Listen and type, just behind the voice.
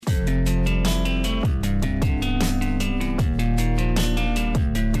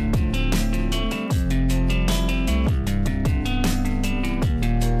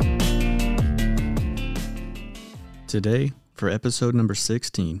Today, for episode number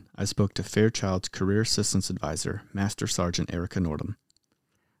 16, I spoke to Fairchild's Career Assistance Advisor, Master Sergeant Erica Nordham.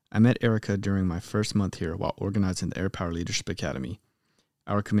 I met Erica during my first month here while organizing the Air Power Leadership Academy.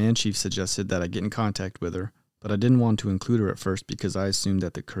 Our command chief suggested that I get in contact with her, but I didn't want to include her at first because I assumed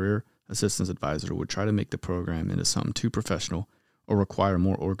that the Career Assistance Advisor would try to make the program into something too professional or require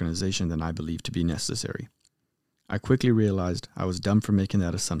more organization than I believed to be necessary. I quickly realized I was dumb for making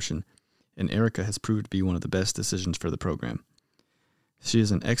that assumption, and Erica has proved to be one of the best decisions for the program. She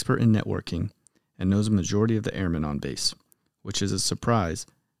is an expert in networking and knows a majority of the airmen on base, which is a surprise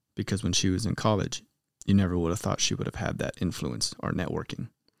because when she was in college, you never would have thought she would have had that influence or networking.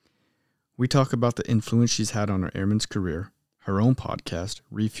 We talk about the influence she's had on her airman's career, her own podcast,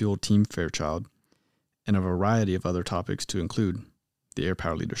 Refuel Team Fairchild, and a variety of other topics to include the Air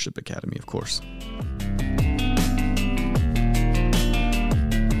Power Leadership Academy, of course.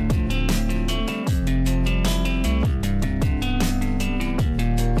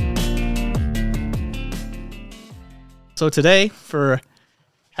 So today, for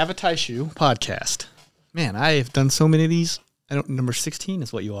Have a Tie Shoe podcast, man, I have done so many of these. Number 16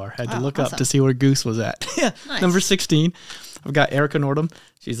 is what you are. Had to look up to see where Goose was at. Yeah, nice. Number 16. I've got Erica Nordham.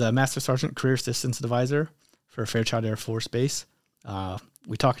 She's a Master Sergeant Career Assistance Advisor for Fairchild Air Force Base.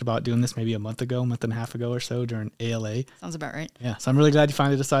 We talked about doing this maybe a month and a half ago or so during ALA. Sounds about right. Yeah, so I'm really glad you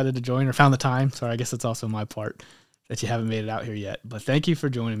finally decided to join or found the time. Sorry, I guess it's also my part that you haven't made it out here yet. But thank you for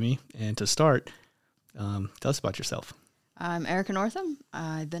joining me. And to start, tell us about yourself. I'm Erica Nordham.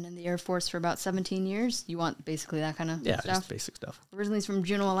 I've been in the Air Force for about 17 years. You want basically that kind of stuff? Yeah, just basic stuff. Originally from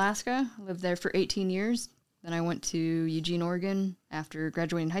Juneau, Alaska. Lived there for 18 years. Then I went to Eugene, Oregon after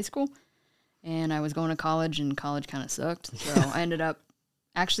graduating high school. And I was going to college, and college kind of sucked. So I ended up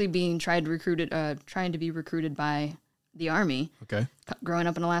actually being trying to be recruited by the Army. Okay. Growing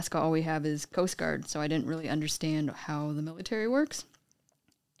up in Alaska, all we have is Coast Guard, so I didn't really understand how the military works.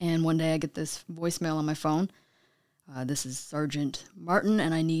 And one day I get this voicemail on my phone. This is Sergeant Martin,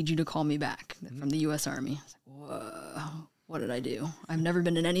 and I need you to call me back from the U.S. Army. I was like, whoa, what did I do? I've never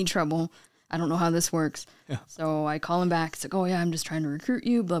been in any trouble. I don't know how this works. Yeah. So I call him back. It's like, oh, yeah, I'm just trying to recruit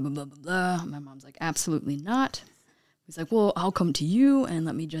you, blah, blah, blah, blah, blah. My mom's like, absolutely not. He's like, well, I'll come to you, and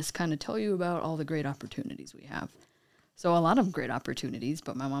let me just kind of tell you about all the great opportunities we have. So a lot of great opportunities,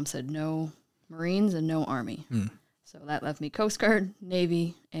 but my mom said no Marines and no Army. So that left me Coast Guard,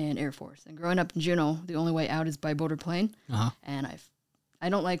 Navy, and Air Force. And growing up in Juneau, the only way out is by boat or plane. And I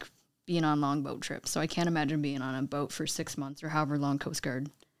don't like being on long boat trips, so I can't imagine being on a boat for 6 months or however long Coast Guard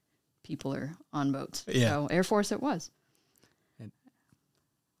people are on boats. Yeah. So Air Force it was. And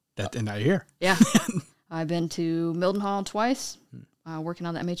now you're here. Yeah. I've been to Mildenhall twice, working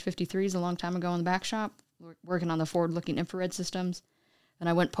on the MH-53s a long time ago in the back shop, working on the forward-looking infrared systems. Then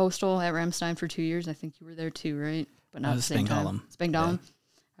I went postal at Ramstein for 2 years. I think you were there too, right? But not at the same time. Spangdahlem.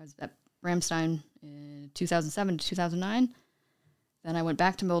 Yeah. I was at Ramstein in 2007 to 2009. Then I went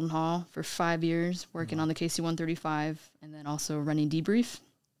back to Mildenhall for 5 years, working on the KC-135, and then also running debrief.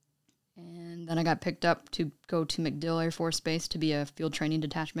 And then I got picked up to go to MacDill Air Force Base to be a field training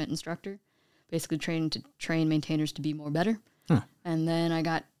detachment instructor, basically training to train maintainers to be more better. And then I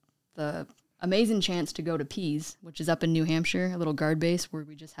got the amazing chance to go to Pease, which is up in New Hampshire, a little guard base where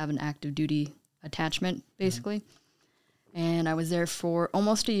we just have an active duty attachment, basically. And I was there for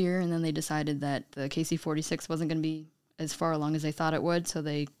almost a year, and then they decided that the KC-46 wasn't going to be as far along as they thought it would, so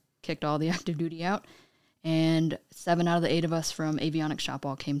they kicked all the active duty out. And 7 out of the 8 of us from avionics shop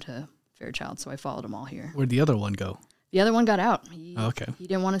all came to Fairchild, so I followed them all here. Where'd the other one go? The other one got out. He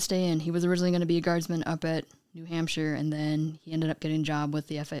didn't want to stay in. He was originally going to be a guardsman up at New Hampshire, and then he ended up getting a job with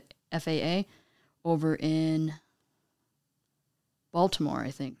the FAA over in Baltimore,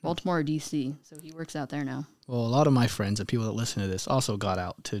 I think. Baltimore or D.C., so he works out there now. Well, a lot of my friends and people that listen to this also got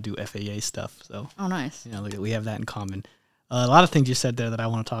out to do FAA stuff. So, oh, nice. You know, we have that in common. A lot of things you said there that I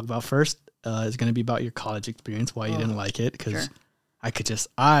want to talk about. First is going to be about your college experience, why you didn't like it, because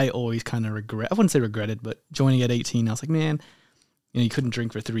I always kind of I wouldn't say regretted, but joining at 18, I was like, man, you couldn't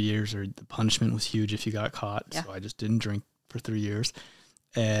drink for 3 years, or the punishment was huge if you got caught. Yeah. So I just didn't drink for 3 years.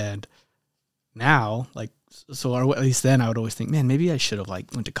 And now, or at least then I would always think, man, maybe I should have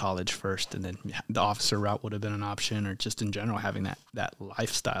went to college first, and then the officer route would have been an option, or just in general having that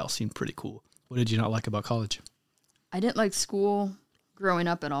lifestyle seemed pretty cool. What did you not like about college? I didn't like school growing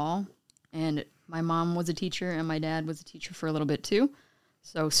up at all, and my mom was a teacher and my dad was a teacher for a little bit too,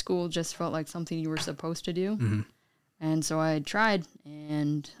 so school just felt like something you were supposed to do. And so I tried,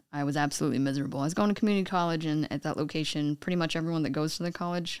 and I was absolutely miserable. I was going to community college, and at that location, pretty much everyone that goes to the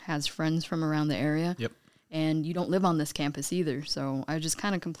college has friends from around the area. Yep. and you don't live on this campus either. So I was just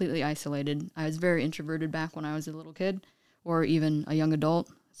kind of completely isolated. I was very introverted back when I was a little kid or even a young adult.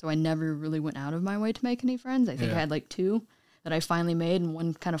 So I never really went out of my way to make any friends. I think I had like 2 that I finally made, and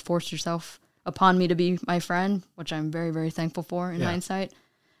one kind of forced herself upon me to be my friend, which I'm very, very thankful for in hindsight.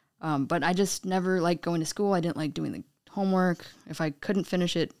 But I just never liked going to school. I didn't like doing the homework. If I couldn't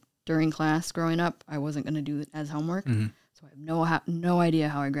finish it during class growing up, I wasn't going to do it as homework. So I have no idea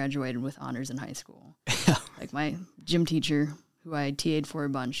how I graduated with honors in high school. Like my gym teacher, who I TA'd for a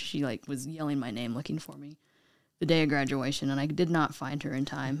bunch, she like was yelling my name looking for me the day of graduation, and I did not find her in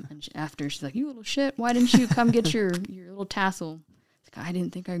time. And after, she's like, "You little shit, why didn't you come get your little tassel?" It's like, I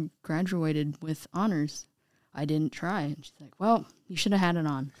didn't think I graduated with honors. I didn't try. And she's like, "Well, you should have had it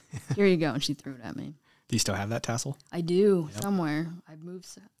on. Here you go." And she threw it at me. Do you still have that tassel? I do, somewhere. I've moved,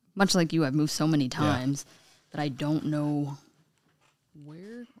 much like you, I've moved so many times that I don't know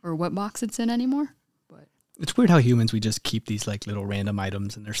where or what box it's in anymore. But it's weird how humans, we just keep these like little random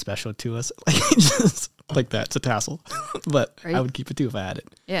items and they're special to us. Like just like that. It's a tassel. But I would keep it too if I had it.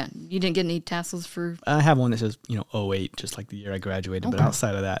 Yeah. You didn't get any tassels for... I have one that says, 08, just like the year I graduated. Okay. But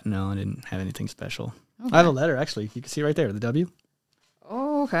outside of that, no, I didn't have anything special. Okay. I have a letter, actually. You can see right there, the W.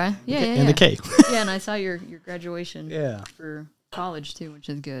 Oh, okay. Yeah, and the K. Yeah, and I saw your graduation for college, too, which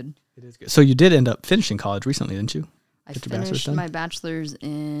is good. It is good. So you did end up finishing college recently, didn't you? I finished my bachelor's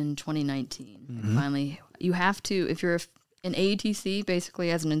in 2019. And finally, you have to, if you're an AETC,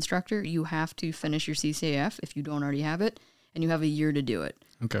 basically as an instructor, you have to finish your CCAF if you don't already have it, and you have a year to do it.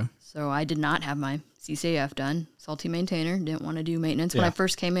 Okay. So I did not have my CCAF done. Salty maintainer, didn't want to do maintenance. When I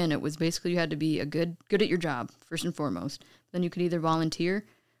first came in, it was basically you had to be good at your job, first and foremost. Then you could either volunteer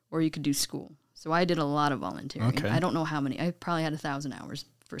or you could do school. So I did a lot of volunteering. Okay. I don't know how many. I probably had 1,000 hours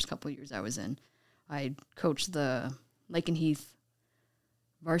the first couple of years I was in. I coached the Lake and Heath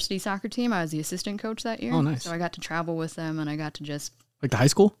varsity soccer team. I was the assistant coach that year. Oh, nice. So I got to travel with them, and I got to just... Like the high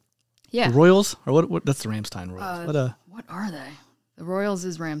school? Yeah. The Royals? Or what? That's the Ramstein Royals. What are they? The Royals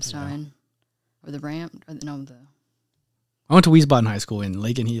is Ramstein. Yeah. Or the I went to Wiesbaden High School in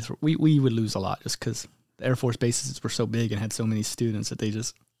Lake and Heath. We would lose a lot just because the Air Force bases were so big and had so many students that they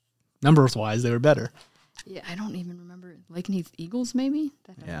just, numbers-wise, they were better. Yeah, I don't even remember. Lake and Heath Eagles, maybe?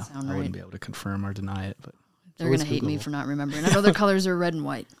 That doesn't sound right. I wouldn't be able to confirm or deny it, but... They're going to hate me for not remembering. I know their colors are red and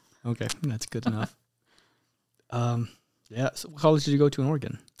white. Okay, that's good enough. So what college did you go to in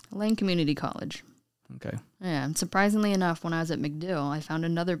Oregon? Lane Community College. Okay. Yeah, and surprisingly enough, when I was at McDill, I found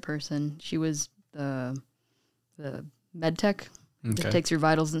another person. She was the med tech that takes your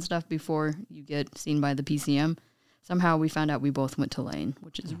vitals and stuff before you get seen by the PCM. Somehow we found out we both went to Lane,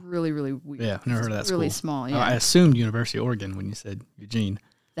 which is really, really weird. Yeah, I've never heard of that school. Really small, yeah. I assumed University of Oregon when you said Eugene.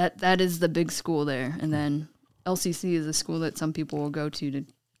 That is the big school there, and then LCC is a school that some people will go to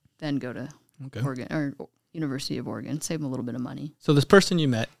then go to Oregon or University of Oregon, save them a little bit of money. So this person you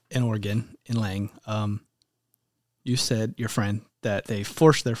met in Oregon, in Lang, you said, your friend, that they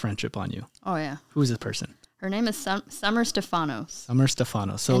forced their friendship on you. Oh, yeah. Who is this person? Her name is Summer Stefanos. Summer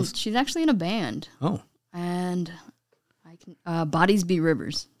Stefanos. So she's actually in a band. Oh. And Bodies Be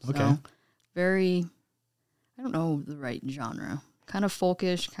Rivers. So okay. Very, I don't know the right genre. Kind of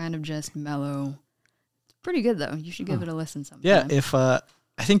folkish, kind of just mellow. It's pretty good, though. You should give it a listen sometime. Yeah, if I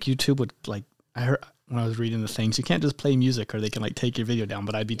think YouTube would, like, I heard when I was reading the things, you can't just play music or they can, like, take your video down,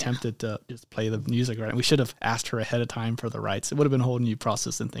 but I'd be tempted to just play the music, right? We should have asked her ahead of time for the rights. It would have been a whole new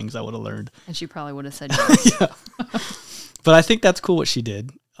process and things I would have learned. And she probably would have said yes. Yeah. But I think that's cool what she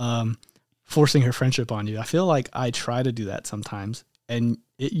did, forcing her friendship on you. I feel like I try to do that sometimes, and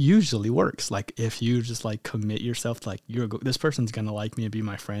it usually works. Like, if you just, like, commit yourself to, like, this person's going to like me and be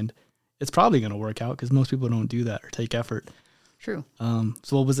my friend, it's probably going to work out because most people don't do that or take effort. True.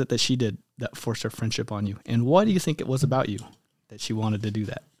 So what was it that she did that forced her friendship on you? And what do you think it was about you that she wanted to do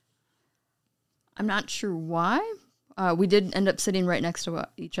that? I'm not sure why. We did end up sitting right next to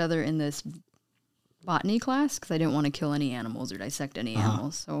each other in this botany class because I didn't want to kill any animals or dissect any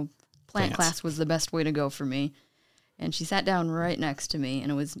animals. So plant class was the best way to go for me. And she sat down right next to me,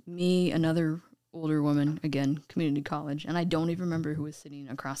 and it was me, another older woman, again, community college, and I don't even remember who was sitting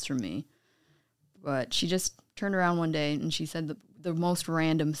across from me. But she just turned around one day, and she said the most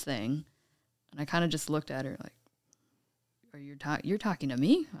random thing, and I kind of just looked at her like, you're talking to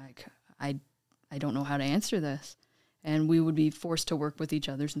me? Like, I don't know how to answer this. And we would be forced to work with each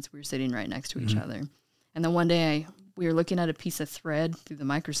other since we were sitting right next to each other. And then one day we were looking at a piece of thread through the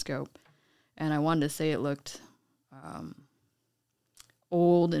microscope, and I wanted to say it looked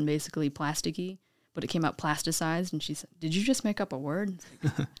old and basically plasticky, but it came out plasticized. And she said, "Did you just make up a word?"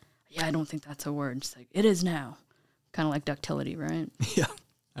 Like, yeah, I don't think that's a word. She's like, "It is now." Kind of like ductility, right? Yeah.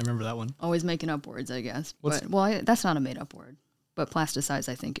 I remember that one. Always making up words, I guess. What's- But, well, that's not a made-up word. But plasticize,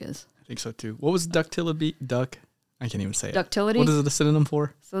 I think, is. I think so too. What was ductility? I can't even say it. Ductility? What is it a synonym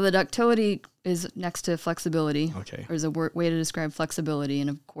for? So the ductility is next to flexibility. Okay. There's a way to describe flexibility, and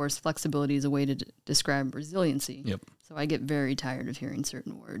of course, flexibility is a way to describe resiliency. Yep. So I get very tired of hearing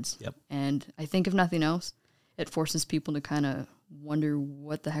certain words. Yep. And I think if nothing else, it forces people to kind of wonder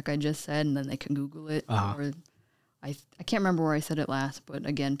what the heck I just said, and then they can Google it. Uh-huh. Or I can't remember where I said it last, but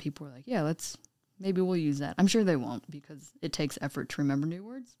again, people were like, yeah, maybe we'll use that. I'm sure they won't because it takes effort to remember new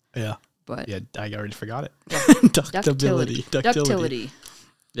words. Yeah. But Yeah, I already forgot it. ductility. Ductility.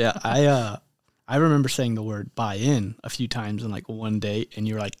 Yeah, I remember saying the word buy-in a few times in like one day, and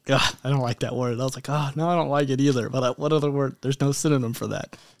you were like, "Ugh, I don't like that word." I was like, "Oh, no, I don't like it either." But what other word? There's no synonym for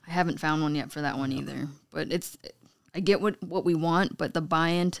that. I haven't found one yet for that one either. But I get what we want, but the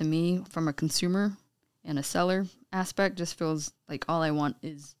buy-in to me from a consumer and a seller aspect just feels like all I want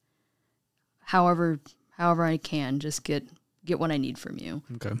is however I can just get what I need from you.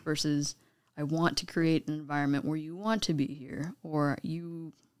 Okay. Versus I want to create an environment where you want to be here or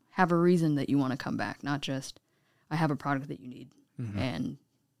you have a reason that you want to come back, not just I have a product that you need and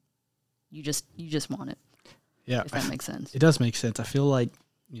you just want it. Yeah, If that makes sense. it does make sense. I feel like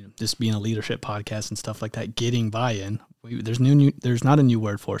this being a leadership podcast and stuff like that, getting buy-in. There's not a new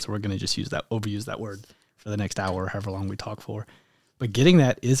word for it, so we're going to just overuse that word for the next hour, however long we talk for. But getting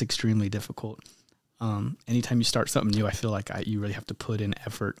that is extremely difficult. Anytime you start something new, I feel like you really have to put in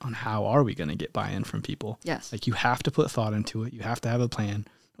effort on how are we going to get buy-in from people. Yes. Like you have to put thought into it. You have to have a plan,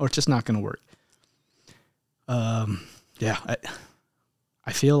 or it's just not going to work. Yeah,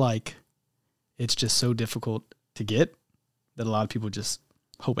 I feel like it's just so difficult to get that a lot of people just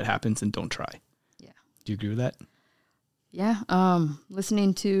hope it happens and don't try. Yeah. Do you agree with that? Yeah.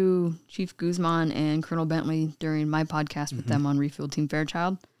 Listening to Chief Guzman and Colonel Bentley during my podcast with them on Refuel Team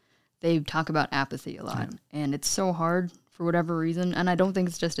Fairchild, they talk about apathy a lot. And it's so hard for whatever reason. And I don't think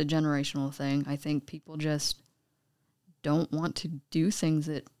it's just a generational thing. I think people just don't want to do things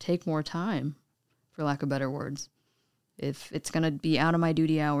that take more time, for lack of better words. If it's going to be out of my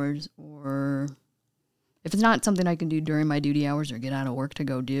duty hours or if it's not something I can do during my duty hours or get out of work to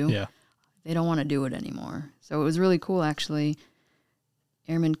go do, Yeah. they don't want to do it anymore. So it was really cool, actually.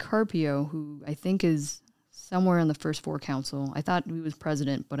 Airman Carpio, who I think is somewhere in the first 4 council. I thought he was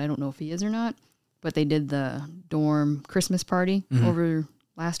president, but I don't know if he is or not. But they did the dorm Christmas party over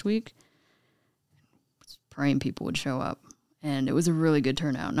last week. Praying people would show up. And it was a really good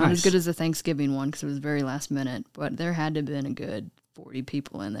turnout. Not as good as the Thanksgiving one because it was very last minute, but there had to have been a good 40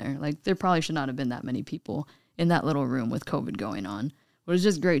 people in there. Like, there probably should not have been that many people in that little room with COVID going on. But it was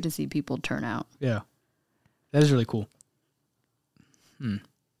just great to see people turn out. Yeah. That is really cool.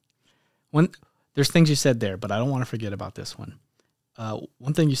 There's things you said there, but I don't want to forget about this one.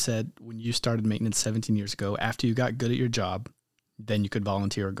 One thing you said when you started maintenance 17 years ago, after you got good at your job, then you could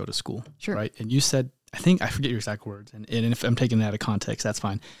volunteer or go to school. Sure. Right? And you said, I forget your exact words, and if I'm taking it out of context, that's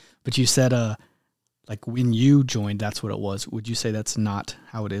fine. But you said, like when you joined, that's what it was. Would you say that's not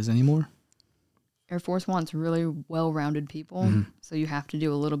how it is anymore? Air Force wants really well-rounded people, so you have to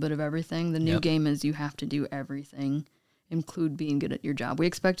do a little bit of everything. The new game is you have to do everything, include being good at your job. We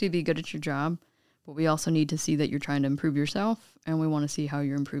expect you to be good at your job, but we also need to see that you're trying to improve yourself, and we want to see how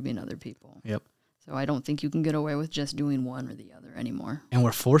you're improving other people. Yep. So I don't think you can get away with just doing one or the other anymore. And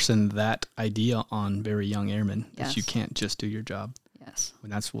we're forcing that idea on very young airmen that Yes. you can't just do your job. Yes.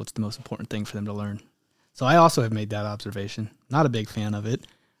 And that's what's the most important thing for them to learn. So I also have made that observation. Not a big fan of it.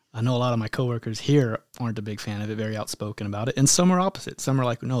 I know a lot of my coworkers here aren't a big fan of it, very outspoken about it. And some are opposite. Some are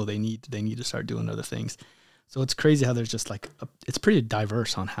like, no, they need to start doing other things. So it's crazy how there's just like, it's pretty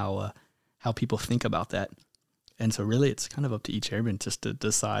diverse on how people think about that. And so really it's kind of up to each airman just to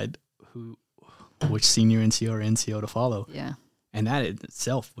decide which senior NCO or NCO to follow. Yeah. And that in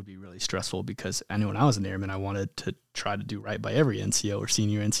itself would be really stressful because I know when I was an airman, I wanted to try to do right by every NCO or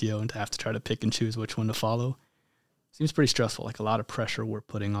senior NCO and to have to try to pick and choose which one to follow. Seems pretty stressful, like a lot of pressure we're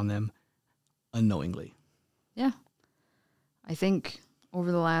putting on them unknowingly. Yeah. I think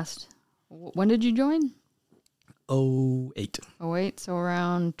over the last, when did you join? 08. 08, so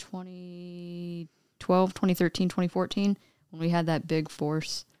around 2012, 2013, 2014, when we had that big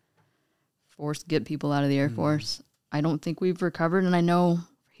force get people out of the Air Force. I don't think we've recovered, and I know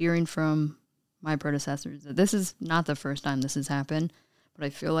hearing from my predecessors that this is not the first time this has happened, but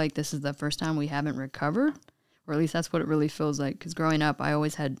I feel like this is the first time we haven't recovered, or at least that's what it really feels like, because growing up, I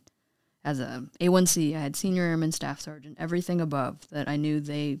always had, as a A1C, I had senior airman, staff sergeant, everything above that I knew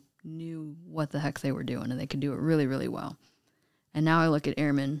they knew what the heck they were doing, and they could do it really, really well. And now I look at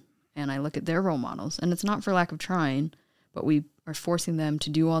airmen, and I look at their role models, and it's not for lack of trying, but we are forcing them to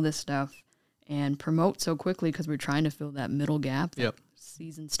do all this stuff and promote so quickly because we're trying to fill that middle gap, Yep.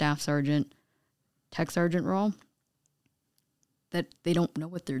 seasoned staff sergeant, tech sergeant role, that they don't know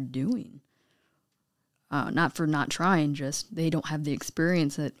what they're doing. Not for not trying, just they don't have the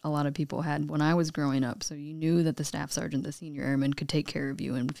experience that a lot of people had when I was growing up. So you knew that the staff sergeant, the senior airman, could take care of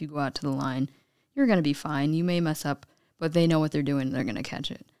you. And if you go out to the line, you're going to be fine. You may mess up, but they know what they're doing and they're going to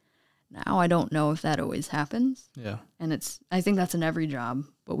catch it. Now, I don't know if that always happens. Yeah. And I think that's in every job,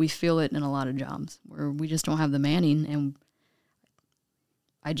 but we feel it in a lot of jobs where we just don't have the manning, and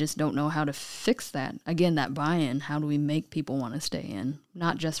I just don't know how to fix that. Again, that buy-in, how do we make people want to stay in?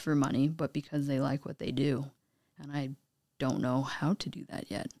 Not just for money, but because they like what they do. And I don't know how to do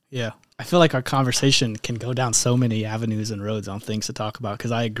that yet. Yeah. I feel like our conversation can go down so many avenues and roads on things to talk about,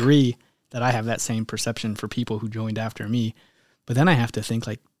 because I agree that I have that same perception for people who joined after me. But then I have to think,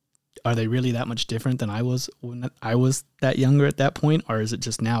 like, are they really that much different than I was when I was that younger at that point? Or is it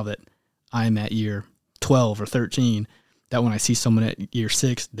just now that I'm at year 12 or 13 that when I see someone at year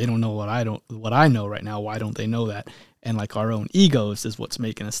 6, they don't know what I know right now? Why don't they know that? And like our own egos is what's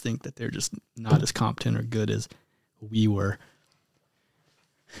making us think that they're just not as competent or good as we were.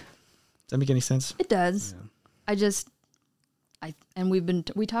 Does that make any sense? It does. Yeah.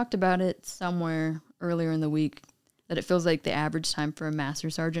 We talked about it somewhere earlier in the week, that it feels like the average time for a master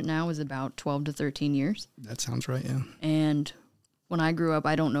sergeant now is about 12 to 13 years. That sounds right, yeah. And when I grew up,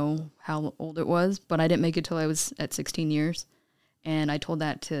 I don't know how old it was, but I didn't make it till I was at 16 years. And I told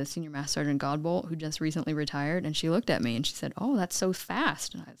that to Senior Master Sergeant Godbolt, who just recently retired, and she looked at me and she said, "Oh, that's so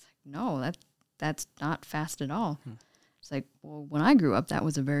fast." And I was like, "No, that's not fast at all." It's like, well, when I grew up, that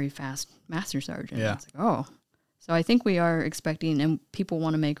was a very fast master sergeant. Yeah. It's like, oh. So I think we are expecting, and people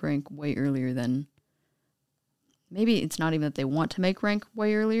want to make rank way earlier than, maybe it's not even that they want to make rank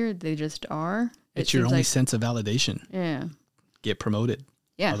way earlier, they just are. It's your only sense of validation. Yeah. Get promoted.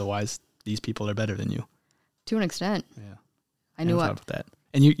 Yeah. Otherwise, these people are better than you. To an extent. Yeah. I knew what that.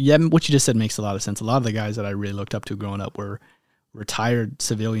 And what you just said makes a lot of sense. A lot of the guys that I really looked up to growing up were retired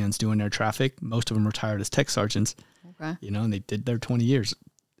civilians doing their traffic. Most of them retired as tech sergeants. Okay. And they did their 20 years.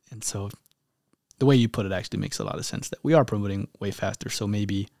 And so the way you put it actually makes a lot of sense, that we are promoting way faster. So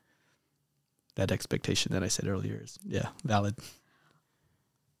maybe that expectation that I said earlier is, valid.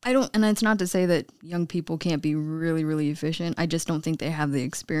 And it's not to say that young people can't be really, really efficient. I just don't think they have the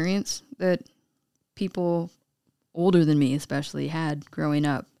experience that people older than me especially had growing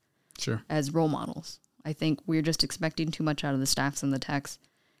up. Sure. As role models. I think we're just expecting too much out of the staffs and the techs,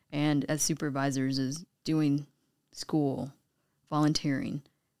 and as supervisors is doing school, volunteering,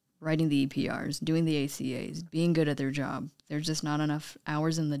 writing the EPRs, doing the ACAs, being good at their job. There's just not enough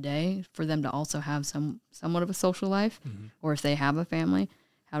hours in the day for them to also have somewhat of a social life. Mm-hmm. Or if they have a family,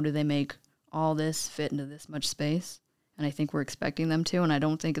 how do they make all this fit into this much space? And I think we're expecting them to, and I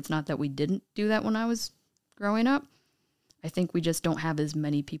don't think it's not that we didn't do that when I was growing up. I think we just don't have as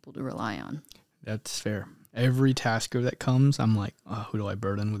many people to rely on. That's fair. Every tasker that comes, I'm like, oh, who do I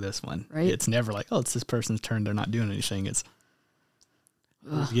burden with this one? Right? It's never like, oh, it's this person's turn, they're not doing anything. It's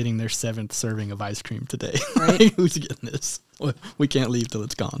who's getting their 7th serving of ice cream today? Right? Who's getting this? We can't leave till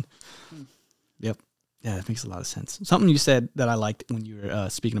it's gone. Yep. Yeah, that makes a lot of sense. Something you said that I liked when you were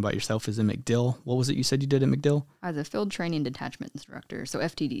speaking about yourself is in MacDill. What was it you said you did at MacDill? I was a field training detachment instructor, so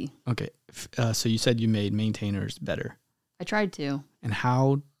FTD. Okay. So you said you made maintainers better. I tried to. And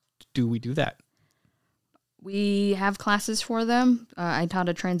how do we do that? We have classes for them. I taught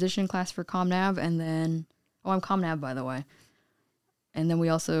a transition class for ComNav, and then, I'm ComNav, by the way. And then we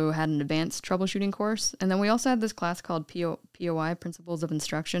also had an advanced troubleshooting course. And then we also had this class called POI, Principles of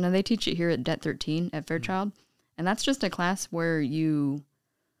Instruction, and they teach it here at Det 13 at Fairchild. Mm-hmm. And that's just a class where you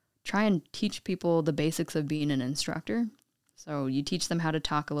try and teach people the basics of being an instructor. So you teach them how to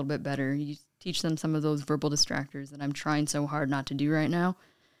talk a little bit better. You teach them some of those verbal distractors that I'm trying so hard not to do right now.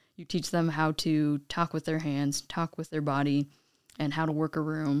 You teach them how to talk with their hands, talk with their body, and how to work a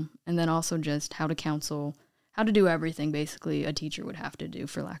room, and then also just how to counsel, how to do everything basically a teacher would have to do,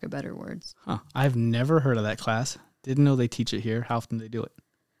 for lack of better words. Huh. I've never heard of that class. Didn't know they teach it here. How often do they do it?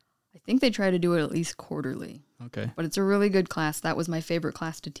 I think they try to do it at least quarterly. Okay. But it's a really good class. That was my favorite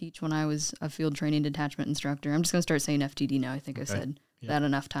class to teach when I was a field training detachment instructor. I'm just going to start saying FTD now. I think I've said that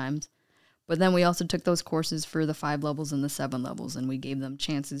enough times. But then we also took those courses for the 5 levels and the 7 levels, and we gave them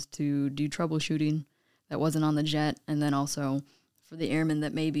chances to do troubleshooting that wasn't on the jet, and then also for the airmen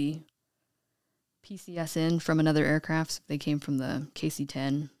that maybe PCS in from another aircraft, so they came from the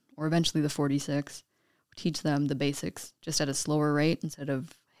KC-10 or eventually the 46, teach them the basics just at a slower rate instead of,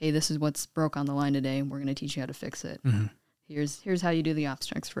 hey, this is what's broke on the line today, we're going to teach you how to fix it. Mm-hmm. Here's how you do the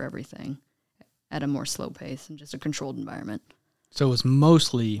obstructs for everything. at a more slow pace and just a controlled environment. So it was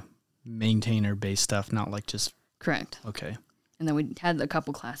mostly maintainer-based stuff, not like just... Correct. Okay. And then we had a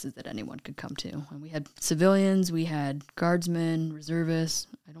couple classes that anyone could come to. And we had civilians, we had guardsmen, reservists.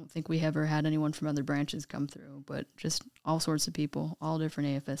 I don't think we ever had anyone from other branches come through, but just all sorts of people, all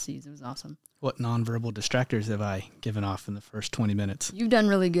different AFSCs. It was awesome. What nonverbal distractors have I given off in the first 20 minutes? You've done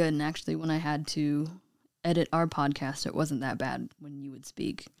really good. And actually, when I had to edit our podcast, it wasn't that bad when you would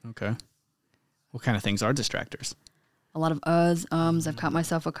speak. Okay. What kind of things are distractors? A lot of uhs, ums. I've caught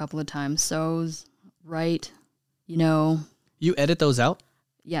myself a couple of times. So's, right, you know. You edit those out?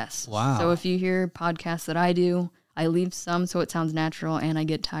 Yes. Wow. So if you hear podcasts that I do, I leave some so it sounds natural, and I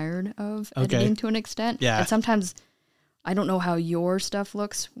get tired of editing to an extent. Yeah. And sometimes I don't know how your stuff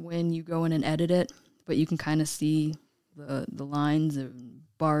looks when you go in and edit it, but you can kind of see the lines and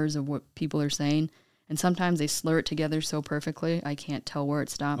bars of what people are saying. And sometimes they slur it together so perfectly, I can't tell where it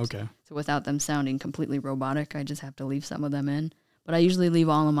stops. Okay. So without them sounding completely robotic, I just have to leave some of them in. But I usually leave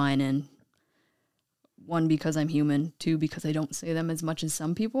all of mine in. 1, because I'm human. 2, because I don't say them as much as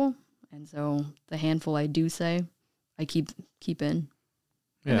some people. And so the handful I do say, I keep in.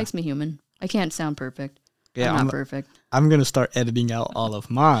 It makes me human. I can't sound perfect. Yeah, I'm not perfect. I'm going to start editing out all of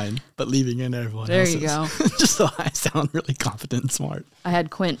mine, but leaving in everyone else's. There you go. Just so I sound really confident and smart. I had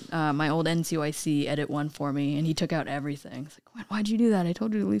Quint, my old NCOIC, edit one for me, and he took out everything. It's like, Quint, why'd you do that? I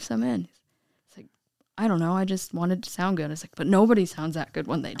told you to leave some in. It's like, I don't know. I just wanted to sound good. It's like, but nobody sounds that good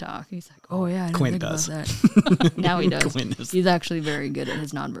when they talk. He's like, oh, yeah, I didn't Quint think does. about that. Now he does. Quint is. He's actually very good at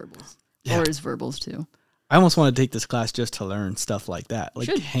his nonverbals. Yeah. Or his verbals, too. I almost want to take this class just to learn stuff like that, like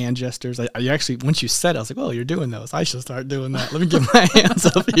hand gestures. You actually, once you said it, I was like, "Oh, you're doing those. I should start doing that. Let me get my hands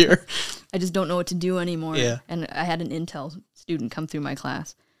up here." I just don't know what to do anymore. Yeah. And I had an Intel student come through my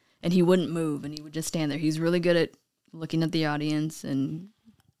class, and he wouldn't move, and he would just stand there. He's really good at looking at the audience and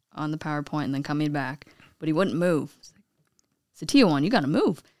on the PowerPoint and then coming back, but he wouldn't move. It's like, Satia, you got to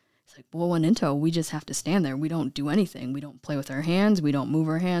move. It's like, well, in Intel, we just have to stand there. We don't do anything. We don't play with our hands. We don't move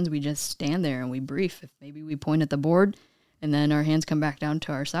our hands. We just stand there and we brief. If maybe we point at the board and then our hands come back down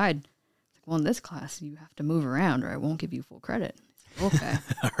to our side. It's like, well, in this class, you have to move around or I won't give you full credit. Like, okay.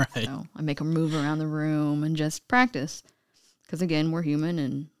 All right. So I make them move around the room and just practice. Because, again, we're human.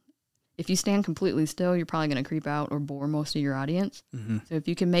 And if you stand completely still, you're probably going to creep out or bore most of your audience. Mm-hmm. So if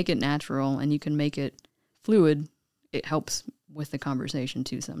you can make it natural and you can make it fluid, it helps with the conversation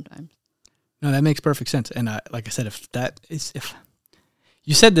too sometimes. No, that makes perfect sense. And like I said, if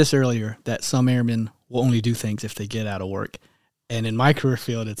you said this earlier, that some airmen will only do things if they get out of work. And in my career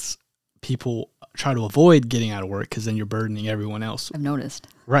field, it's people try to avoid getting out of work because then you're burdening everyone else. I've noticed.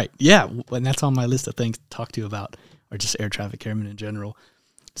 Right. Yeah. And that's on my list of things to talk to you about, or just air traffic airmen in general.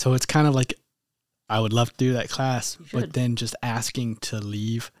 So it's kind of like I would love to do that class, but then just asking to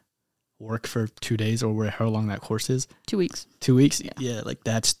leave work for 2 days or how long that course is. 2 weeks. 2 weeks? Yeah, like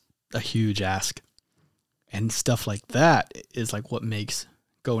that's a huge ask. And stuff like that is like what makes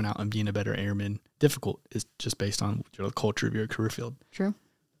going out and being a better airman difficult, is just based on the culture of your career field. True.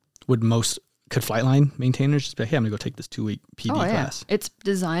 Could Flightline maintainers just be like, hey, I'm going to go take this 2-week PD class? It's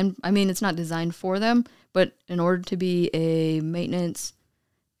designed, it's not designed for them, but in order to be a maintenance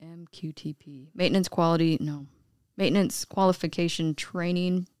maintenance qualification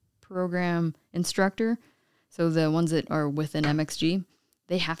training program instructor, so the ones that are within MXG,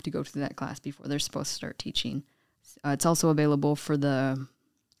 they have to go through that class before they're supposed to start teaching. It's also available for the,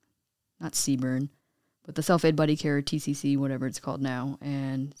 not CBRN, but the Self-Aid Buddy Care, TCC, whatever it's called now,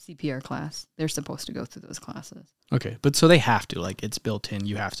 and CPR class. They're supposed to go through those classes. Okay, but so they have to, like it's built in,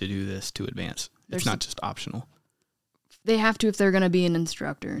 you have to do this to advance. It's not just optional. They have to if they're going to be an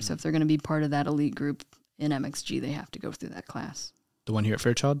instructor. So if they're going to be part of that elite group in MXG, they have to go through that class. The one here at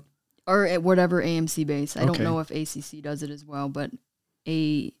Fairchild? Or at whatever AMC base. I don't know if ACC does it as well, but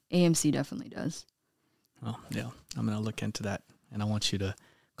AMC definitely does. Oh, yeah. I'm going to look into that, and I want you to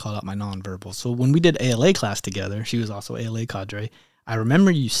call out my nonverbal. So when we did ALA class together, she was also ALA cadre, I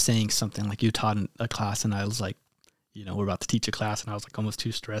remember you saying something like you taught a class, and I was like, we're about to teach a class, and I was like almost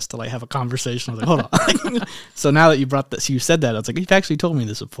too stressed to like have a conversation. I was like, hold on. So now that you said that, I was like, you've actually told me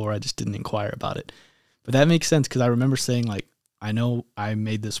this before. I just didn't inquire about it. But that makes sense, because I remember saying, like, I know I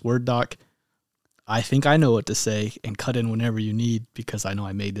made this Word doc. I think I know what to say, and cut in whenever you need, because I know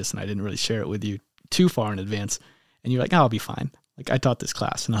I made this and I didn't really share it with you too far in advance. And you're like, I'll be fine. Like, I taught this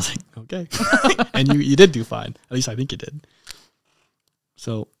class. And I was like, okay. And you did do fine. At least I think you did.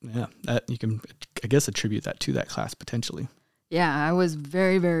 So, yeah, that you can, I guess, attribute that to that class potentially. Yeah, I was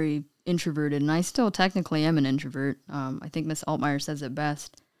very, very introverted, and I still technically am an introvert. I think Miss Altmaier says it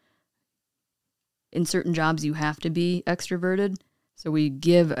best. In certain jobs, you have to be extroverted. So we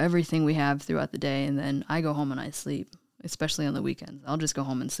give everything we have throughout the day, and then I go home and I sleep, especially on the weekends. I'll just go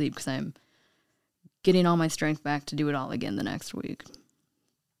home and sleep because I'm getting all my strength back to do it all again the next week.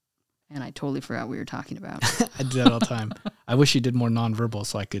 And I totally forgot what we were talking about. I do that all the time. I wish you did more nonverbal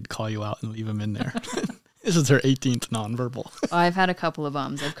so I could call you out and leave them in there. This is her 18th nonverbal. I've had a couple of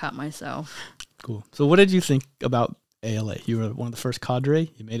ums. I've caught myself. Cool. So what did you think about ALA? You were one of the first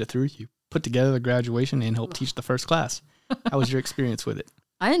cadre. You made it through. You put together the graduation and helped teach the first class. How was your experience with it?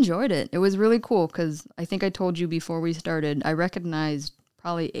 I enjoyed it. It was really cool because I think I told you before we started, I recognized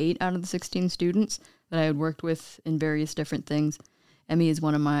probably 8 out of the 16 students that I had worked with in various different things. Emmy is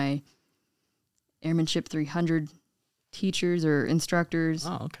one of my Airmanship 300 teachers or instructors.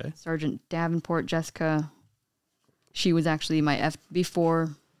 Oh, okay. Sergeant Davenport, Jessica. She was actually my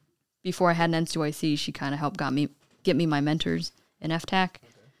before I had an NCOIC, she kind of helped get me my mentors in FTAC. Okay.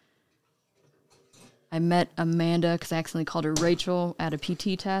 I met Amanda because I accidentally called her Rachel at a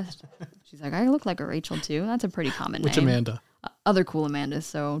PT test. She's like, I look like a Rachel too. That's a pretty common name. Which Amanda? Other cool Amanda.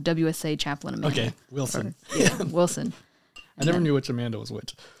 So WSA Chaplain Amanda. Okay, Wilson. Wilson. I never knew which Amanda was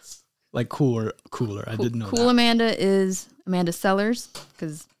which. Like cooler. I didn't know Cool that. Amanda is Amanda Sellers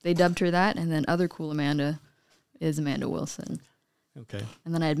because they dubbed her that. And then other cool Amanda is Amanda Wilson. Okay.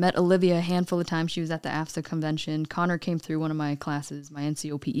 And then I had met Olivia a handful of times. She was at the AFSA convention. Connor came through one of my classes, my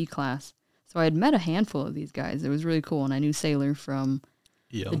NCOPE class. So I had met a handful of these guys. It was really cool. And I knew Sailor from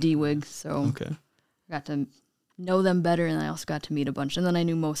the DWIG. So I got to know them better. And I also got to meet a bunch. And then I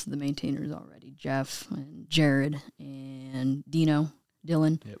knew most of the maintainers already. Jeff and Jared and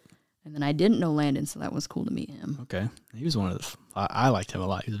Dylan. Yep. And then I didn't know Landon, so that was cool to meet him. Okay. He was one of the... I liked him a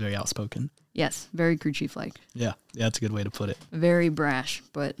lot. He was very outspoken. Yes, very crew chief-like. Yeah, that's a good way to put it. Very brash,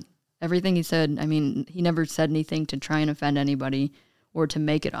 but everything he said, I mean, he never said anything to try and offend anybody or to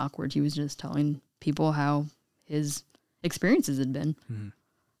make it awkward. He was just telling people how his experiences had been.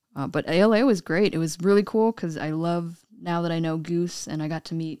 Mm-hmm. But ALA was great. It was really cool because I love, now that I know Goose, and I got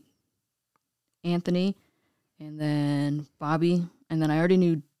to meet Anthony and then Bobby, and then I already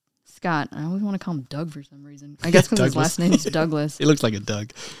knew Scott. I always want to call him Doug for some reason. I guess because his last name is Douglas. He looks like a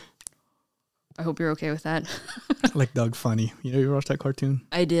Doug. I hope you're okay with that. Like Doug Funny. You watched that cartoon?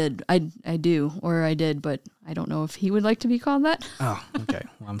 I did. I do, or I did, but I don't know if he would like to be called that. Oh, okay.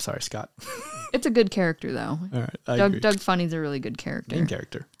 Well, I'm sorry, Scott. It's a good character, though. All right, Doug Funny's a really good character. Main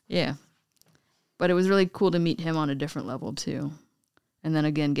character. Yeah. But it was really cool to meet him on a different level, too. And then,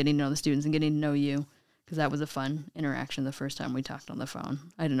 again, getting to know the students and getting to know you, because that was a fun interaction the first time we talked on the phone.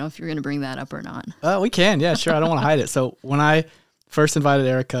 I don't know if you're going to bring that up or not. We can. Yeah, sure. I don't want to hide it. So when I first invited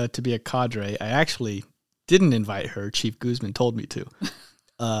Erica to be a cadre, I actually didn't invite her. Chief Guzman told me to.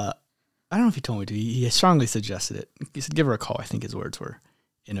 I don't know if he told me to. He strongly suggested it. He said, give her a call, I think his words were,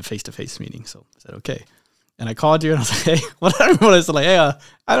 in a face-to-face meeting. So I said, okay. And I called you, and I was like, hey, I said, like, hey,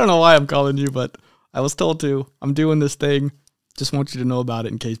 I don't know why I'm calling you, but I was told to. I'm doing this thing. Just want you to know about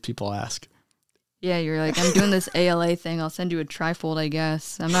it in case people ask. Yeah, you're like, I'm doing this ALA thing. I'll send you a trifold, I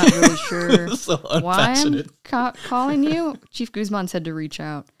guess. I'm not really sure So why I'm calling you. Chief Guzman said to reach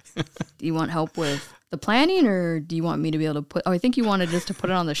out. Do you want help with the planning, or do you want me to be able to put... Oh, I think you wanted just to put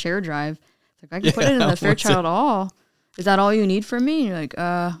it on the share drive. It's like, I can put it in the Fairchild All. Is that all you need from me? And you're like,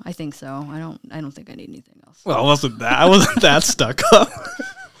 I think so. I don't think I need anything else. Well, I wasn't that stuck up.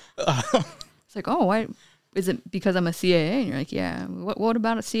 It's like, oh, why? Is it because I'm a CAA? And you're like, yeah. What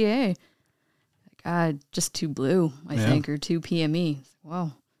about a CAA? Just too blue, I think, or too PME.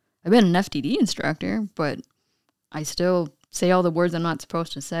 Well, I've been an FTD instructor, but I still say all the words I'm not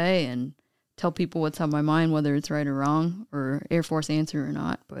supposed to say and tell people what's on my mind, whether it's right or wrong, or Air Force answer or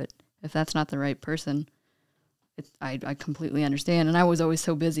not. But if that's not the right person, I completely understand. And I was always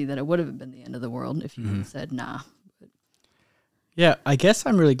so busy that it would have been the end of the world if you had said nah. But. Yeah, I guess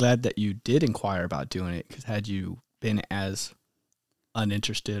I'm really glad that you did inquire about doing it, because had you been as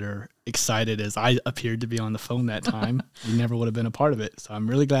uninterested or excited as I appeared to be on the phone that time, you never would have been a part of it. So I'm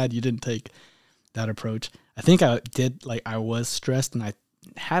really glad you didn't take that approach. I think I did, like, I was stressed, and I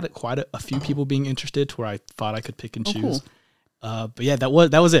had quite a few people being interested to where I thought I could pick and choose. Cool. But yeah, that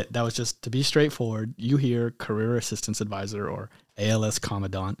was it. That was just, to be straightforward, you hear career assistance advisor or ALS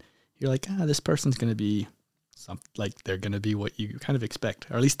commandant, you're like, this person's going to be like, they're going to be what you kind of expect.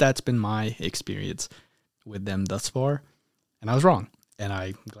 Or at least that's been my experience with them thus far. And I was wrong. And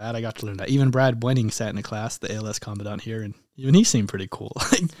I'm glad I got to learn that. Even Brad Wenning sat in a class, the ALS commandant here, and even he seemed pretty cool.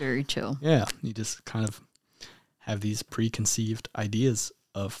 It's very chill. Yeah, you just kind of have these preconceived ideas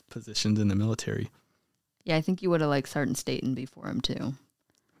of positions in the military. Yeah, I think you would have liked Sergeant Staten before him, too.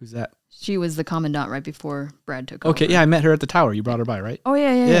 Who's that? She was the commandant right before Brad took over. Okay, yeah, I met her at the tower. You brought her by, right? Oh,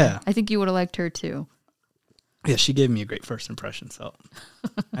 yeah. I think you would have liked her, too. Yeah, she gave me a great first impression, so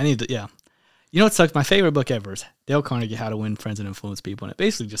I need to, yeah. You know what sucks? My favorite book ever is Dale Carnegie, How to Win Friends and Influence People. And it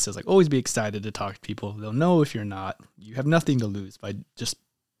basically just says, like, always be excited to talk to people. They'll know if you're not. You have nothing to lose by just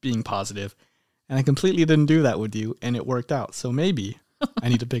being positive. And I completely didn't do that with you, and it worked out. So maybe I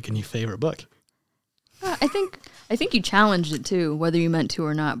need to pick a new favorite book. I think you challenged it too, whether you meant to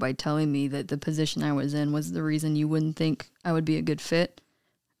or not, by telling me that the position I was in was the reason you wouldn't think I would be a good fit.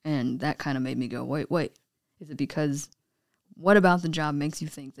 And that kind of made me go, wait. Is it because what about the job makes you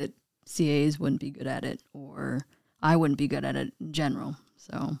think that CAs wouldn't be good at it, or I wouldn't be good at it in general?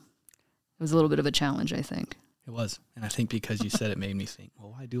 So it was a little bit of a challenge, I think. It was. And I think because you said it made me think,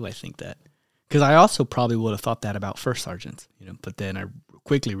 well, why do I think that? Because I also probably would have thought that about first sergeants, but then I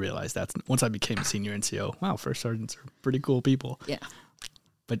quickly realized that once I became a senior NCO, wow, first sergeants are pretty cool people. Yeah.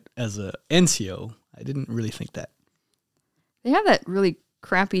 But as a NCO, I didn't really think that. They have that really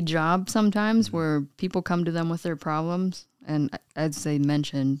crappy job sometimes where people come to them with their problems. And as they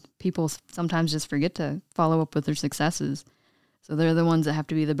mentioned, people sometimes just forget to follow up with their successes. So they're the ones that have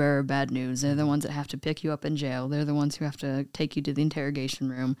to be the bearer of bad news. They're the ones that have to pick you up in jail. They're the ones who have to take you to the interrogation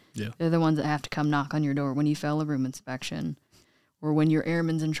room. Yeah. They're the ones that have to come knock on your door when you fail a room inspection or when your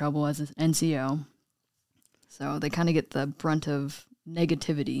airman's in trouble as an NCO. So they kind of get the brunt of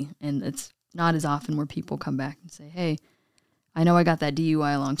negativity, and it's not as often where people come back and say, hey, I know I got that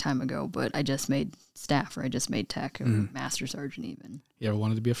DUI a long time ago, but I just made staff, or I just made tech, or master sergeant even. You ever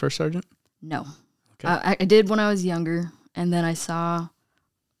wanted to be a first sergeant? No. Okay. I did when I was younger, and then I saw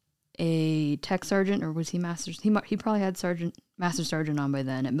a tech sergeant, or was he master? He probably had master sergeant on by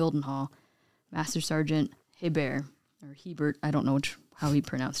then at Mildenhall. Master Sergeant Hebert, or Hebert, I don't know how he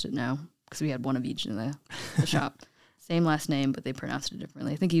pronounced it now, because we had one of each in the shop. Same last name, but they pronounced it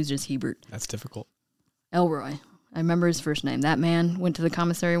differently. I think he was just Hebert. That's difficult. Elroy. I remember his first name. That man went to the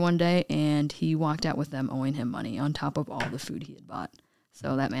commissary one day, and he walked out with them owing him money on top of all the food he had bought.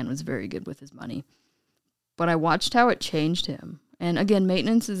 So that man was very good with his money. But I watched how it changed him. And again,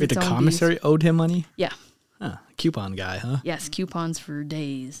 maintenance is its own beast. The commissary owed him money? Yeah. Huh. Coupon guy, huh? Yes, coupons for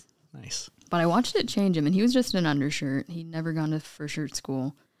days. Nice. But I watched it change him, and he was just an undershirt. He'd never gone to first shirt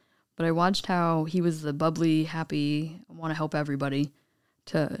school. But I watched how he was the bubbly, happy, want to help everybody,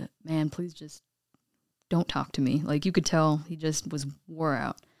 to, man, please just don't talk to me. Like, you could tell he just was wore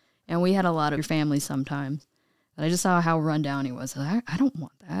out. And we had a lot of your family sometimes. And I just saw how run down he was. I don't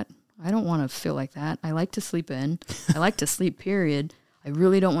want that. I don't want to feel like that. I like to sleep in. I like to sleep, period. I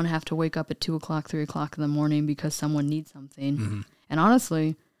really don't want to have to wake up at 2 o'clock, 3 o'clock in the morning because someone needs something. Mm-hmm. And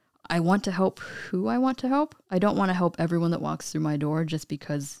honestly, I want to help who I want to help. I don't want to help everyone that walks through my door just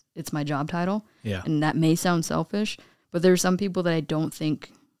because it's my job title. Yeah. And that may sound selfish, but there are some people that I don't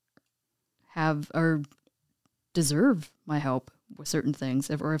think have or deserve my help with certain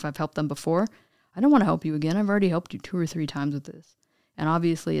things. Or if I've helped them before, I don't want to help you again. I've already helped you 2 or 3 times with this. And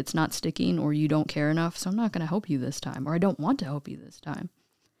obviously it's not sticking, or you don't care enough, so I'm not going to help you this time, or I don't want to help you this time.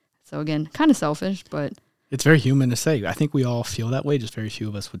 So again, kind of selfish, but it's very human to say. I think we all feel that way, just very few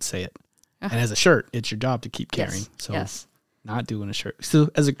of us would say it. And as a shirt, it's your job to keep carrying. Yes. So not doing a shirt. So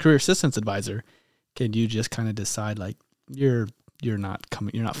as a career assistance advisor, can you just kind of decide, like, you're not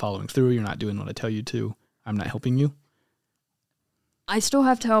following through, you're not doing what I tell you to, I'm not helping you? I still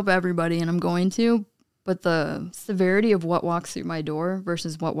have to help everybody, and I'm going to, but the severity of what walks through my door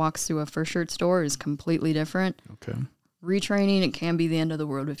versus what walks through a first shirt store is completely different. Okay. Retraining, it can be the end of the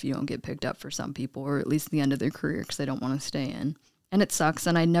world if you don't get picked up for some people, or at least the end of their career because they don't want to stay in. And it sucks,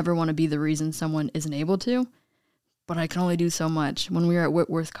 and I never want to be the reason someone isn't able to, but I can only do so much. When we were at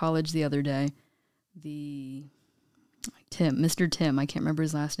Whitworth College the other day, Mr. Tim, I can't remember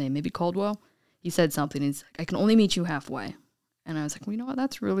his last name, maybe Caldwell, he said something. He's like, I can only meet you halfway. And I was like, well, you know what,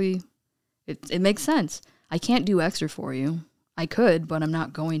 that's really, it makes sense. I can't do extra for you. I could, but I'm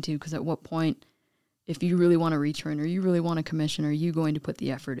not going to, because at what point, if you really want to retrain or you really want a commission, are you going to put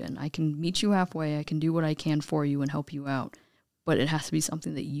the effort in? I can meet you halfway. I can do what I can for you and help you out, but it has to be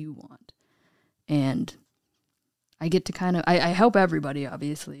something that you want. And I get to kind of, I help everybody,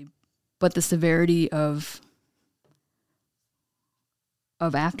 obviously, but the severity of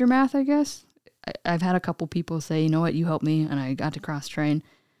aftermath, I guess, I've had a couple people say, you know what, you helped me, and I got to cross-train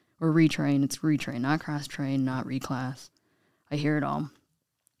or retrain. It's retrain, not cross-train, not reclass. I hear it all.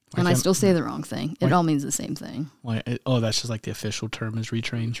 And I still say the wrong thing. It all means the same thing. That's just like the official term is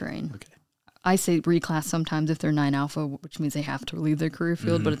retrain? Retrain. Okay. I say reclass sometimes if they're 9 alpha, which means they have to leave their career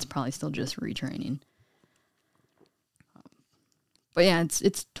field, but it's probably still just retraining. But yeah,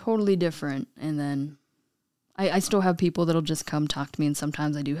 it's totally different. And then I still have people that'll just come talk to me, and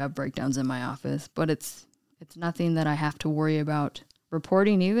sometimes I do have breakdowns in my office, but it's nothing that I have to worry about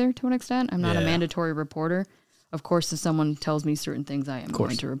reporting either, to an extent. I'm not a mandatory reporter, Of course, if someone tells me certain things, I am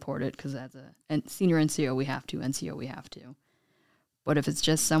going to report it because as a senior NCO, we have to. But if it's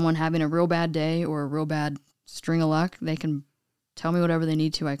just someone having a real bad day or a real bad string of luck, they can tell me whatever they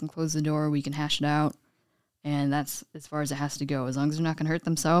need to. I can close the door. We can hash it out. And that's as far as it has to go. As long as they're not going to hurt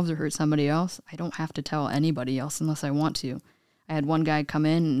themselves or hurt somebody else, I don't have to tell anybody else unless I want to. I had one guy come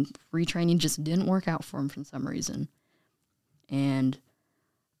in and retraining just didn't work out for him for some reason. And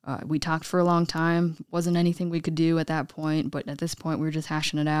we talked for a long time. Wasn't anything we could do at that point, but at this point we were just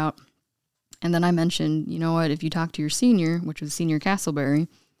hashing it out. And then I mentioned, you know what, if you talk to your senior, which was Senior Castleberry,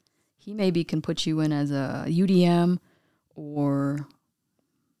 he maybe can put you in as a UDM or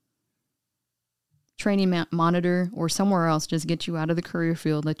training monitor or somewhere else, just get you out of the career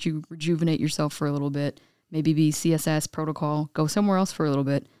field, let you rejuvenate yourself for a little bit, maybe be CSS protocol, go somewhere else for a little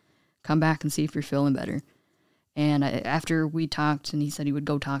bit, come back and see if you're feeling better. And after we talked and he said he would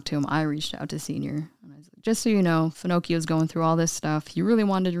go talk to him, I reached out to Senior. And I was like, just so you know, Finocchio's going through all this stuff. You really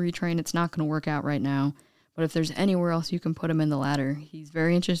wanted to retrain. It's not going to work out right now. But if there's anywhere else you can put him in the ladder, he's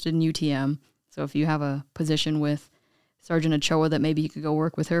very interested in UTM. So if you have a position with Sergeant Ochoa that maybe he could go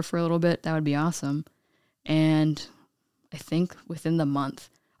work with her for a little bit, that would be awesome. And I think within the month,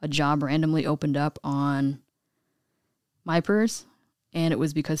 a job randomly opened up on MyPers. And it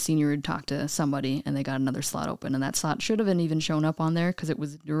was because Senior had talked to somebody and they got another slot open. And that slot should have even shown up on there because it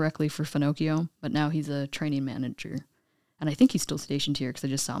was directly for Finocchio. But now he's a training manager. And I think he's still stationed here because I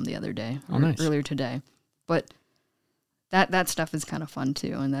just saw him the other day, earlier today. But that stuff is kind of fun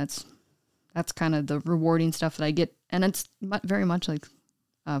too. And that's kind of the rewarding stuff that I get. And it's very much like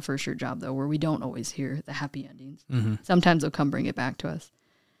a first year job, though, where we don't always hear the happy endings. Mm-hmm. Sometimes they'll come bring it back to us.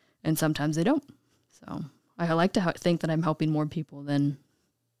 And sometimes they don't. So I like to think that I'm helping more people than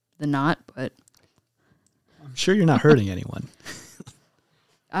not, but I'm sure you're not hurting anyone.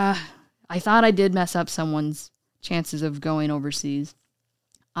 I thought I did mess up someone's chances of going overseas.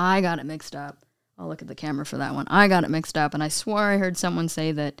 I got it mixed up. I'll look at the camera for that one. I got it mixed up, and I swore I heard someone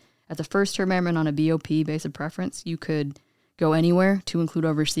say that at the first term airman on a BOP, base of preference, you could go anywhere to include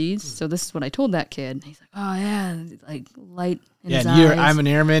overseas. So this is what I told that kid. He's like, oh, yeah, like light in his eyes. I'm an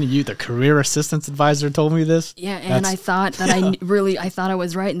airman. You, the career assistance advisor, told me this. Yeah, and I thought that I thought I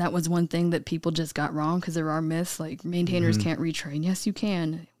was right, and that was one thing that people just got wrong because there are myths, like maintainers can't retrain. Yes, you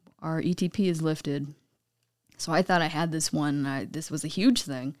can. Our ETP is lifted. So I thought I had this one. This was a huge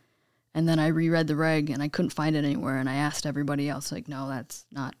thing. And then I reread the reg, and I couldn't find it anywhere, and I asked everybody else, like, no, that's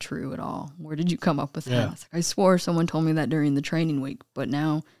not true at all. Where did you come up with that? I swore someone told me that during the training week, but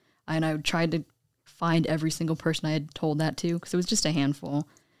now, and I tried to find every single person I had told that to, because it was just a handful.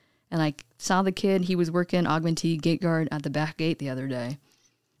 And I saw the kid, he was working augmentee gate guard at the back gate the other day.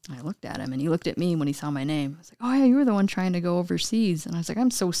 I looked at him, and he looked at me when he saw my name. I was like, oh, yeah, you were the one trying to go overseas. And I was like, I'm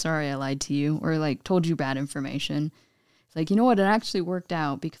so sorry I lied to you, or, like, told you bad information. It's like, you know what, it actually worked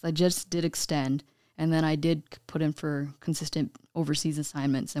out because I just did extend, and then I did put in for consistent overseas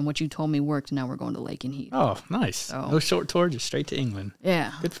assignments, and what you told me worked, and now we're going to Lake and Heath. Oh, nice. So, no short tour, just straight to England.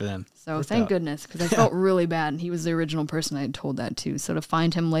 Yeah. Good for them. So thank goodness, because I felt really bad, and he was the original person I had told that to. So to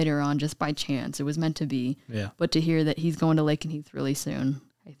find him later on just by chance, it was meant to be. Yeah. But to hear that he's going to Lake and Heath really soon,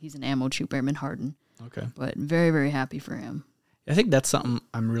 he's an ammo troop airman, Hardin. Okay. But very, very happy for him. I think that's something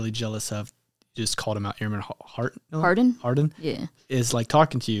I'm really jealous of. Just called him out, Airman Hardin. Yeah, is like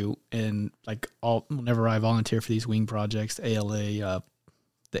talking to you, and like whenever I volunteer for these wing projects, ALA,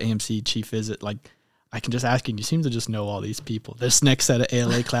 the AMC chief visit, like I can just ask him. You seem to just know all these people. This next set of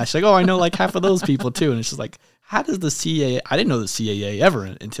ALA class, like, oh, I know like half of those people too, and it's just like, how does the CAA? I didn't know the CAA ever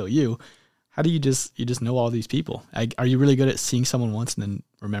until you. How do you just know all these people? Are you really good at seeing someone once and then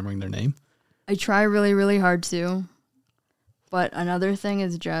remembering their name? I try really, really hard to, but another thing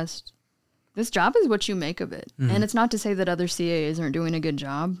is just. This job is what you make of it. Mm-hmm. And it's not to say that other CAAs aren't doing a good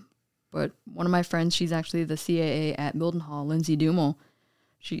job, but one of my friends, she's actually the CAA at Mildenhall, Lindsay Dumel.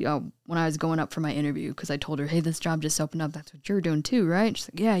 She, when I was going up for my interview, because I told her, hey, this job just opened up. That's what you're doing too, right? She's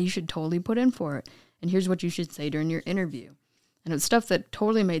like, yeah, you should totally put in for it. And here's what you should say during your interview. And it was stuff that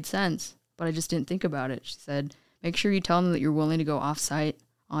totally made sense, but I just didn't think about it. She said, make sure you tell them that you're willing to go off-site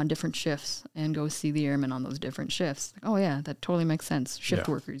on different shifts and go see the airmen on those different shifts. Like, oh, yeah, that totally makes sense. Shift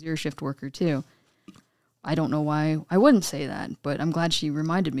workers, you're a shift worker too. I don't know why I wouldn't say that, but I'm glad she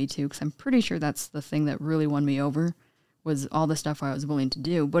reminded me to, because I'm pretty sure that's the thing that really won me over was all the stuff I was willing to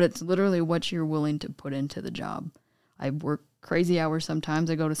do. But it's literally what you're willing to put into the job. I work crazy hours sometimes.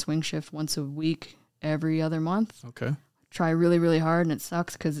 I go to swing shift once a week, every other month. Okay. Try really, really hard, and it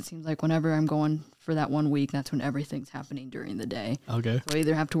sucks because it seems like whenever I'm going for that 1 week, that's when everything's happening during the day. Okay. So I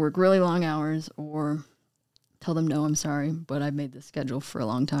either have to work really long hours or tell them, no, I'm sorry, but I've made this schedule for a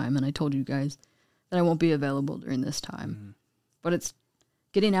long time, and I told you guys that I won't be available during this time. But it's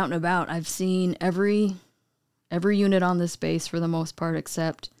getting out and about. I've seen every unit on this base for the most part,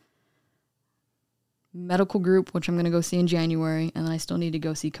 except medical group, which I'm going to go see in January, and then I still need to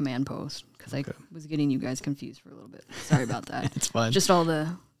go see command post because I was getting you guys confused for a little bit. Sorry about that. It's fine. Just all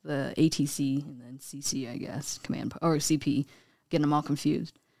the ATC and then CC, I guess, or CP, getting them all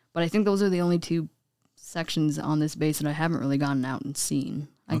confused. But I think those are the only two sections on this base that I haven't really gone out and seen.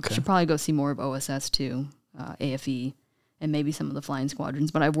 I should probably go see more of OSS too, AFE, and maybe some of the flying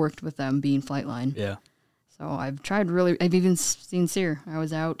squadrons, but I've worked with them being Flightline. Yeah. So I've even seen SEER. I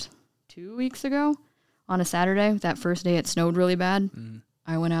was out 2 weeks ago on a Saturday. That first day it snowed really bad.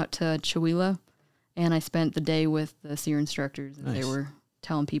 I went out to Chewelah, and I spent the day with the SEER instructors, and they were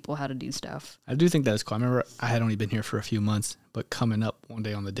telling people how to do stuff. I do think that is cool. I remember I had only been here for a few months, but coming up one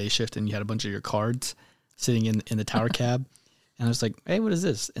day on the day shift, and you had a bunch of your cards sitting in the tower cab, and I was like, hey, what is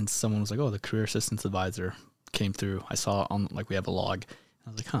this? And someone was like, oh, the Career Assistance Advisor came through. I saw on, like, we have a log.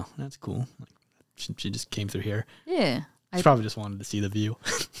 I was like, huh, that's cool. Like, she just came through here. Yeah. She probably just wanted to see the view.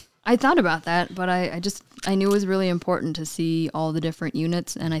 I thought about that, but I knew it was really important to see all the different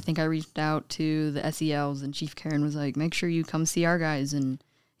units, and I think I reached out to the SELs, and Chief Karen was like, make sure you come see our guys, and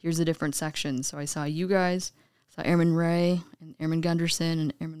here's the different sections. So I saw you guys, saw Airman Ray, and Airman Gunderson,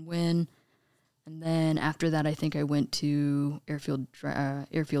 and Airman Wynn, and then after that, I think I went to airfield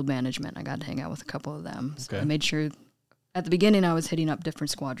management. I got to hang out with a couple of them. So I made sure, at the beginning, I was hitting up different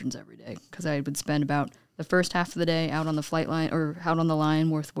squadrons every day, because I would spend about the first half of the day out on the flight line or out on the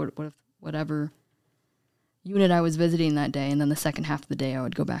line with whatever unit I was visiting that day. And then the second half of the day, I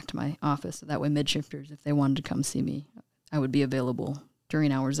would go back to my office. So that way mid-shifters, if they wanted to come see me, I would be available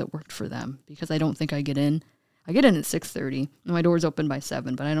during hours that worked for them, because I don't think I get in. I get in at 6:30, and my door's open by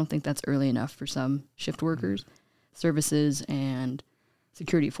 7, but I don't think that's early enough for some shift workers, services, and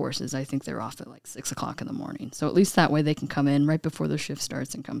security forces. I think they're off at like 6 o'clock in the morning. So at least that way they can come in right before their shift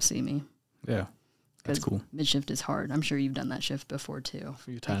starts and come see me. Yeah. That's cool. Mid-shift is hard. I'm sure you've done that shift before, too. A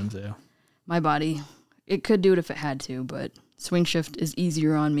few times, yeah. My body, it could do it if it had to, but swing shift is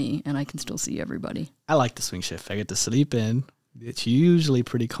easier on me, and I can still see everybody. I like the swing shift. I get to sleep in. It's usually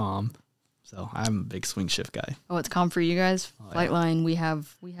pretty calm, so I'm a big swing shift guy. Oh, it's calm for you guys? Oh, Flightline, yeah.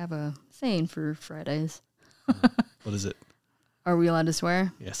 we have a saying for Fridays. What is it? Are we allowed to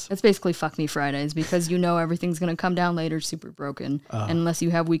swear? Yes. It's basically fuck me Fridays, because you know everything's going to come down later super broken. And unless you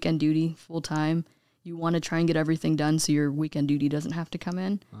have weekend duty full time, you want to try and get everything done so your weekend duty doesn't have to come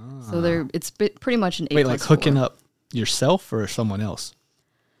in. So it's pretty much an 8+4. Wait, like hooking up yourself or someone else?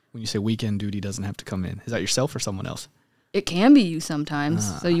 When you say weekend duty doesn't have to come in, is that yourself or someone else? It can be you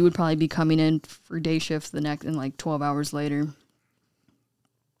sometimes. So you would probably be coming in for day shifts the next in like 12 hours later.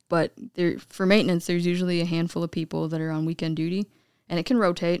 But for maintenance, there's usually a handful of people that are on weekend duty, and it can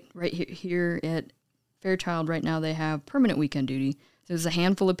rotate. Right here at Fairchild right now, they have permanent weekend duty. So there's a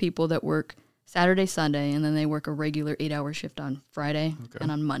handful of people that work Saturday, Sunday, and then they work a regular 8-hour shift on Friday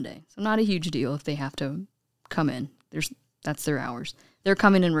and on Monday. So not a huge deal if they have to come in. That's their hours. They're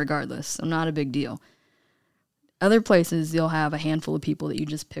coming in regardless, so not a big deal. Other places, you'll have a handful of people that you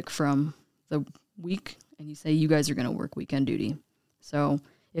just pick from the week, and you say, you guys are going to work weekend duty. So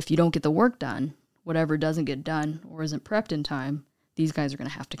if you don't get the work done, whatever doesn't get done or isn't prepped in time, these guys are going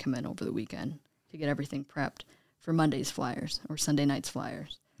to have to come in over the weekend to get everything prepped for Monday's flyers or Sunday night's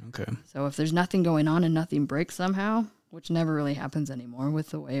flyers. Okay. So if there's nothing going on and nothing breaks somehow, which never really happens anymore with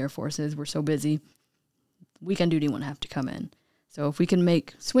the way Air Force is, we're so busy, weekend duty won't have to come in. So if we can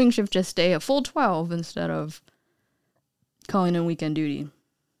make swing shift just stay a full 12 instead of calling in weekend duty,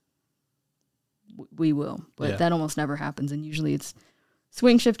 we will. But that almost never happens, and usually it's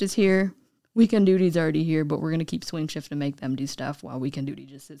swing shift is here, weekend duty is already here, but we're going to keep swing shift and make them do stuff while weekend duty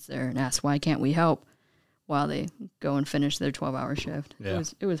just sits there and asks, why can't we help, while they go and finish their 12-hour shift. Yeah.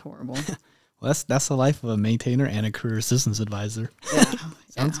 It was horrible. Well, that's the life of a maintainer and a career assistance advisor.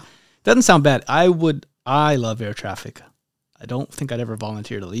 Yeah. Doesn't sound bad. I love air traffic. I don't think I'd ever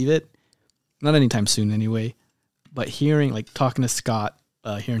volunteer to leave it. Not anytime soon anyway. But talking to Scott,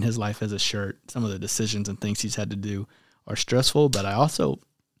 hearing his life as a shirt, some of the decisions and things he's had to do are stressful, but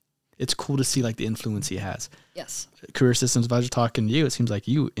it's cool to see like the influence he has. Yes. Career assistance advisor talking to you, it seems like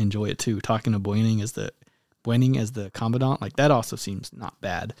you enjoy it too. Talking to Buening as the commandant, like that also seems not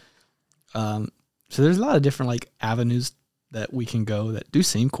bad. So there's a lot of different like avenues that we can go that do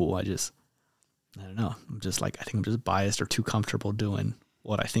seem cool. I don't know. I think I'm just biased or too comfortable doing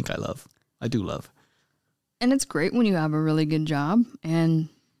what I think I love. I do love. And it's great when you have a really good job, and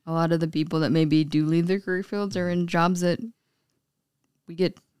a lot of the people that maybe do leave their career fields are in jobs that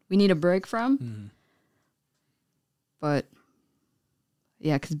we need a break from. Mm-hmm. But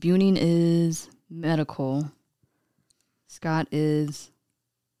yeah, because Buening is medical. Scott is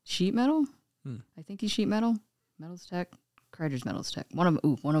sheet metal. I think he's sheet metal. Metals tech. Kreider's metals tech. One of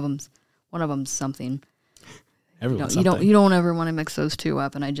them's something. Everyone's You something. don't ever want to mix those two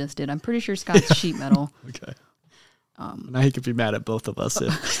up, and I just did. I'm pretty sure Scott's sheet metal. Okay. Now he could be mad at both of us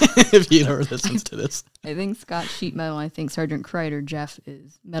if he ever listens to this. I think Scott's sheet metal. I think Sergeant Kreider, Jeff,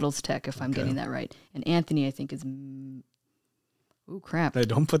 is metals tech, if I'm getting that right. And Anthony, I think, is... Ooh, crap. Hey,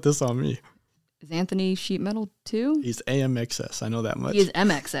 don't put this on me. Is Anthony sheet metal too? He's AMXS. I know that much. He is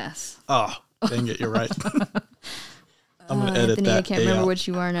MXS. Oh, dang it. You're right. I'm going to edit Anthony, that. I can't remember out. what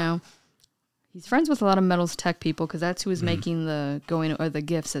you are now. He's friends with a lot of metals tech people because that's who was making the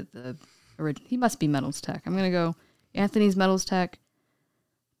gifts at the original. He must be metals tech. I'm going to go Anthony's metals tech,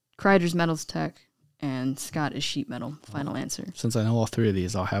 Kreider's metals tech, and Scott is sheet metal. Final answer. Since I know all three of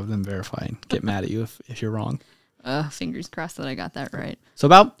these, I'll have them verify and get mad at you if you're wrong. Fingers crossed that I got that right. So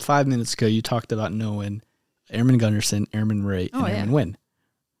about 5 minutes ago, you talked about knowing Airman Gunderson, Airman Ray, and Oh, yeah. Airman Wynn.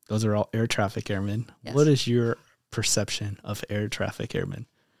 Those are all air traffic airmen. Yes. What is your perception of air traffic airmen?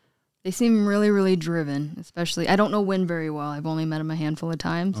 They seem really, really driven, especially. I don't know Wynn very well. I've only met him a handful of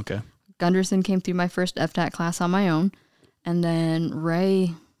times. Okay. Gunderson came through my first FTAC class on my own. And then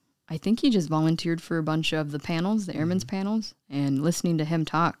Ray, I think he just volunteered for a bunch of the panels, the airmen's panels, and listening to him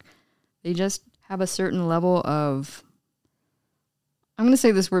talk. They just have a certain level of, I'm going to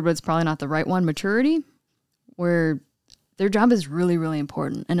say this word, but it's probably not the right one, maturity, where their job is really, really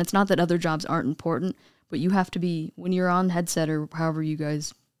important. And it's not that other jobs aren't important, but you have to be, when you're on headset or however you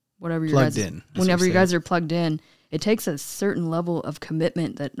guys, whatever you guys, Plugged in. That's whenever what you you're guys are plugged in, it takes a certain level of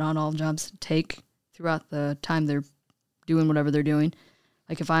commitment that not all jobs take throughout the time they're doing whatever they're doing.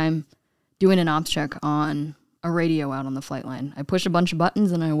 Like if I'm doing an ops check on a radio out on the flight line, I push a bunch of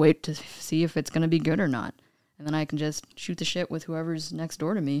buttons and I wait to see if it's going to be good or not. And then I can just shoot the shit with whoever's next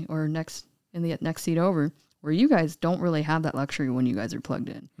door to me or next in the next seat over, where you guys don't really have that luxury when you guys are plugged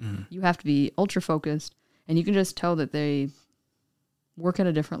in. Mm-hmm. You have to be ultra focused, and you can just tell that they work at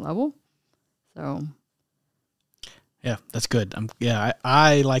a different level. So Yeah, that's good.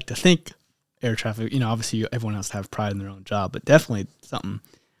 I like to think air traffic, obviously everyone has to have pride in their own job, but definitely something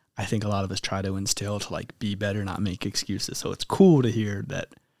I think a lot of us try to instill to like be better, not make excuses. So it's cool to hear that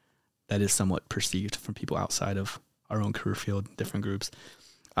is somewhat perceived from people outside of our own career field, different groups.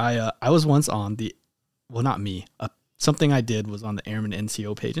 I was once on something I did was on the Airman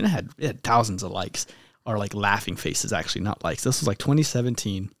NCO page, and it had thousands of likes, or like laughing faces, actually, not likes. This was like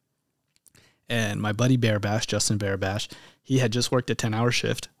 2017. And my buddy Justin Bearbash, he had just worked a 10-hour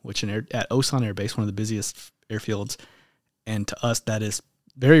shift, which at Osan Air Base, one of the busiest airfields. And to us, that is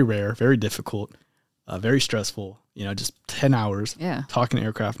very rare, very difficult, very stressful, just 10 hours, yeah, talking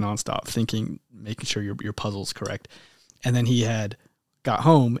aircraft nonstop, thinking, making sure your puzzle's correct. And then he had got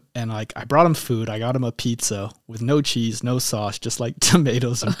home, and like I brought him food. I got him a pizza with no cheese, no sauce, just like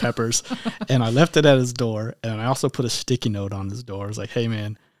tomatoes and peppers. And I left it at his door. And I also put a sticky note on his door. I was like, hey,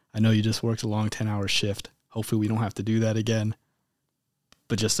 man, I know you just worked a long 10-hour shift. Hopefully we don't have to do that again.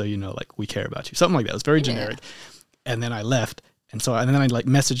 But just so you know, like, we care about you. Something like that. It was very generic. And then I left. And then I like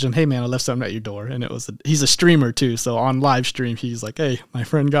messaged him, hey, man, I left something at your door. And he's a streamer too. So on live stream, he's like, hey, my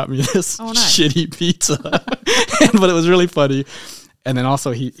friend got me this shitty pizza. But it was really funny. And then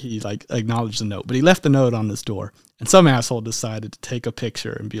also he like acknowledged the note. But he left the note on this door. And some asshole decided to take a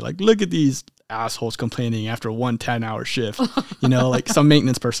picture and be like, look at these assholes complaining after one 10-hour shift. Like some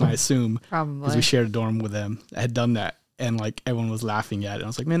maintenance person, I assume. probably. Because we shared a dorm with them. I had done that. And like everyone was laughing at it. And I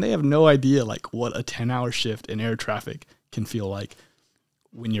was like, man, they have no idea like what a 10-hour shift in air traffic can feel like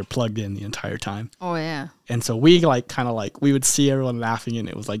when you're plugged in the entire time. Oh yeah. And so we like kind of like, we would see everyone laughing and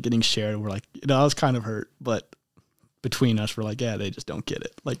it was like getting shared. And we're like, I was kind of hurt. But between us, we're like, yeah, they just don't get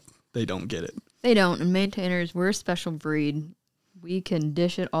it. Like, they don't get it. They don't. And maintainers, we're a special breed. We can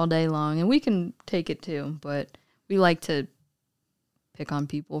dish it all day long, and we can take it too. But we like to pick on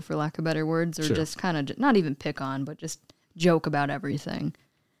people, for lack of better words, or just kind of not even pick on, but just joke about everything.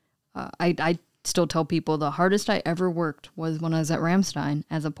 I still tell people the hardest I ever worked was when I was at Ramstein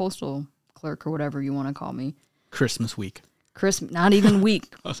as a postal clerk or whatever you want to call me. Christmas week. Not even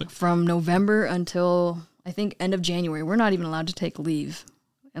week. Like, From November until I think end of January. We're not even allowed to take leave.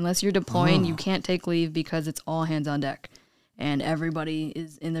 Unless you're deploying, you can't take leave because it's all hands on deck. And everybody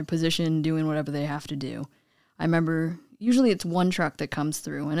is in their position doing whatever they have to do. I remember usually it's one truck that comes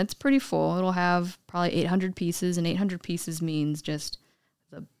through, and it's pretty full. It'll have probably 800 pieces, and 800 pieces means just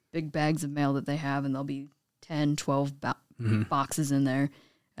the big bags of mail that they have, and there'll be 10, 12 boxes in there.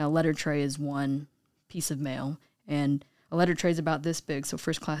 And a letter tray is one piece of mail, and a letter tray is about this big, so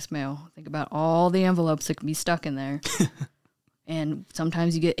first class mail. Think about all the envelopes that can be stuck in there. And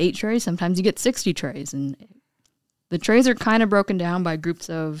sometimes you get 8 trays, sometimes you get 60 trays. And the trays are kind of broken down by groups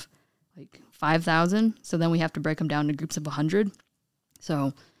of like 5,000. So then we have to break them down to groups of 100.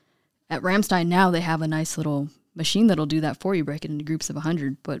 So at Ramstein now they have a nice little machine that'll do that for you, break it into groups of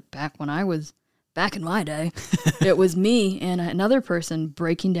 100. But back in my day, it was me and another person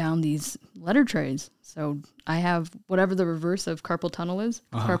breaking down these letter trays. So I have whatever the reverse of carpal tunnel is.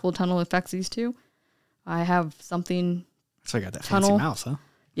 Carpal tunnel affects these two. I have something. So I got that tunnel. fancy mouse, huh?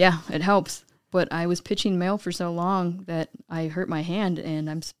 Yeah, it helps. But I was pitching mail for so long that I hurt my hand, and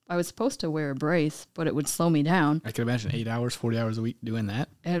I was supposed to wear a brace, but it would slow me down. I could imagine 8 hours, 40 hours a week doing that.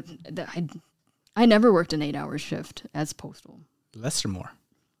 I never worked an 8-hour shift as postal. Less or more?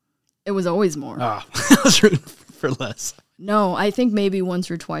 It was always more. Oh, I was rooting for less. No, I think maybe once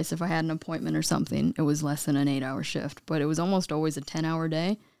or twice if I had an appointment or something, it was less than an 8-hour shift. But it was almost always a 10-hour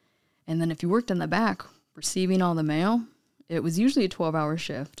day. And then if you worked in the back, receiving all the mail, it was usually a 12-hour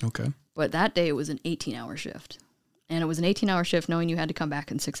shift. Okay. But that day it was an 18-hour shift. And it was an 18-hour shift knowing you had to come back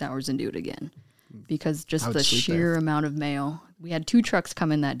in 6 hours and do it again. Because just the sheer amount of mail. We had 2 trucks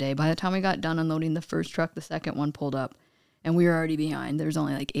come in that day. By the time we got done unloading the first truck, the second one pulled up. And we were already behind. There was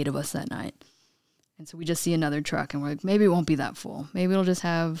only like 8 of us that night. And so we just see another truck and we're like, maybe it won't be that full. Maybe it'll just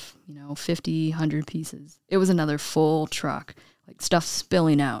have, 50, 100 pieces. It was another full truck, like stuff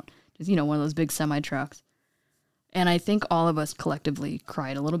spilling out. Just, one of those big semi-trucks. And I think all of us collectively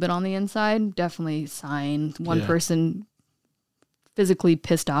cried a little bit on the inside. Definitely sighing. One person physically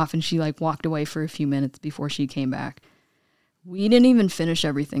pissed off and she walked away for a few minutes before she came back. We didn't even finish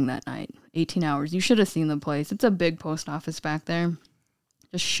everything that night. 18 hours. You should have seen the place. It's a big post office back there.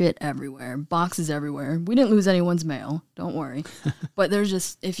 Just shit everywhere. Boxes everywhere. We didn't lose anyone's mail. Don't worry. But there's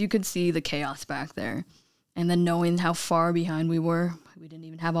just, if you could see the chaos back there. And then knowing how far behind we were, we didn't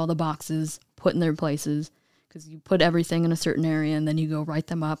even have all the boxes put in their places. Because you put everything in a certain area and then you go write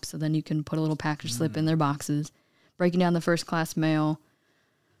them up. So then you can put a little package slip in their boxes. Breaking down the first class mail.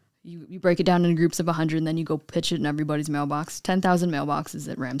 You break it down into groups of 100 and then you go pitch it in everybody's mailbox. 10,000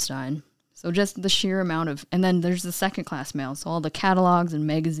 mailboxes at Ramstein. So just the sheer amount of, and then there's the second class mail. So all the catalogs and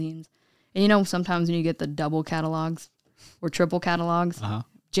magazines. And sometimes when you get the double catalogs or triple catalogs,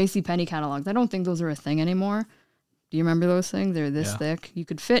 JCPenney catalogs, I don't think those are a thing anymore. Do you remember those things? They're this thick. You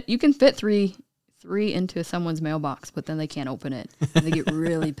can fit three into someone's mailbox, but then they can't open it. And they get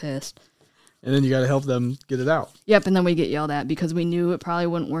really pissed. And then you got to help them get it out. Yep, and then we get yelled at because we knew it probably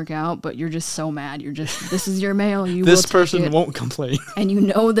wouldn't work out, but you're just so mad. You're just, this is your mail. This person won't complain. And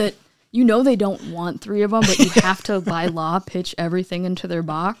they don't want 3 of them, but you have to, by law, pitch everything into their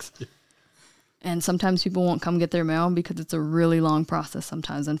box. And sometimes people won't come get their mail because it's a really long process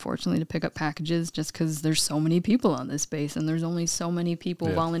sometimes, unfortunately, to pick up packages just because there's so many people on this base and there's only so many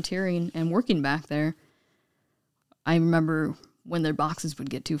people volunteering and working back there. I remember when their boxes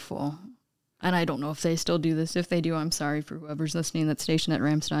would get too full. And I don't know if they still do this. If they do, I'm sorry for whoever's listening that's stationed at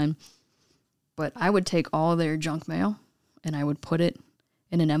Ramstein. But I would take all their junk mail and I would put it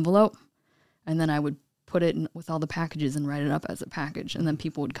in an envelope. And then I would put it in with all the packages and write it up as a package. And then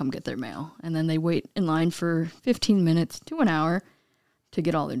people would come get their mail. And then they wait in line for 15 minutes to an hour to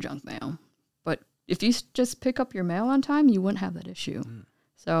get all their junk mail. But if you just pick up your mail on time, you wouldn't have that issue.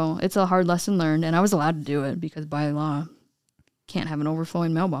 So it's a hard lesson learned. And I was allowed to do it because by law, can't have an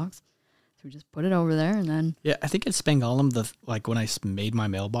overflowing mailbox. So we just put it over there and then... Yeah, I think at Spangalum, when I made my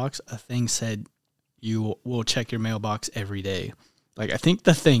mailbox, a thing said, you will check your mailbox every day. I think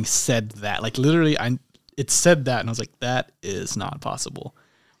the thing said that. Literally, it said that, and I was like, that is not possible.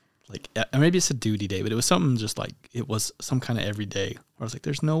 Maybe it's a duty day, but it was something just it was some kind of every day. Where I was like,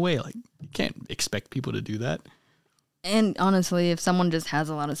 there's no way. You can't expect people to do that. And honestly, if someone just has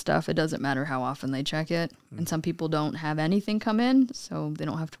a lot of stuff, it doesn't matter how often they check it. And some people don't have anything come in, so they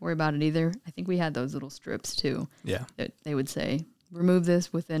don't have to worry about it either. I think we had those little strips too. Yeah. That they would say, remove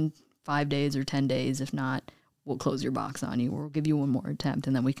this within 5 days or 10 days. If not, we'll close your box on you, or we'll give you one more attempt,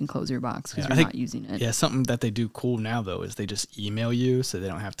 and then we can close your box because you're not using it. Yeah, something that they do cool now, though, is they just email you, so they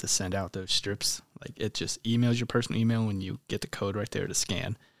don't have to send out those strips. It just emails your personal email, and you get the code right there to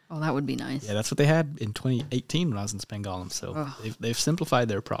scan. Oh, that would be nice. Yeah, that's what they had in 2018 when I was in Spangalum. So they've simplified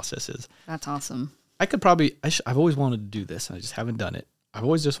their processes. That's awesome. I could I've always wanted to do this, and I just haven't done it. I've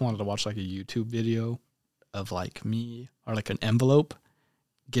always just wanted to watch a YouTube video of me or an envelope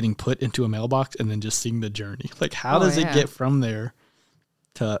getting put into a mailbox and then just seeing the journey. How does it get from there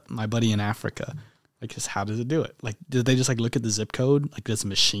to my buddy in Africa? Just how does it do it? Did they just look at the zip code? Does a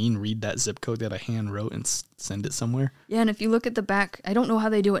machine read that zip code that I hand wrote and send it somewhere? Yeah, and if you look at the back, I don't know how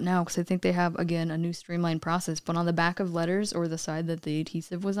they do it now because I think they have, again, a new streamlined process. But on the back of letters or the side that the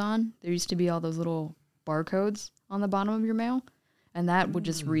adhesive was on, there used to be all those little barcodes on the bottom of your mail. And that would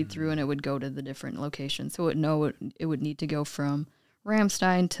just read through and it would go to the different locations. So it would need to go from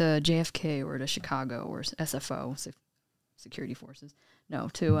Ramstein to JFK or to Chicago or SFO, Security Forces. No,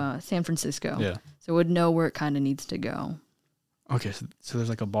 to San Francisco. Yeah. So it would know where it kind of needs to go. Okay, so there's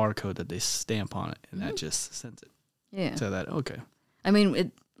like a barcode that they stamp on it, and that just sends it. Yeah. To that, okay. I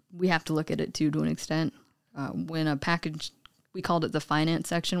mean, we have to look at it, too, to an extent. When a package, we called it the finance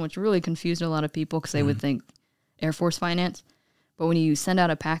section, which really confused a lot of people because they would think Air Force finance. But when you send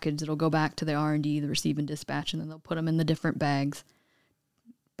out a package, it'll go back to the R&D, the receive and dispatch, and then they'll put them in the different bags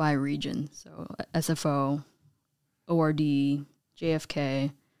by region. So SFO, ORD,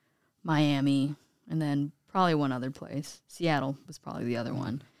 JFK, Miami, and then probably one other place. Seattle was probably the other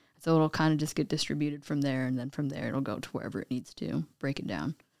one. So it'll kind of just get distributed from there, and then from there it'll go to wherever it needs to. Break it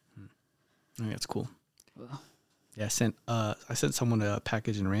down. I think that's cool. Well, Yeah, I sent someone a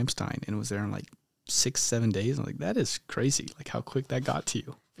package in Ramstein, and it was there in like 6-7 days. I'm like, that is crazy. Like how quick that got to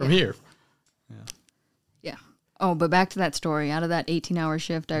you from here. yeah. Oh, but back to that story. Out of that 18-hour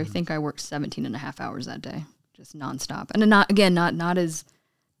shift, I think I worked 17 and a half hours that day, just nonstop. And not as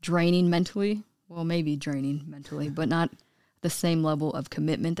draining mentally. Well, maybe draining mentally, but not the same level of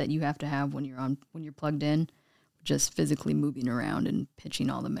commitment that you have to have when you're plugged in. Just physically moving around and pitching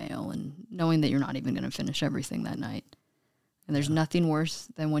all the mail and knowing that you're not even going to finish everything that night. And there's nothing worse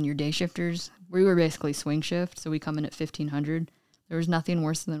than when you're day shifters. We were basically swing shift, so we come in at 1500. There was nothing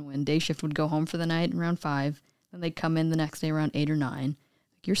worse than when day shift would go home for the night around 5, then they'd come in the next day around 8 or 9.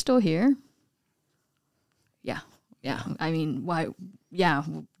 Like, you're still here? Yeah. I mean, why? Yeah,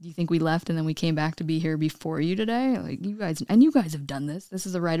 do you think we left and then we came back to be here before you today? Like, you guys have done this. This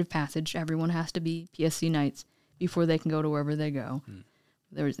is a rite of passage. Everyone has to be PSC nights before they can go to wherever they go.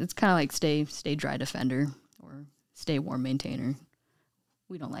 It's kind of like stay dry defender or stay warm maintainer.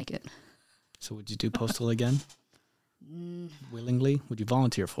 We don't like it. So would you do postal again? Willingly? Would you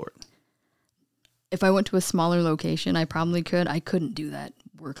volunteer for it? If I went to a smaller location, I probably could. I couldn't do that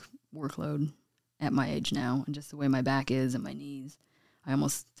workload at my age now, and just the way my back is and my knees. I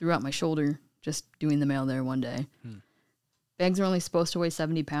almost threw out my shoulder just doing the mail there one day. Bags are only supposed to weigh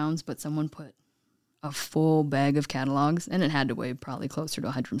 70 pounds, but someone put a full bag of catalogs, and it had to weigh probably closer to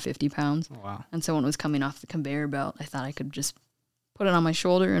 150 pounds. Oh, wow. And so when it was coming off the conveyor belt, I thought I could just put it on my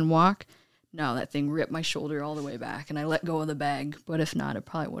shoulder and walk. No, that thing ripped my shoulder all the way back, and I let go of the bag. But if not, it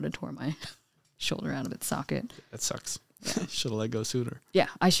probably would have tore my shoulder out of its socket. That sucks. Should have let go sooner. Yeah,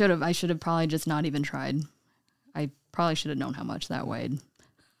 I should have. I should have probably just not even tried. I probably should have known how much that weighed.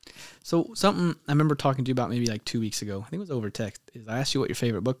 So something I remember talking to you about maybe like 2 weeks ago, I think it was over text, is I asked you what your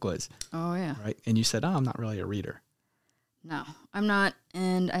favorite book was. Oh, yeah. Right? And you said, I'm not really a reader. No, I'm not.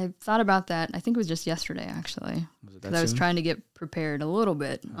 And I thought about that. I think it was just yesterday, actually. Was it that Because I was soon? trying to get prepared a little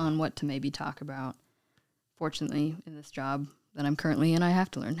bit on what to maybe talk about. Fortunately, in this job that I'm currently in, I have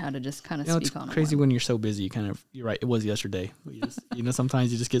to learn how to just kind of speak on it. It's crazy when you're so busy. You're right. It was yesterday. You just,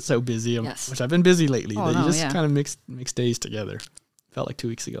 sometimes you just get so busy, Yes. which I've been busy lately, Oh, that you no, just yeah. kind of mix days together. Felt like 2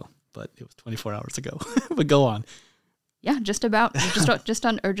 weeks ago, but it was 24 hours ago. But go on. Yeah, just about.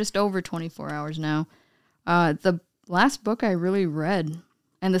 just over 24 hours now. The last book I really read,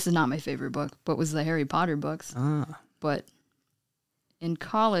 and this is not my favorite book, but was the Harry Potter books. But in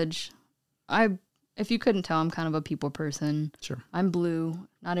college, if you couldn't tell, I'm kind of a people person. Sure. I'm blue,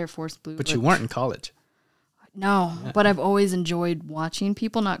 not Air Force blue. But you weren't in college. No, but I've always enjoyed watching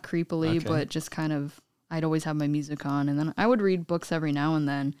people, not creepily, Okay. but just kind of, I'd always have my music on. And then I would read books every now and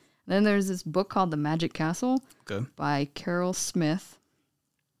then. And then there's this book called The Magic Castle by Carol Smith.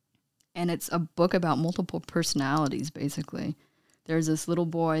 And it's a book about multiple personalities, basically. There's this little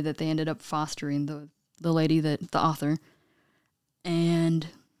boy that they ended up fostering, the lady, the author. And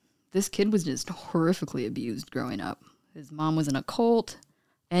this kid was just horrifically abused growing up. His mom was in a cult.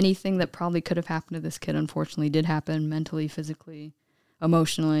 Anything that probably could have happened to this kid, unfortunately, did happen mentally, physically,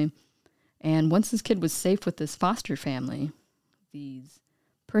 emotionally. And once this kid was safe with this foster family, these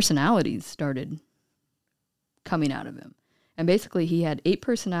personalities started coming out of him. And basically, he had 8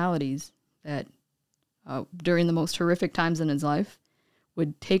 personalities that, during the most horrific times in his life,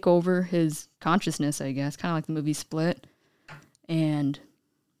 would take over his consciousness, I guess, kind of like the movie Split. And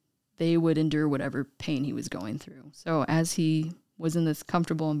they would endure whatever pain he was going through. So as he was in this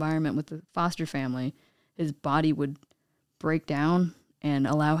comfortable environment with the foster family, his body would break down and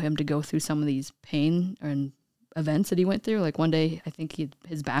allow him to go through some of these pain and events that he went through. Like one day, I think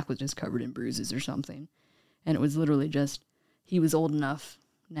his back was just covered in bruises or something. And it was literally just, he was old enough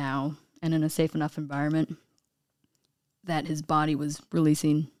now and in a safe enough environment that his body was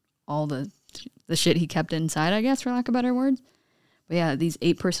releasing all the shit he kept inside, I guess, for lack of better words. But yeah, these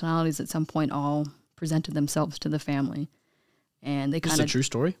 8 personalities at some point all presented themselves to the family. And they This kind is a of, true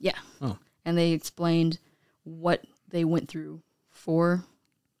story? yeah. Oh. And they explained what they went through for,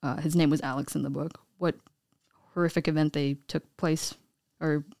 his name was Alex in the book, what horrific event they took place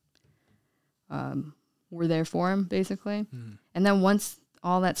or were there for him, basically. And then once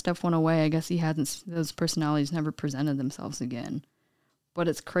all that stuff went away, I guess those personalities never presented themselves again. But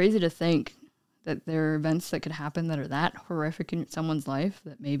it's crazy to think that there are events that could happen that are that horrific in someone's life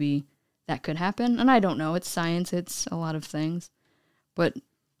that maybe that could happen. And I don't know. It's science. It's a lot of things. But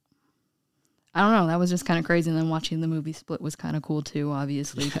I don't know. That was just kind of crazy. And then watching the movie Split was kind of cool too,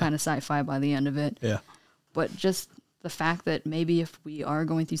 obviously. Kind of sci-fi by the end of it. Yeah. But just the fact that maybe if we are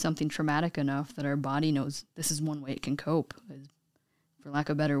going through something traumatic enough that our body knows this is one way it can cope. For lack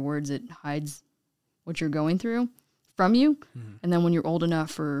of better words, it hides what you're going through from you. And then when you're old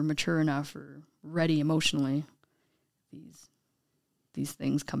enough or mature enough or ready emotionally, these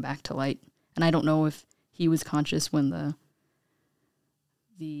things come back to light. And I don't know if he was conscious when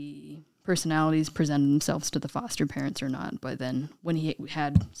the personalities presented themselves to the foster parents or not, but then when he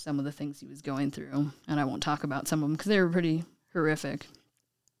had some of the things he was going through, and I won't talk about some of them because they were pretty horrific.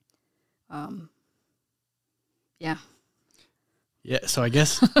 Yeah. Yeah, so I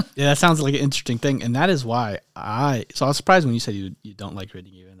guess that sounds like an interesting thing, and that is why I was surprised when you said you don't like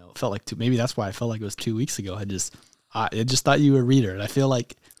reading, even though it felt like maybe that's why I felt like it was 2 weeks ago. I just thought you were a reader, and I feel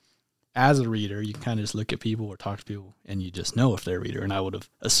like as a reader, you kind of just look at people or talk to people, and you just know if they're a reader, and I would have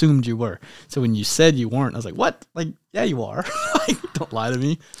assumed you were. So when you said you weren't, I was like, what? Like, yeah, you are. Like, don't lie to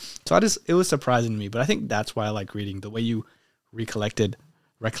me. So it was surprising to me, but I think that's why I like reading. The way you recollected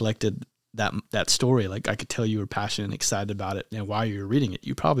that story, like I could tell you were passionate and excited about it, and while you were reading it,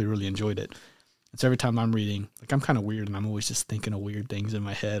 you probably really enjoyed it. And so every time I'm reading, like I'm kind of weird, and I'm always just thinking of weird things in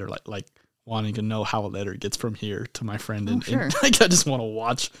my head, or like wanting to know how a letter gets from here to my friend, and like I just want to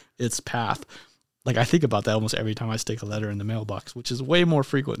watch its path. Like I think about that almost every time I stick a letter in the mailbox, which is way more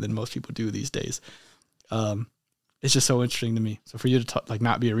frequent than most people do these days. It's just so interesting to me. So for you to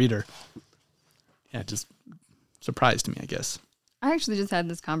not be a reader, yeah, just surprised me, I guess. I actually just had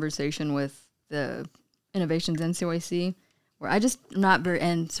this conversation with the Innovations NCOIC where I just not very,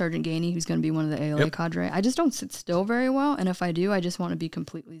 and Sergeant Gainey, who's going to be one of the ALA cadre, I just don't sit still very well. And if I do, I just want to be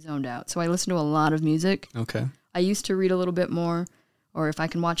completely zoned out. So I listen to a lot of music. Okay. I used to read a little bit more, or if I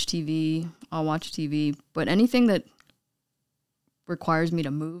can watch TV, I'll watch TV. But anything that requires me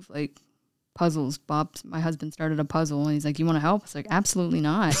to move, like puzzles, my husband started a puzzle and he's like, you want to help? It's like, absolutely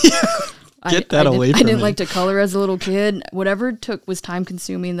not. Get that away from me. I didn't like to color as a little kid. Whatever was time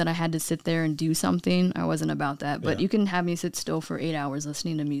consuming that I had to sit there and do something, I wasn't about that. But you can have me sit still for 8 hours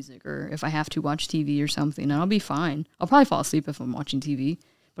listening to music, or if I have to watch TV or something, and I'll be fine. I'll probably fall asleep if I'm watching TV.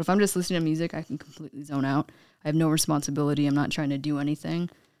 But if I'm just listening to music, I can completely zone out. I have no responsibility. I'm not trying to do anything.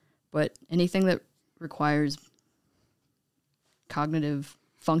 But anything that requires cognitive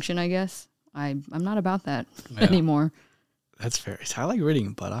function, I guess, I'm not about that anymore. That's fair. I like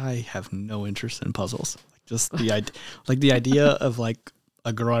reading, but I have no interest in puzzles. Like just the idea of like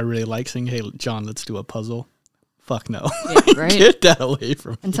a girl I really like saying, "Hey, John, let's do a puzzle." Fuck no. Yeah, right? Get that away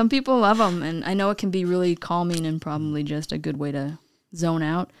from me. And some people love them, and I know it can be really calming and probably just a good way to zone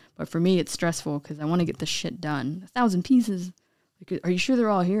out. But for me, it's stressful because I want to get the shit done. 1,000 pieces. Like, are you sure they're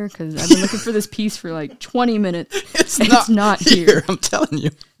all here? Because I've been looking for this piece for like 20 minutes. It's not here. I'm telling you.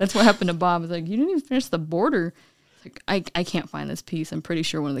 That's what happened to Bob. It's like, you didn't even finish the border. Like, I can't find this piece. I'm pretty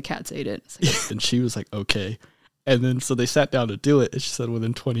sure one of the cats ate it. Like, and she was like, okay. And then so they sat down to do it. And she said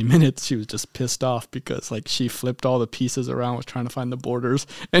within 20 minutes, she was just pissed off because like she flipped all the pieces around, was trying to find the borders.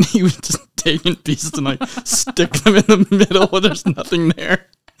 And he was just taking pieces and like stick them in the middle where there's nothing there.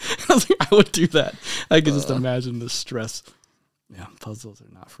 I was like, I would do that. I could just imagine the stress. Yeah, puzzles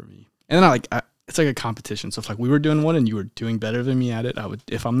are not for me. And then it's like a competition. So if like we were doing one and you were doing better than me at it, I would,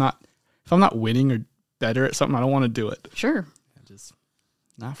 if I'm not winning or better at something, I don't want to do it. Sure. Just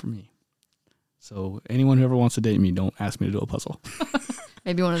not for me. So anyone who ever wants to date me, don't ask me to do a puzzle.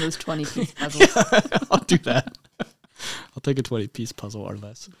 Maybe one of those 20-piece puzzles. Yeah, I'll do that. I'll take a 20-piece puzzle or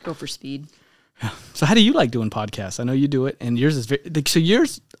less. Go for speed. So how do you like doing podcasts? I know you do it, and yours is very... So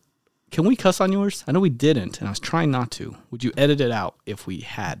yours... Can we cuss on yours? I know we didn't, and I was trying not to. Would you edit it out if we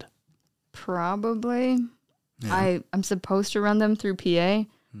had? Probably. Yeah. I'm supposed to run them through PA,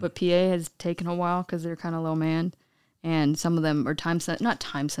 but PA has taken a while because they're kind of low manned, and some of them are not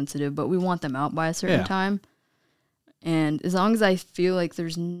time sensitive, but we want them out by a certain time. And as long as I feel like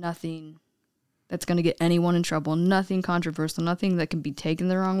there's nothing that's going to get anyone in trouble, nothing controversial, nothing that can be taken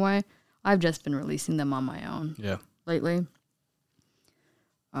the wrong way, I've just been releasing them on my own lately.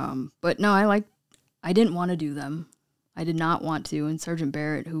 But no, I didn't want to do them. I did not want to. And Sergeant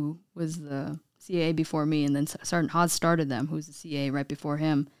Barrett, who was the CAA before me, and then Sergeant Haas started them, who's the CAA right before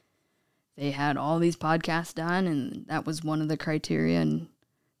him. They had all these podcasts done, and that was one of the criteria. And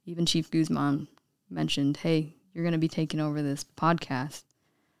even Chief Guzman mentioned, hey, you're going to be taking over this podcast.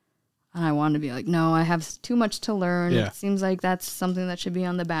 And I wanted to be like, no, I have too much to learn. Yeah. It seems like that's something that should be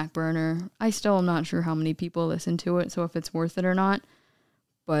on the back burner. I still am not sure how many people listen to it, so if it's worth it or not.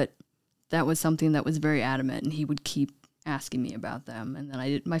 But that was something that was very adamant, and he would keep asking me about them. And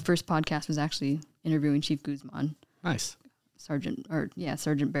then my first podcast was actually interviewing Chief Guzman. Nice. Sergeant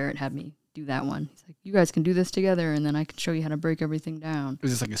Barrett had me do that one. He's like, you guys can do this together, and then I can show you how to break everything down.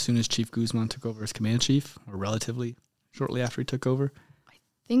 Was this like as soon as Chief Guzman took over as command chief, or relatively shortly after he took over? I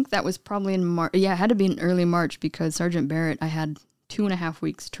think that was probably in March. Yeah, it had to be in early March because Sergeant Barrett, I had 2.5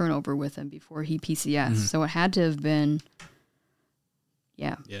 weeks turnover with him before he PCS. Mhm. So it had to have been,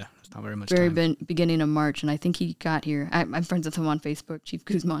 Yeah, it's not very much time. Beginning of March. And I think he got here. I'm friends with him on Facebook, Chief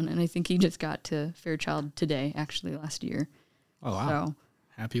Guzman, and I think he just got to Fairchild today, actually, last year. Oh, wow. So,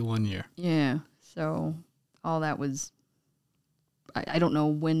 Happy 1 year. yeah. So all that was, I don't know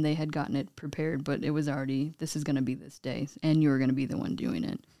when they had gotten it prepared, but it was already, this is going to be this day, and you're going to be the one doing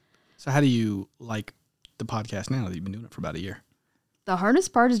it. So how do you like the podcast now that you've been doing it for about a year? The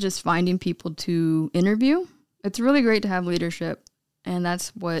hardest part is just finding people to interview. It's really great to have leadership, and that's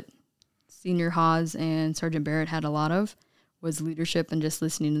what Senior Haas and Sergeant Barrett had a lot of, was leadership and just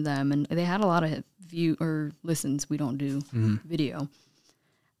listening to them. And they had a lot of view or listens. We don't do video.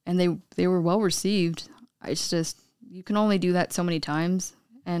 And they were well received. It's just, you can only do that so many times,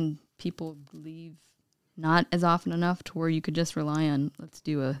 and people leave not as often enough to where you could just rely on, let's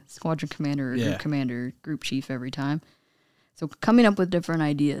do a squadron commander or group commander, group chief every time. So coming up with different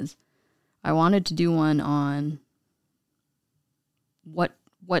ideas. I wanted to do one on what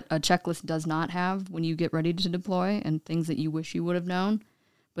a checklist does not have when you get ready to deploy and things that you wish you would have known.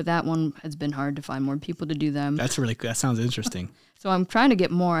 But that one has been hard to find more people to do them. That sounds interesting. So I'm trying to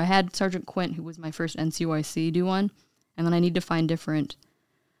get more. I had Sergeant Quint, who was my first NCOIC, do one. And then I need to find different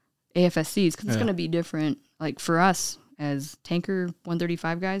AFSCs because it's going to be different. Like for us as Tanker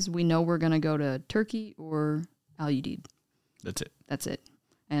 135 guys, we know we're going to go to Turkey or Al Udeid. That's it.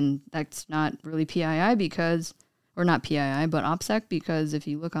 And that's not really PII because, or not PII, but OPSEC, because if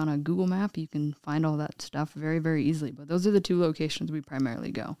you look on a Google map, you can find all that stuff very, very easily. But those are the two locations we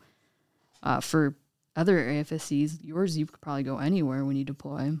primarily go. For other AFSCs, you could probably go anywhere when you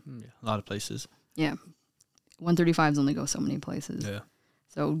deploy. Yeah, a lot of places. Yeah. 135s only go so many places. Yeah.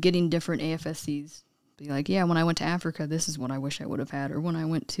 So getting different AFSCs, be like, yeah, when I went to Africa, this is what I wish I would have had. Or when I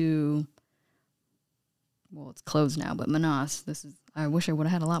went to, well, it's closed now, but Manas, I wish I would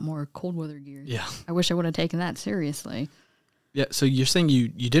have had a lot more cold weather gear. Yeah. I wish I would have taken that seriously. Yeah, so you're saying you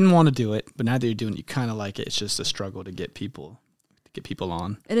didn't want to do it, but now that you're doing it, you kind of like it. It's just a struggle to get people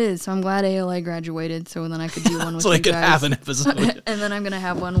on. It is. So I'm glad ALA graduated, so then I could do one with so you I could guys. have an episode. And then I'm going to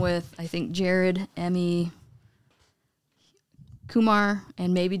have one with, I think, Jared, Emmy, Kumar,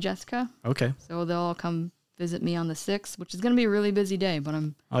 and maybe Jessica. Okay. So they'll all come visit me on the 6th, which is going to be a really busy day, but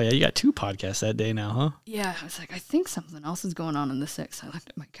Oh, yeah, you got 2 podcasts that day now, huh? Yeah, I was like, I think something else is going on the 6th. I looked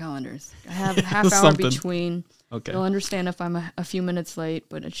at my calendars. I have a half hour Something. between. Okay. They'll understand if I'm a few minutes late,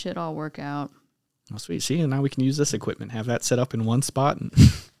 but it should all work out. Well, sweet. See, and now we can use this equipment, have that set up in one spot and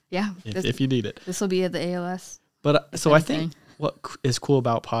Yeah. if you need it. This will be at the ALS. But so I think anything. what is cool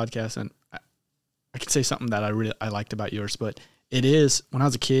about podcasts, and I could say something that I liked about yours, but it is, when I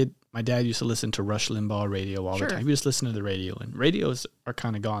was a kid, my dad used to listen to Rush Limbaugh radio all the time. He was listening to the radio, and radios are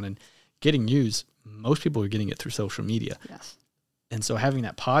kind of gone, and getting news, most people are getting it through social media. Yes. And so having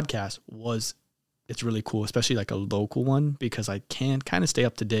that podcast it's really cool, especially like a local one, because I can kind of stay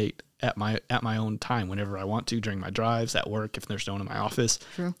up to date at my own time whenever I want to, during my drives, at work, if there's no one in my office.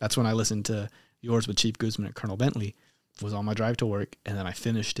 True. That's when I listened to yours with Chief Guzman and Colonel Bentley, was on my drive to work, and then I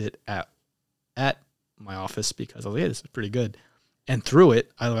finished it at my office because I was like, hey, this is pretty good. And through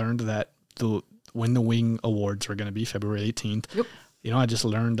it, I learned that when the Wing Awards were going to be February 18th, Yep. I just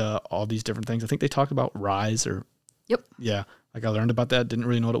learned all these different things. I think they talked about Rise or... Yep. Yeah. Like I learned about that, didn't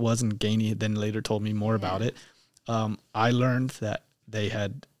really know what it was, and Gainey then later told me more about it. I learned that they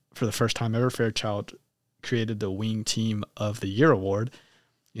had, for the first time ever, Fairchild created the Wing Team of the Year award,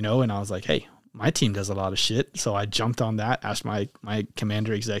 and I was like, hey, my team does a lot of shit. So I jumped on that, asked my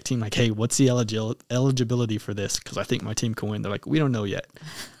commander exec team, like, hey, what's the eligibility for this? Because I think my team can win. They're like, we don't know yet.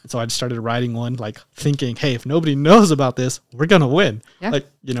 And so I just started writing one, like thinking, hey, if nobody knows about this, we're going to win. Yeah.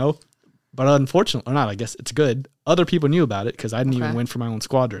 But unfortunately, or not, I guess it's good. Other people knew about it because I didn't even win for my own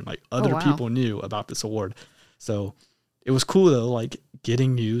squadron. Like other people knew about this award. So it was cool though, like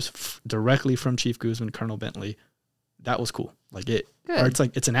getting news directly from Chief Guzman, Colonel Bentley. That was cool. Like it, Good. or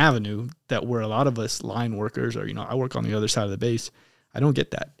it's an avenue that where a lot of us line workers, or I work on the other side of the base. I don't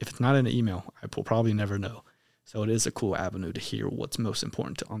get that. If it's not in an email, I will probably never know. So it is a cool avenue to hear what's most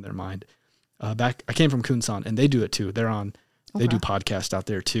important on their mind. I came from Kunsan, and they do it too. They do podcasts out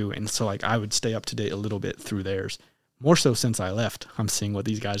there too, and so like I would stay up to date a little bit through theirs. More so since I left, I'm seeing what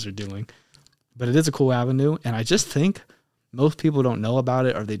these guys are doing. But it is a cool avenue, and I just think most people don't know about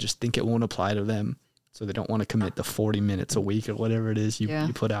it, or they just think it won't apply to them, so they don't want to commit the 40 minutes a week or whatever it is you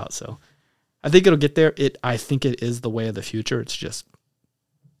put out. So I think it'll get there. I think it is the way of the future. It's just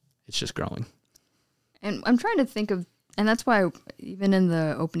growing. And I'm trying to think of, and that's why even in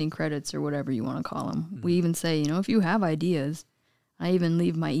the opening credits or whatever you want to call them, we even say, if you have ideas, I even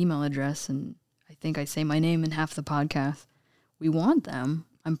leave my email address, and I think I say my name in half the podcast. We want them.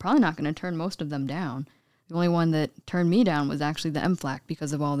 I'm probably not going to turn most of them down. The only one that turned me down was actually the MFLAC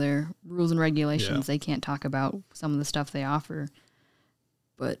because of all their rules and regulations. Yeah. They can't talk about some of the stuff they offer.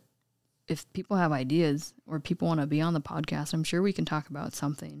 But if people have ideas or people want to be on the podcast, I'm sure we can talk about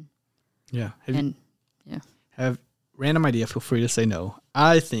something. Yeah. Have random idea, feel free to say no.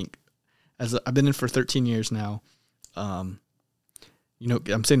 I think, as I've been in for 13 years now, I'm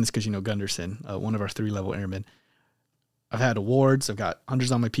saying this because Gunderson, one of our 3-level airmen. I've had awards. I've got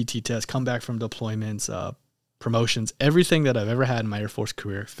hundreds on my PT test, come back from deployments, promotions, everything that I've ever had in my Air Force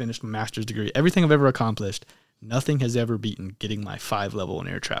career, finished my master's degree, everything I've ever accomplished, nothing has ever beaten getting my 5-level in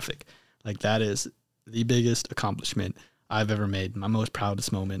air traffic. Like that is the biggest accomplishment I've ever made. My most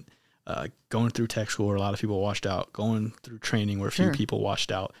proudest moment. Going through tech school where a lot of people washed out, going through training where a few people washed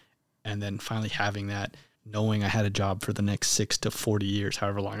out, and then finally having that, knowing I had a job for the next 6 to 40 years,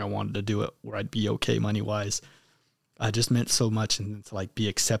 however long I wanted to do it, where I'd be okay money-wise. Just meant so much, and to like be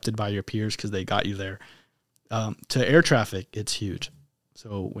accepted by your peers because they got you there. To air traffic, it's huge.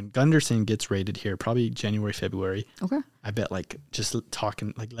 So when Gunderson gets rated here, probably January, February, I bet like just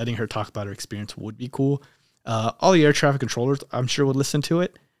talking, like letting her talk about her experience would be cool. All the air traffic controllers, I'm sure, would listen to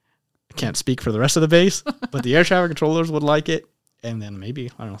it. I can't speak for the rest of the base, but the air traffic controllers would like it. And then maybe,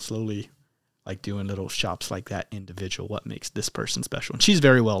 I don't know, slowly like doing little shops like that individual, what makes this person special. And she's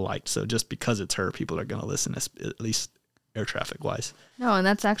very well liked. So just because it's her, people are going to listen, at least air traffic wise. No, and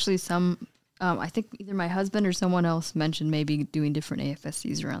that's actually I think either my husband or someone else mentioned maybe doing different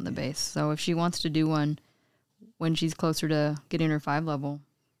AFSCs around the base. So if she wants to do one when she's closer to getting her 5-level,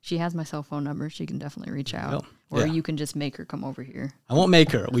 she has my cell phone number. She can definitely reach out. Or you can just make her come over here. I won't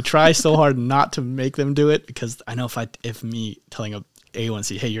make her. We try so hard not to make them do it because I know if me telling a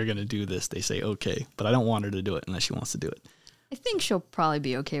A1C, hey, you're going to do this, they say okay. But I don't want her to do it unless she wants to do it. I think she'll probably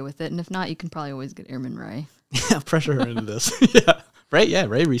be okay with it. And if not, you can probably always get Airman Ray. Yeah, pressure her into this.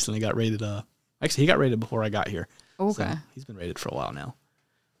 Ray recently got rated. Actually, he got rated before I got here. Okay. So he's been rated for a while now.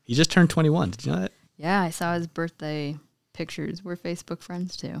 He just turned 21. Did you know that? Yeah, I saw his birthday pictures. We're Facebook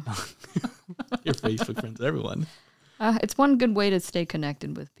friends too. You're Facebook friends with everyone. It's one good way to stay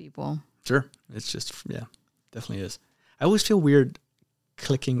connected with people. Sure. It's just, definitely is. I always feel weird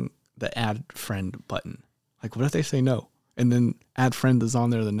clicking the add friend button. Like, what if they say no? And then add friend is on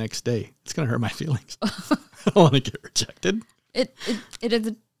there the next day. It's going to hurt my feelings. I don't want to get rejected. It is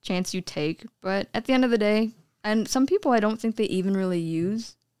a chance you take, but at the end of the day, and some people I don't think they even really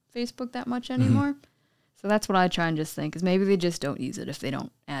use Facebook that much anymore. Mm-hmm. So that's what I try and just think, is maybe they just don't use it if they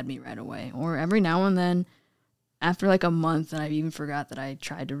don't add me right away. Or every now and then, after like a month, and I even forgot that I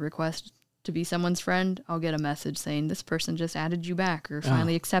tried to request to be someone's friend, I'll get a message saying, this person just added you back or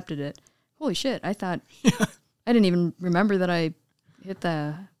finally accepted it. Holy shit, I thought, I didn't even remember that I hit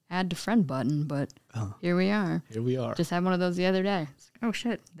the add to friend button, but here we are. Here we are. Just had one of those the other day. It's like, oh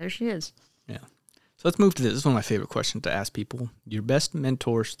shit, there she is. Yeah. So let's move to this. This is one of my favorite questions to ask people. Your best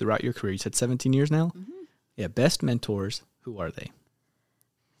mentors throughout your career. You said 17 years now? Mm-hmm. Yeah, best mentors, who are they?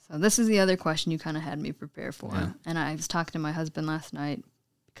 So this is the other question you kind of had me prepare for. Yeah. And I was talking to my husband last night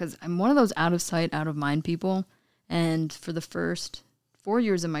because I'm one of those out of sight, out of mind people. And for the first 4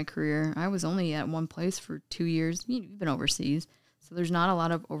 years of my career, I was only at one place for 2 years. You've been overseas. So there's not a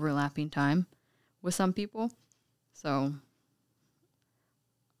lot of overlapping time with some people. So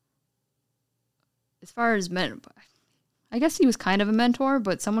as far as I guess he was kind of a mentor,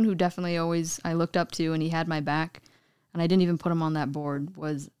 but someone who definitely always I looked up to and he had my back, and I didn't even put him on that board,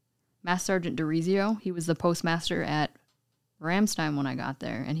 was Master Sergeant DeRizio. He was the postmaster at Ramstein when I got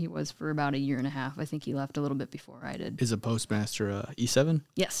there, and he was for about 1.5 years. I think he left a little bit before I did. Is a postmaster E7?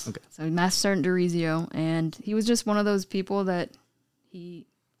 Yes. Okay. So Master Sergeant DeRizio, and he was just one of those people that you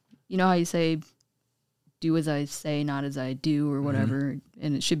know how you say, do as I say, not as I do, or whatever,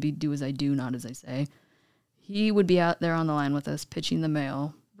 and it should be do as I do, not as I say. He would be out there on the line with us, pitching the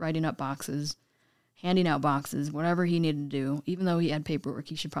mail, writing up boxes, handing out boxes, whatever he needed to do, even though he had paperwork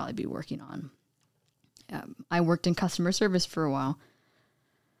he should probably be working on. I worked in customer service for a while.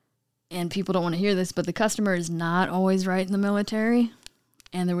 And people don't want to hear this, but the customer is not always right in the military.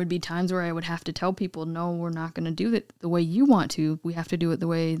 And there would be times where I would have to tell people, no, we're not going to do it the way you want to. We have to do it the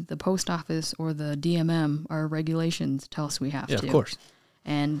way the post office or the DMM, our regulations, tell us we have to. Yeah, of course.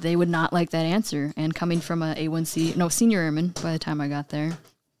 And they would not like that answer. And coming from a senior airman by the time I got there,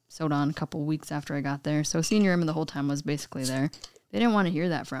 sewed on a couple weeks after I got there. So senior airman the whole time was basically there. They didn't want to hear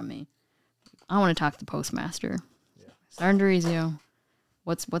that from me. I want to talk to the postmaster. Yeah. Sergeant Dorizio,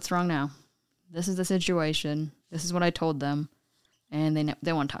 what's wrong now? This is the situation. This is what I told them. And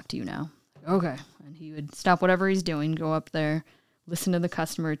they want to talk to you now. Okay. And he would stop whatever he's doing, go up there, listen to the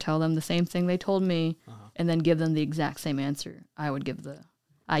customer, tell them the same thing they told me, and then give them the exact same answer I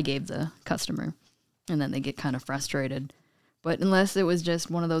gave the customer. And then they get kind of frustrated. But unless it was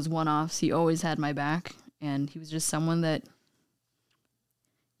just one of those one-offs, he always had my back, and he was just someone that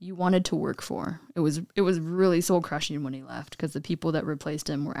you wanted to work for. It was really soul-crushing when he left, because the people that replaced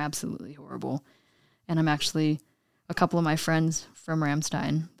him were absolutely horrible. And I'm actually, a couple of my friends from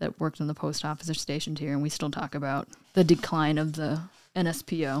Ramstein that worked in the post office are stationed here, and we still talk about the decline of the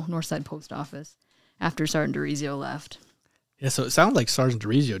NSPO, Northside Post Office, after Sergeant Dorizio left. Yeah, so it sounds like Sergeant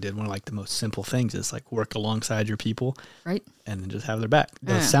Dorizio did one of like the most simple things is like work alongside your people, right? And then just have their back.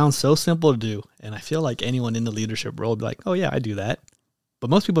 That sounds so simple to do, and I feel like anyone in the leadership role would be like, oh yeah, I do that.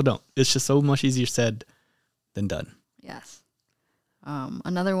 But most people don't. It's just so much easier said than done. Yes.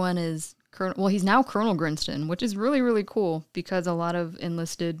 Another one is he's now Colonel Grinston, which is really, really cool because a lot of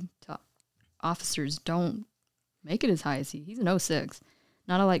enlisted officers don't make it as high as he. He's an 06,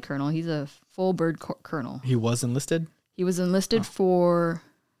 not a light colonel. He's a full bird colonel. He was enlisted? He was enlisted for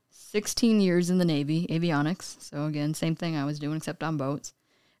 16 years in the Navy, avionics. So again, same thing I was doing except on boats.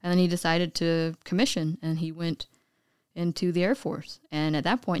 And then he decided to commission, and he went into the Air Force. And at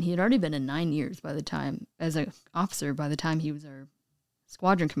that point, he had already been in 9 years by the time, as an officer, by the time he was our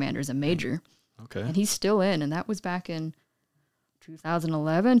squadron commander as a major. Okay. And he's still in, and that was back in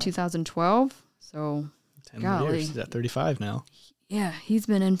 2011, 2012. So, 10 more years. He's at 35 now. Yeah, he's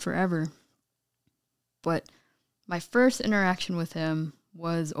been in forever. But my first interaction with him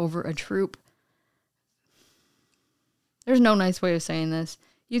was over a troop. There's no nice way of saying this.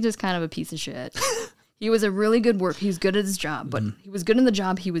 He's just kind of a piece of shit. He was a really good worker. He was good at his job, but he was good in the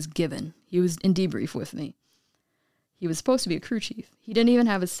job he was given. He was in debrief with me. He was supposed to be a crew chief. He didn't even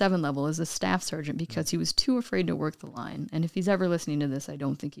have his 7 level as a staff sergeant because he was too afraid to work the line. And if he's ever listening to this, I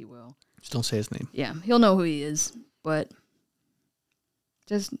don't think he will. Just don't say his name. Yeah, he'll know who he is. But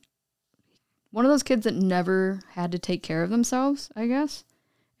just one of those kids that never had to take care of themselves, I guess,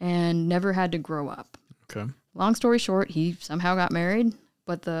 and never had to grow up. Okay. Long story short, he somehow got married,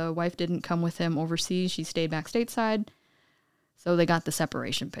 but the wife didn't come with him overseas. She stayed back stateside. So they got the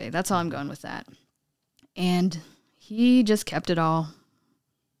separation pay. That's all I'm going with that. And he just kept it all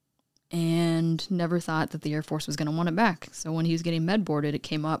and never thought that the Air Force was going to want it back. So when he was getting med boarded, it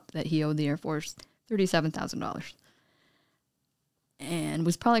came up that he owed the Air Force $37,000 and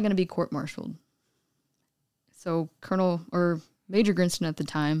was probably going to be court-martialed. So Major Grinston at the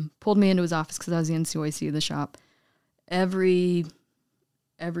time pulled me into his office because I was the NCOIC of the shop. Every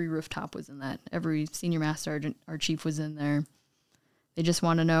rooftop was in that. Every senior master sergeant, our chief, was in there. They just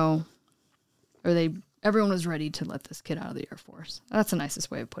want to know, everyone was ready to let this kid out of the Air Force. That's the nicest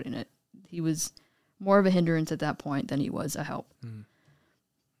way of putting it. He was more of a hindrance at that point than he was a help.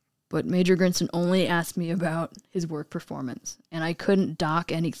 But Major Grinston only asked me about his work performance, and I couldn't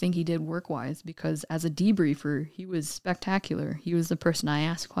dock anything he did work-wise because as a debriefer, he was spectacular. He was the person I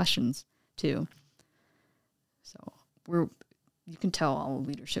asked questions to. So you can tell all the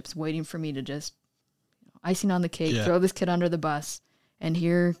leadership's waiting for me to just icing on the cake, throw this kid under the bus, and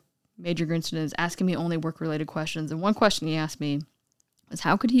here Major Grinston is asking me only work-related questions. And one question he asked me was,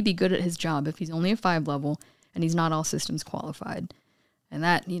 how could he be good at his job if he's only a 5 level and he's not all systems qualified? And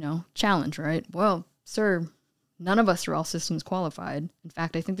that, challenge, right? Well, sir, none of us are all systems qualified. In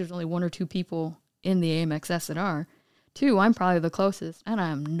fact, I think there's only 1 or 2 people in the AMXS that are. 2, I'm probably the closest, and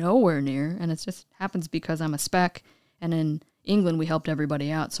I'm nowhere near. And it just happens because I'm a spec, and in England, we helped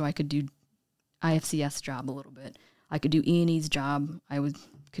everybody out, so I could do IFCS job a little bit. I could do E&E's job.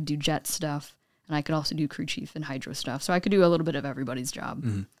 Could do jet stuff, and I could also do crew chief and hydro stuff. So I could do a little bit of everybody's job.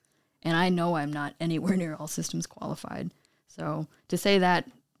 And I know I'm not anywhere near all systems qualified. So to say that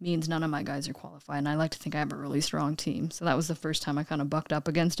means none of my guys are qualified, and I like to think I have a really strong team. So that was the first time I kind of bucked up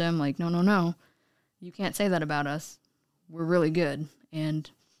against him, like, no, you can't say that about us. We're really good. And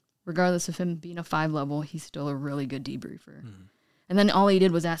regardless of him being a 5 level, he's still a really good debriefer. And then all he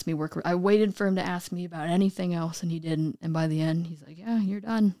did was ask me work. I waited for him to ask me about anything else, and he didn't. And by the end, he's like, yeah, you're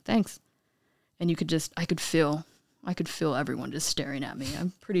done. Thanks. And I could feel everyone just staring at me.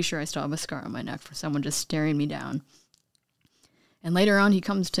 I'm pretty sure I still have a scar on my neck for someone just staring me down. And later on, he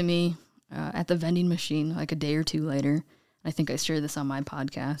comes to me at the vending machine, like a day or two later. I think I shared this on my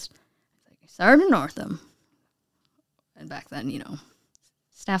podcast. He's like, Sergeant Northam. And back then,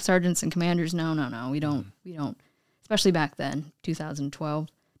 staff sergeants and commanders, no, we don't, especially back then,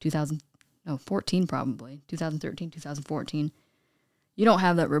 14 probably, 2013, 2014. You don't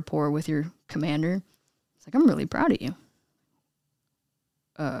have that rapport with your commander. It's like, I'm really proud of you.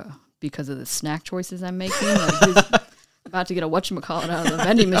 Because of the snack choices I'm making. Like, he's about to get a whatchamacallit out of the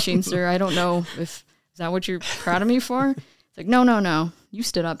vending machine, sir. I don't know is that what you're proud of me for? It's like, no. You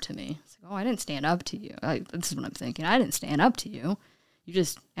stood up to me. It's like, oh, I didn't stand up to you. This is what I'm thinking. I didn't stand up to you. You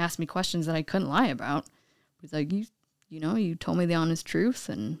just asked me questions that I couldn't lie about. It's like, you told me the honest truth.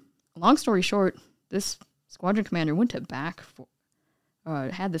 And long story short, this squadron commander went to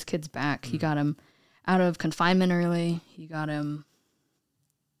had this kid's back. He got him out of confinement early. He got him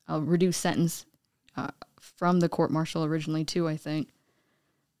a reduced sentence from the court-martial originally, too, I think.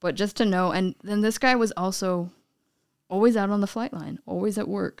 But just to know, and then this guy was also always out on the flight line, always at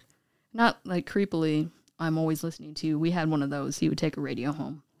work. Not like creepily, I'm always listening to you. We had one of those. He would take a radio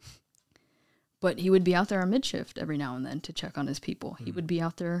home. But he would be out there on mid-shift every now and then to check on his people. He would be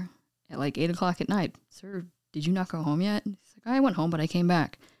out there at like 8 o'clock at night. Sir, did you not go home yet? He's like, I went home, but I came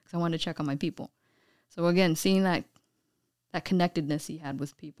back because I wanted to check on my people. So again, seeing that connectedness he had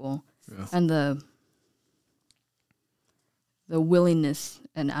with people and the willingness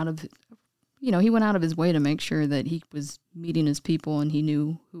and he went out of his way to make sure that he was meeting his people and he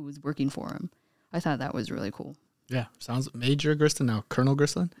knew who was working for him. I thought that was really cool. Yeah, sounds Major Griston now. Colonel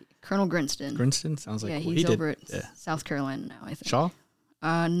Griston? Colonel Grinston. Grinston? Sounds like he's over at South Carolina now, I think. Shaw?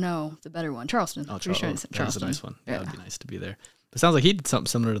 No, the better one. Charleston. Oh, Charleston. That's a nice one. Yeah. That would be nice to be there. It sounds like he did something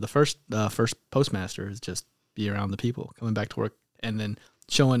similar to the first postmaster, is just be around the people, coming back to work, and then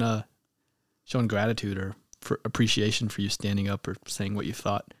showing gratitude or for appreciation for you standing up or saying what you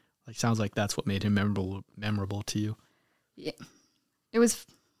thought. Like, sounds like that's what made him memorable to you. Yeah, it was.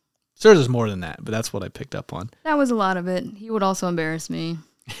 Sure, there's more than that, but that's what I picked up on. That was a lot of it. He would also embarrass me.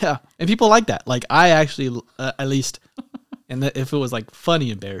 Yeah, and people like that. Like, I actually, at least, and if it was like funny,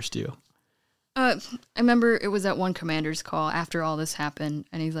 embarrassed you. I remember it was at one commander's call after all this happened,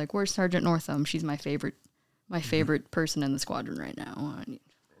 and he's like, "Where's Sergeant Northam? She's my favorite person in the squadron right now."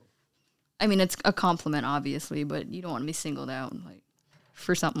 I mean, it's a compliment, obviously, but you don't want to be singled out like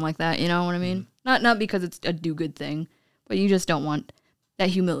for something like that. You know what I mean? Not because it's a do-good thing, but you just don't want that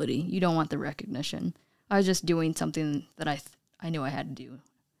humility. You don't want the recognition. I was just doing something that I knew I had to do,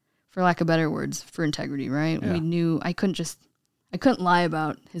 for lack of better words, for integrity. Right? Yeah. We knew I couldn't lie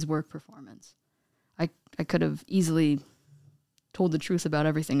about his work performance. I could have easily told the truth about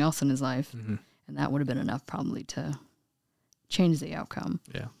everything else in his life, and that would have been enough probably to change the outcome.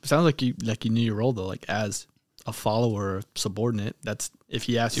 Yeah, it sounds like you knew your role though. Like, as a follower or subordinate, that's, if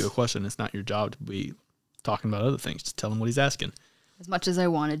he asks you a question, it's not your job to be talking about other things. Just tell him what he's asking. As much as I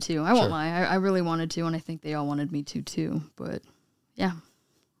wanted to, I won't lie. I really wanted to, and I think they all wanted me to too. But yeah,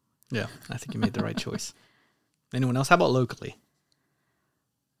 I think you made the right choice. Anyone else? How about locally?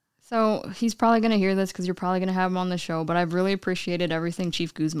 So he's probably going to hear this because you're probably going to have him on the show, but I've really appreciated everything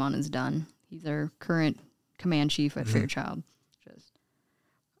Chief Guzman has done. He's our current command chief at Fairchild. Just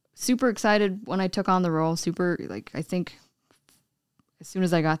super excited when I took on the role. I think as soon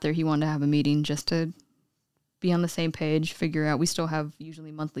as I got there, he wanted to have a meeting just to be on the same page, figure out, we still have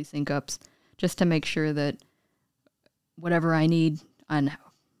usually monthly sync ups, just to make sure that whatever I need, I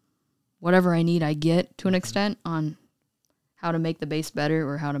get to an extent on how to make the base better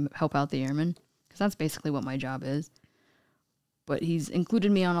or how to help out the airmen, because that's basically what my job is. But he's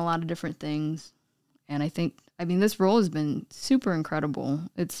included me on a lot of different things, and this role has been super incredible.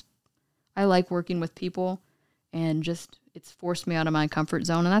 I like working with people, and just it's forced me out of my comfort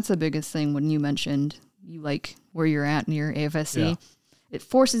zone, and that's the biggest thing when you mentioned you like where you're at in your AFSC. Yeah. It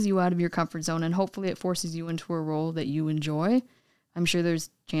forces you out of your comfort zone, and hopefully it forces you into a role that you enjoy. I'm sure there's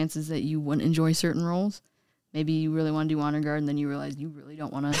chances that you wouldn't enjoy certain roles. Maybe you really want to do honor guard, and then you realize you really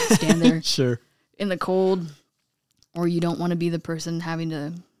don't want to stand there in the cold, or you don't want to be the person having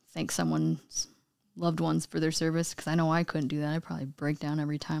to thank someone's loved ones for their service, because I know I couldn't do that. I'd probably break down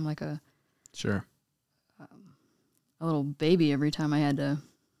every time like a little baby every time I had to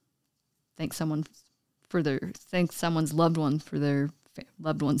thank someone's loved one for their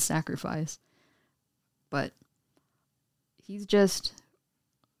loved one's sacrifice. But he's just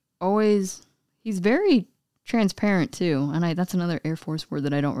always, he's very transparent too. And that's another Air Force word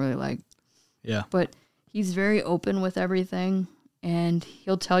that I don't really like. Yeah. But he's very open with everything, and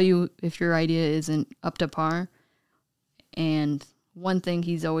he'll tell you if your idea isn't up to par. And one thing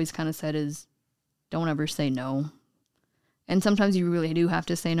he's always kind of said is, don't ever say no. And sometimes you really do have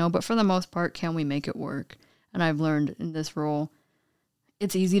to say no, but for the most part, can we make it work? And I've learned in this role,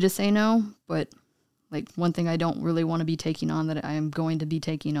 it's easy to say no, but like one thing I don't really want to be taking on that I am going to be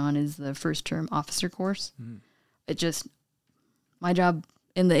taking on is the first term officer course. It just, my job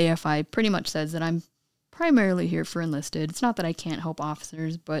in the AFI pretty much says that I'm primarily here for enlisted. It's not that I can't help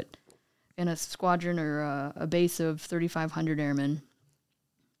officers, but in a squadron or a base of 3,500 airmen,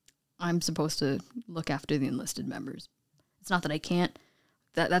 I'm supposed to look after the enlisted members. It's not that I can't.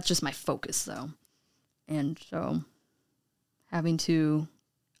 That's just my focus, though. And so I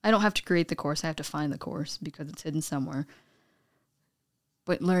don't have to create the course. I have to find the course because it's hidden somewhere.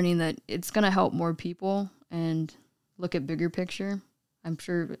 But learning that it's going to help more people and look at bigger picture. I'm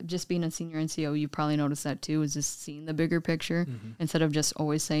sure just being a senior NCO, you probably noticed that too, is just seeing the bigger picture instead of just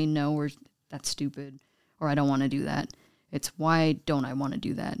always saying no or that's stupid or I don't want to do that. It's why don't I want to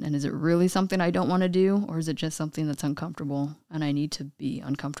do that? And is it really something I don't want to do, or is it just something that's uncomfortable and I need to be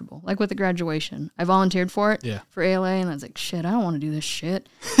uncomfortable? Like with the graduation. I volunteered for it for ALA, and I was like, shit, I don't want to do this shit.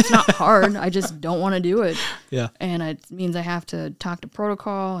 It's not hard. I just don't want to do it. Yeah. And it means I have to talk to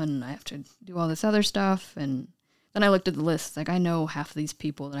protocol and I have to do all this other stuff. And then I looked at the list. Like, I know half of these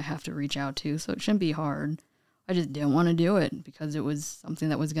people that I have to reach out to, so it shouldn't be hard. I just didn't want to do it because it was something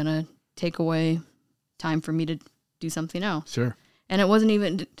that was going to take away time for me to do something else. Sure. And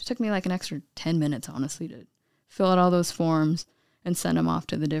it took me like an extra 10 minutes, honestly, to fill out all those forms and send them off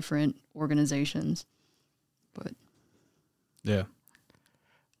to the different organizations. But yeah,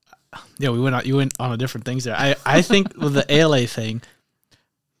 you went on a different things there. I think with the ALA thing,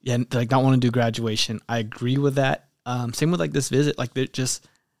 like not want to do graduation, I agree with that. Same with like this visit, like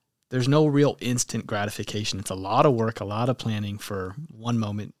there's no real instant gratification. It's a lot of work, a lot of planning for one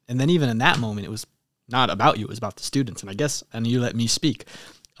moment. And then even in that moment, it was not about you, it was about the students. And you let me speak.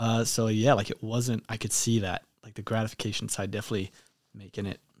 So yeah, like it wasn't, I could see that, like the gratification side definitely making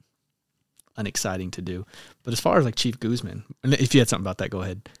it unexciting to do. But as far as like Chief Guzman, and if you had something about that, go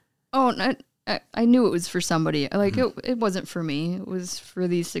ahead. Oh, I knew it was for somebody. Like it wasn't for me. It was for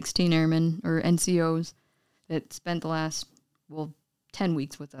these 16 airmen or NCOs that spent the last, 10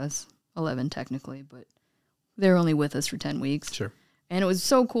 weeks with us, 11 technically, but they're only with us for 10 weeks. Sure. And it was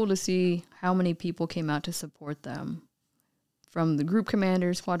so cool to see how many people came out to support them, from the group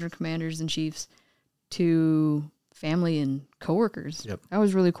commanders, squadron commanders, and chiefs to family and coworkers. Yep. That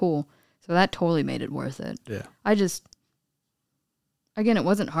was really cool. So that totally made it worth it. Yeah. Again, it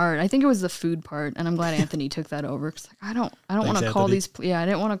wasn't hard. I think it was the food part, and I'm glad Anthony took that over. Cause I don't want to call these. Yeah, I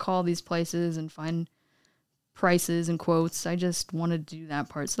didn't want to call these places and find prices and quotes. I just wanted to do that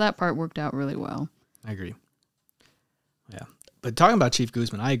part. So that part worked out really well. I agree. Yeah. But talking about Chief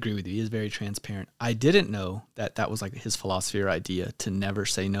Guzman, I agree with you. He is very transparent. I didn't know that was like his philosophy or idea to never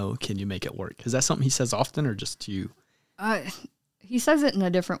say no. Can you make it work? Is that something he says often or just to you? He says it in a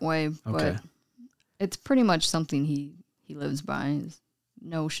different way, but okay. It's pretty much something he lives by.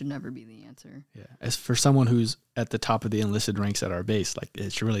 No should never be the answer. Yeah. As for someone who's at the top of the enlisted ranks at our base, like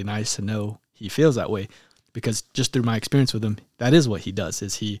it's really nice to know he feels that way, because just through my experience with him, that is what he does.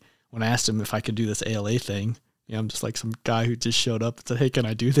 When I asked him if I could do this ALA thing, I'm just like some guy who just showed up and said, hey, can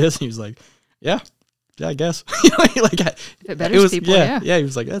I do this? And he was like, yeah, I guess. It betters people, yeah. He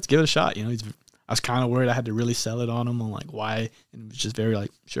was like, let's give it a shot. I was kind of worried I had to really sell it on him on like why. And it was just very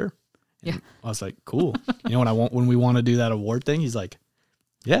like, sure. And yeah. I was like, cool. When we want to do that award thing, he's like,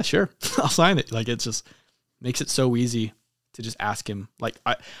 yeah, sure. I'll sign it. Like, it just makes it so easy to just ask him. Like,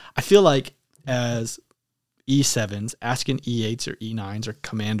 I feel like as E7s, asking E8s or E9s or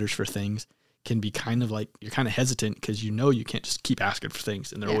commanders for things can be kind of like, you're kind of hesitant because you can't just keep asking for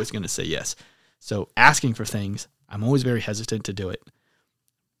things and they're always going to say yes. So asking for things, I'm always very hesitant to do it.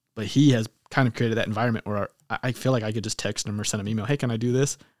 But he has kind of created that environment where I feel like I could just text him or send him an email, hey, can I do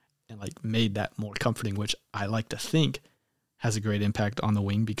this? And like made that more comforting, which I like to think has a great impact on the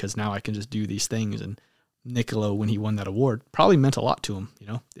wing, because now I can just do these things. And Niccolo, when he won that award, probably meant a lot to him.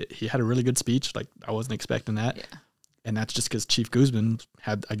 He had a really good speech. Like, I wasn't expecting that. Yeah. And that's just because Chief Guzman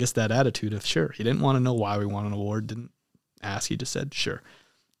had, I guess, that attitude of, sure. He didn't want to know why we won an award, didn't ask. He just said, sure.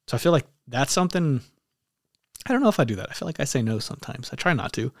 So I feel like that's something, I don't know if I do that. I feel like I say no sometimes. I try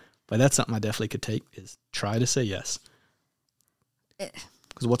not to, but that's something I definitely could take, is try to say yes.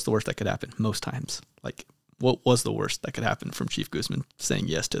 Because what's the worst that could happen most times? Like, what was the worst that could happen from Chief Guzman saying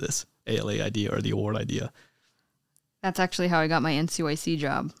yes to this ALA idea or the award idea? That's actually how I got my NCOIC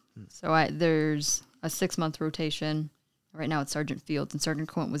job. So a 6-month rotation. Right now it's Sergeant Fields, and Sergeant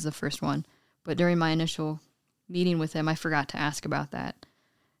Quint was the first one. But during my initial meeting with him, I forgot to ask about that.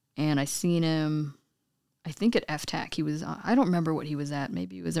 And I seen him, I think at FTAC. He was, I don't remember what he was at.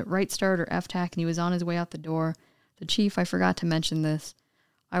 Maybe he was at Right Start or FTAC, and he was on his way out the door. The chief, I forgot to mention this.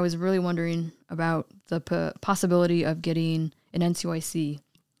 I was really wondering about the possibility of getting an NCOIC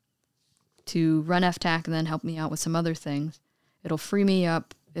to run FTAC and then help me out with some other things. It'll free me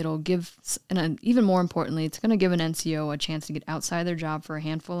up. It'll give, and even more importantly, it's going to give an NCO a chance to get outside their job for a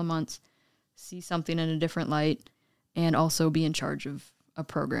handful of months, see something in a different light, and also be in charge of a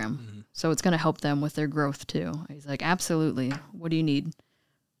program. Mm-hmm. So it's going to help them with their growth too. He's like, absolutely. What do you need?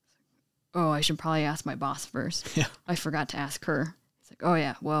 Oh, I should probably ask my boss first. Yeah. I forgot to ask her. He's like, oh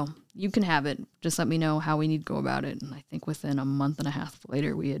yeah, well, you can have it. Just let me know how we need to go about it. And I think within a month and a half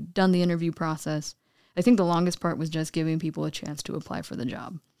later, we had done the interview process. I think the longest part was just giving people a chance to apply for the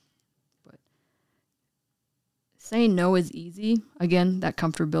job. But saying no is easy. Again, that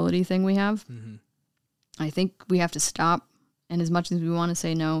comfortability thing we have. Mm-hmm. I think we have to stop. And as much as we want to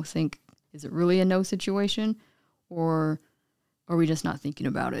say no, think, is it really a no situation? Or are we just not thinking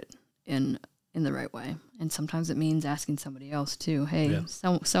about it in the right way? And sometimes it means asking somebody else too. Hey,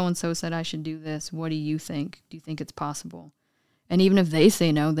 so-and-so said I should do this. What do you think? Do you think it's possible? And even if they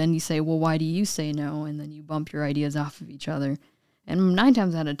say no, then you say, well, why do you say no? And then you bump your ideas off of each other. And 9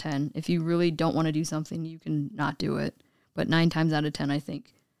 times out of 10, if you really don't want to do something, you can not do it. But 9 times out of 10, I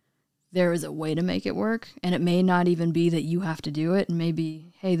think there is a way to make it work. And it may not even be that you have to do it. And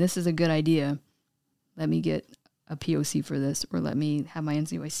maybe, hey, this is a good idea. Let me get a POC for this, or let me have my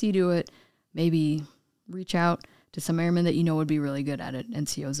NCOIC do it. Maybe reach out to some airmen that you know would be really good at it,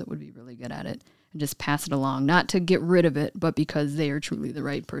 NCOs that would be really good at it, and just pass it along, not to get rid of it, but because they are truly the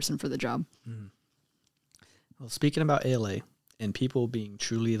right person for the job. Mm-hmm. Well, speaking about ALA and people being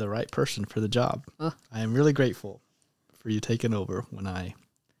truly the right person for the job, I am really grateful for you taking over when I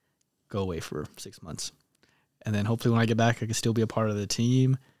go away for 6 months. And then hopefully when I get back, I can still be a part of the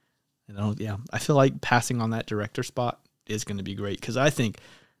team. And I feel like passing on that director spot is going to be great, because I think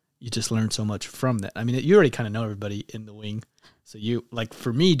you just learn so much from that. I mean, you already kind of know everybody in the wing. So you, like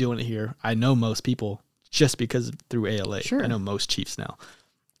for me doing it here, I know most people just because through ALA. Sure. I know most chiefs now,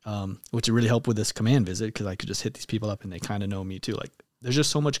 which really helped with this command visit, because I could just hit these people up and they kind of know me too. Like there's just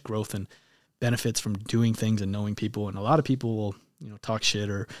so much growth and benefits from doing things and knowing people. And a lot of people will, talk shit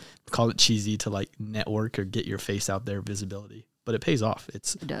or call it cheesy to like network or get your face out there, visibility, but it pays off.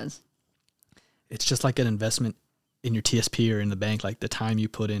 It does. It's just like an investment in your TSP or in the bank. Like the time you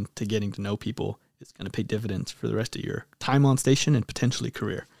put into getting to know people is going to pay dividends for the rest of your time on station and potentially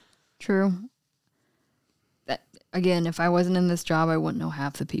career. True. Again, if I wasn't in this job, I wouldn't know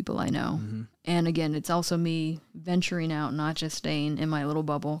half the people I know. Mm-hmm. And again, it's also me venturing out, not just staying in my little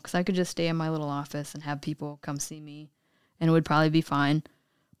bubble, because I could just stay in my little office and have people come see me, and it would probably be fine.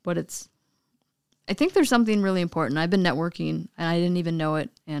 But I think there's something really important. I've been networking, and I didn't even know it.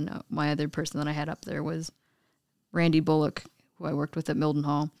 And my other person that I had up there was Randy Bullock, who I worked with at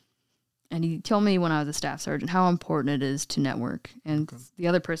Mildenhall. And he told me when I was a staff sergeant how important it is to network. And the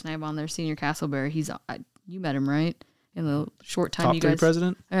other person I have on there, Senior Castleberry, you met him, right? In the short time Top you guys... Top 3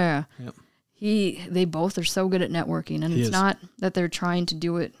 president? Yeah. Yep. They both are so good at networking. And it's not that they're trying to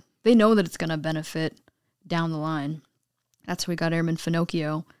do it. They know that it's going to benefit down the line. That's why we got Airman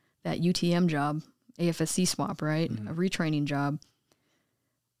Finocchio, that UTM job, AFSC swap, right? Mm-hmm. A retraining job.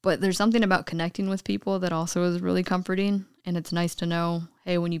 But there's something about connecting with people that also is really comforting. And it's nice to know,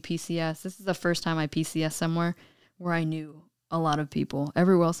 hey, when you PCS, this is the first time I PCS somewhere where I knew a lot of people.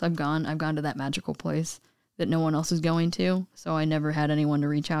 Everywhere else I've gone to that magical place that no one else is going to. So I never had anyone to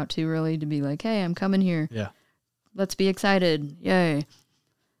reach out to really to be like, hey, I'm coming here. Yeah. Let's be excited. Yay.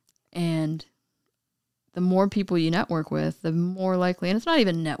 And the more people you network with, the more likely, and it's not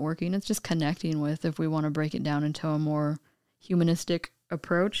even networking, it's just connecting with, if we want to break it down into a more humanistic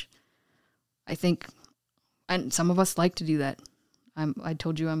approach. I think, and some of us like to do that. I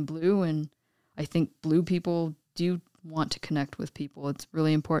told you I'm blue, and I think blue people do want to connect with people. It's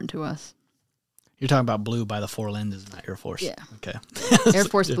really important to us. You're talking about blue by the 4 lenses, not Air Force. Yeah. Okay. Air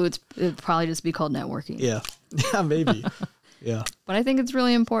Force blue, it'd probably just be called networking. Yeah. Yeah, maybe. Yeah. But I think it's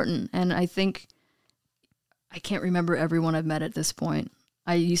really important, and I think I can't remember everyone I've met at this point.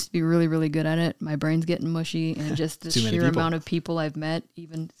 I used to be really, really good at it. My brain's getting mushy, and just the sheer amount of people I've met,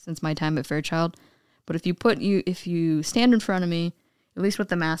 even since my time at Fairchild. But if you stand in front of me, at least with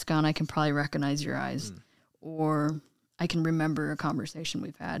the mask on, I can probably recognize your eyes, or I can remember a conversation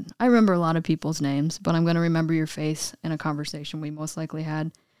we've had. I remember a lot of people's names, but I'm going to remember your face in a conversation we most likely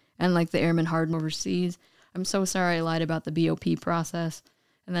had. And like the Airman Harden overseas, I'm so sorry I lied about the BOP process.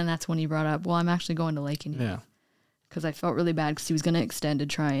 And then that's when he brought up, well, I'm actually going to Lake Indian. Yeah. Because I felt really bad because he was going to extend to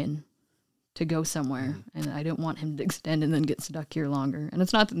try and to go somewhere. And I didn't want him to extend and then get stuck here longer. And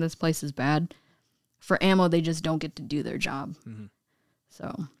it's not that this place is bad. For ammo, they just don't get to do their job.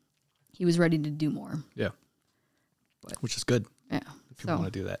 So he was ready to do more. Yeah. But, which is good. Yeah. If you want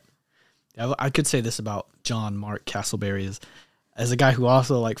to do that. Yeah, I could say this about John Mark Castleberry is, as a guy who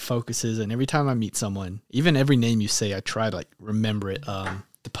also like focuses, and every time I meet someone, even every name you say, I try to like remember it.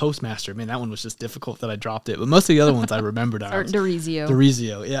 The postmaster, man, that one was just difficult that I dropped it. But most of the other ones I remembered.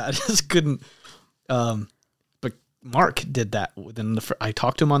 DeRizio. Yeah, I just couldn't. But Mark did that. I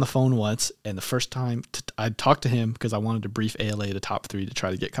talked to him on the phone once, and the first time I talked to him because I wanted to brief ALA the top 3 to try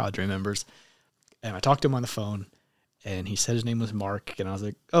to get cadre members. And I talked to him on the phone, and he said his name was Mark, and I was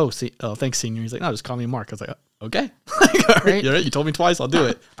like, oh, thanks, senior. He's like, no, just call me Mark. I was like, okay. All right, you told me twice, I'll do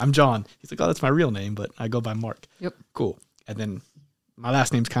it. I'm John. He's like, oh, that's my real name, but I go by Mark. Yep. Cool. And then my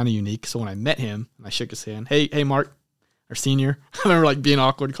last name's kind of unique, so when I met him and I shook his hand, hey Mark, or senior, I remember like being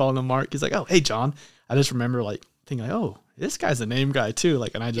awkward calling him Mark. He's like, oh, hey John. I just remember like thinking like, oh, this guy's a name guy too.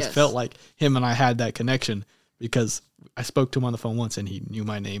 Like, and I just felt like him and I had that connection because I spoke to him on the phone once and he knew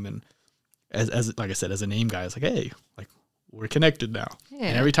my name. And as like I said, as a name guy, I was like, hey, like we're connected now. Yeah.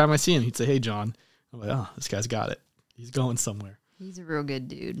 And every time I see him, he'd say, hey John. I'm like, oh, this guy's got it. He's going somewhere. He's a real good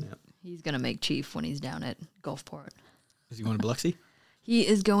dude. Yep. He's going to make chief when he's down at Gulfport. Is he going to Biloxi? He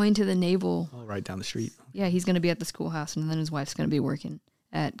is going to the Naval. Oh, right down the street. Yeah, he's going to be at the schoolhouse, and then his wife's going to be working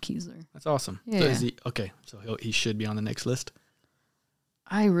at Keesler. That's awesome. Yeah. So is he, okay, so he should be on the next list?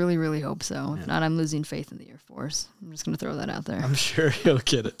 I really, really hope so. If not, I'm losing faith in the Air Force. I'm just going to throw that out there. I'm sure he'll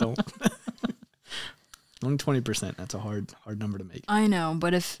get it. Don't. Only 20%. That's a hard number to make. I know,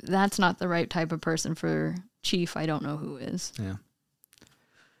 but if that's not the right type of person for chief, I don't know who is. Yeah.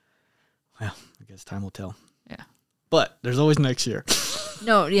 Well, I guess time will tell. Yeah. But there's always next year.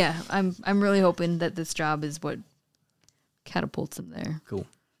 No, yeah. I'm really hoping that this job is what catapults him there. Cool.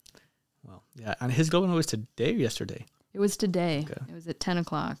 Well, yeah. And his going was today or yesterday? It was today. Okay. It was at 10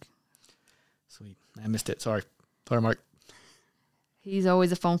 o'clock. Sweet. I missed it. Sorry, Mark. He's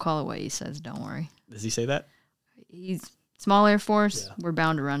always a phone call away, he says. Don't worry. Does he say that? He's small Air Force. Yeah. We're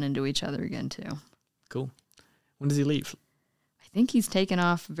bound to run into each other again, too. Cool. When does he leave? I think he's taking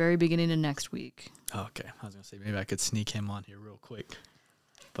off very beginning of next week. Oh, okay. I was going to say, maybe I could sneak him on here real quick.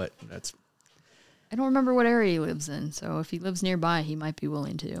 But that's... I don't remember what area he lives in, so if he lives nearby, he might be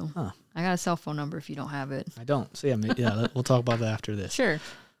willing to. Huh. I got a cell phone number if you don't have it. I don't. So, yeah, we'll talk about that after this. Sure.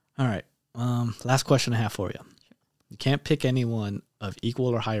 All right. Last question I have for you. You can't pick anyone of equal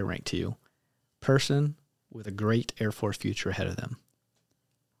or higher rank to you. Person with a great Air Force future ahead of them.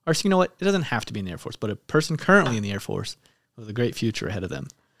 Or, so you know what? It doesn't have to be in the Air Force, but a person currently in the Air Force with a great future ahead of them.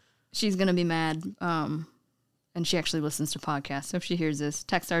 She's going to be mad, and she actually listens to podcasts. So if she hears this,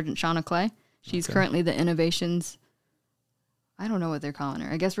 Tech Sergeant Shauna Clay. She's currently the Innovations. I don't know what they're calling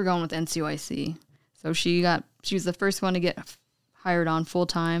her. I guess we're going with NCOIC. So she was the first one to get hired on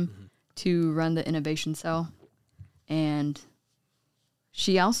full-time to run the Innovation Cell. And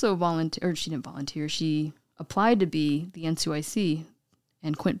she also volunteered, or she didn't volunteer, she applied to be the NCOIC,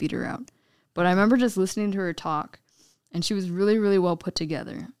 and Quint beat her out. But I remember just listening to her talk, and she was really, really well put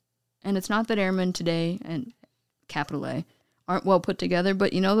together. And it's not that airmen today, and capital A, aren't well put together,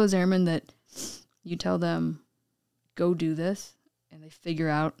 but you know those airmen that you tell them, go do this, and they figure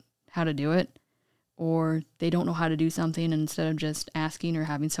out how to do it, or they don't know how to do something, and instead of just asking or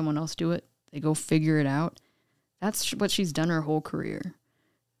having someone else do it, they go figure it out. That's what she's done her whole career.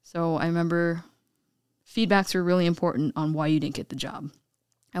 So I remember feedbacks were really important on why you didn't get the job.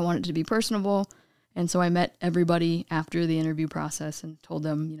 I wanted to be personable, and so I met everybody after the interview process and told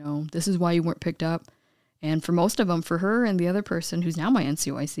them, this is why you weren't picked up. And for most of them, for her and the other person who's now my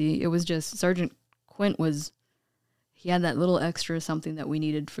NCOIC, it was just Sergeant Quint he had that little extra something that we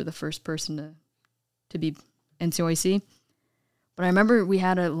needed for the first person to be NCOIC. But I remember we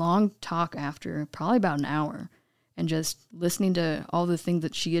had a long talk after, probably about an hour, and just listening to all the things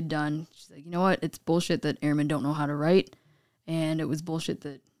that she had done. She's like, you know what? It's bullshit that airmen don't know how to write, and it was bullshit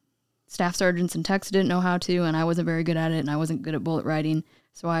that staff sergeants and techs didn't know how to, and I wasn't very good at it, and I wasn't good at bullet writing.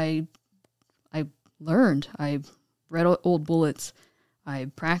 So I learned. I read old bullets.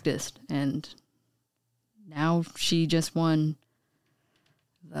 I practiced, and now she just won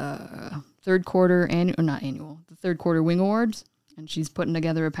the third quarter the third quarter wing awards, and she's putting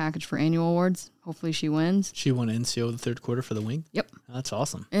together a package for annual awards. Hopefully she wins. She won NCO the third quarter for the wing? Yep. Oh, that's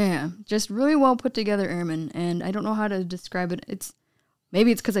awesome. Yeah, just really well put together airman, and I don't know how to describe it.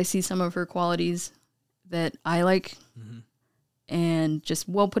 Maybe it's because I see some of her qualities that I like, and just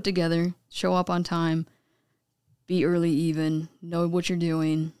well put together, show up on time, be early even, know what you're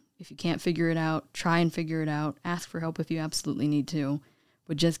doing. If you can't figure it out, try and figure it out. Ask for help if you absolutely need to,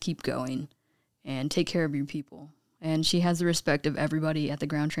 but just keep going and take care of your people. And she has the respect of everybody at the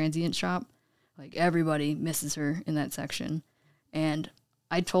ground transient shop. Like, everybody misses her in that section. And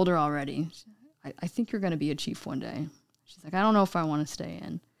I told her already, I think you're going to be a chief one day. She's like, I don't know if I want to stay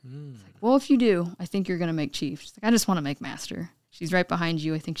in. It's like, well, if you do, I think you're going to make chief. She's like, I just want to make master. She's right behind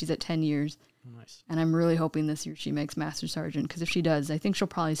you. I think she's at 10 years. Nice. And I'm really hoping this year she makes master sergeant, because if she does, I think she'll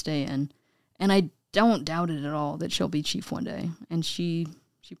probably stay in. And I don't doubt it at all that she'll be chief one day. And she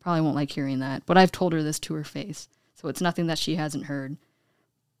probably won't like hearing that. But I've told her this to her face. So it's nothing that she hasn't heard.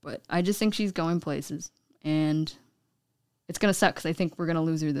 But I just think she's going places. And it's going to suck, because I think we're going to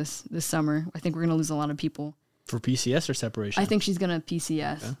lose her this summer. I think we're going to lose a lot of people. For PCS or separation? I think she's going to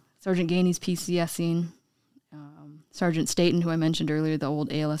PCS. Okay. Sergeant Gainey's PCSing. Sergeant Staten, who I mentioned earlier, the old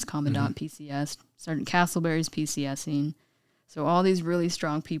ALS Commandant, PCS. Sergeant Castleberry's PCSing. So all these really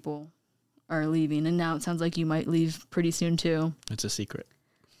strong people are leaving. And now it sounds like you might leave pretty soon, too. It's a secret.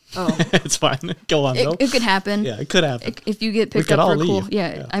 Oh. It's fine. Go on, though. It could happen. Yeah, it could happen. If you get We picked could up for all a cool... leave.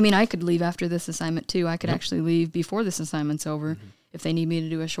 Yeah, Yeah. I mean, I could leave after this assignment, too. I could Yep. actually leave before this assignment's over. If they need me to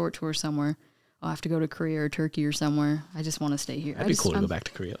do a short tour somewhere, I'll have to go to Korea or Turkey or somewhere. I just want to stay here. That'd be cool to go back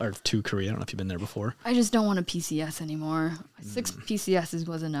to Korea, or to Korea. I don't know if you've been there before. I just don't want a PCS anymore. 6 PCSs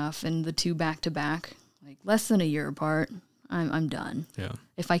was enough, and the 2 back-to-back, like less than a year apart, I'm done. Yeah.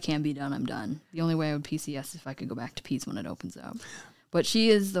 If I can be done, I'm done. The only way I would PCS is if I could go back to P's when it opens up. But she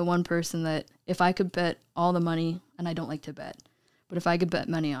is the one person that, if I could bet all the money, and I don't like to bet, but if I could bet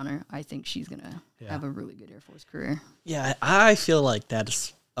money on her, I think she's going to have a really good Air Force career. Yeah, I feel like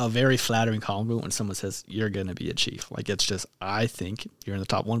that's a very flattering compliment when someone says you're going to be a chief. Like, it's just, I think you're in the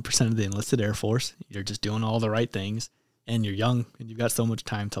top 1% of the enlisted Air Force. You're just doing all the right things, and you're young, and you've got so much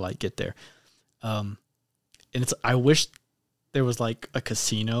time to, like, get there. And I wish there was, like, a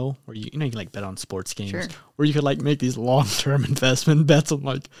casino where you can, like, bet on sports games, Sure. where you could, like, make these long-term investment bets on,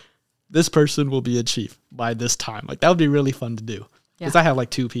 like, this person will be a chief by this time. Like, that would be really fun to do. Because I have, like,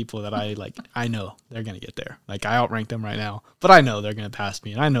 2 people that I know they're going to get there. Like, I outrank them right now, but I know they're going to pass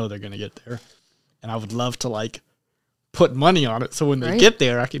me, and I know they're going to get there. And I would love to, like, put money on it, so when they get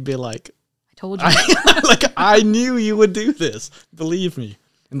there, I could be like, I told you. like, I knew you would do this. Believe me.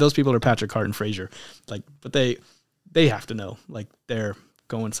 And those people are Patrick Hart and Frazier. Like, but they have to know. Like, they're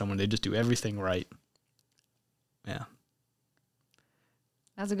going somewhere. They just do everything right. Yeah.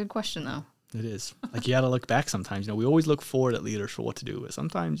 That's a good question, though. It is. Like, you got to look back sometimes. You know, we always look forward at leaders for what to do, but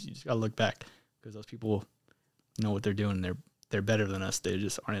sometimes you just got to look back, because those people know what they're doing. They're better than us. They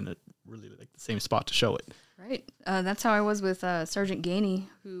just aren't in a really, like, the same spot to show it. Right. That's how I was with Sergeant Gainey,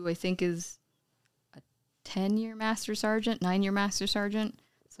 who I think is a 10-year master sergeant, 9-year master sergeant.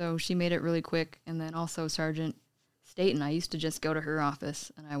 So she made it really quick. And then also Sergeant Staten. I used to just go to her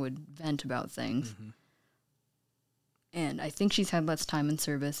office, and I would vent about things. Mm-hmm. And I think she's had less time in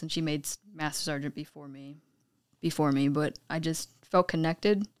service, and she made master sergeant before me. But I just felt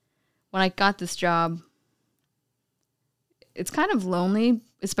connected. When I got this job, it's kind of lonely,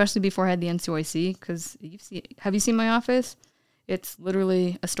 especially before I had the NCOIC, because have you seen my office? It's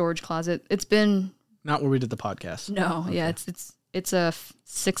literally a storage closet. It's been... Not where we did the podcast. No, okay. Yeah, it's a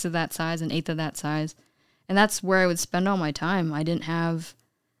 6 of that size, an 1/8 of that size. And that's where I would spend all my time. I didn't have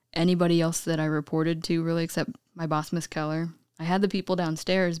anybody else that I reported to, really, except my boss, Miss Keller. I had the people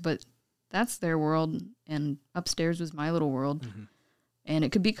downstairs, but that's their world, and upstairs was my little world. Mm-hmm. And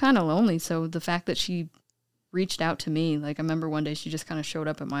it could be kind of lonely, so the fact that she reached out to me, like, I remember one day she just kind of showed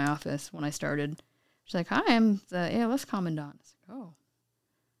up at my office when I started. She's like, "Hi, I'm the ALS Commandant." I was like, "Oh,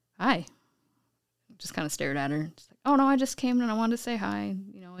 hi." Just kind of stared at her. She's like, "Oh, no, I just came and I wanted to say hi,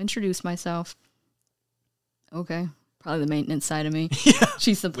 introduce myself." Okay. Probably the maintenance side of me. Yeah.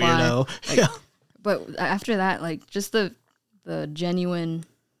 She's supply. Weirdo. Like, yeah. But after that, like, just the genuine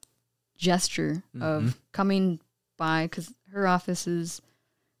gesture of coming by, because her office is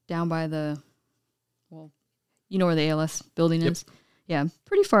down by you know where the ALS building is? Yeah,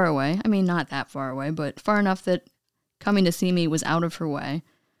 pretty far away. I mean, not that far away, but far enough that coming to see me was out of her way.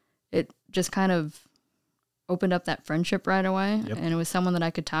 It just kind of opened up that friendship right away, and it was someone that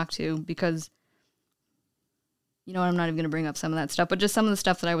I could talk to, because... I'm not even going to bring up some of that stuff, but just some of the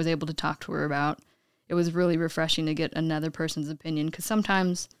stuff that I was able to talk to her about. It was really refreshing to get another person's opinion, because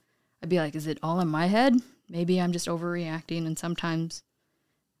sometimes I'd be like, is it all in my head? Maybe I'm just overreacting, and sometimes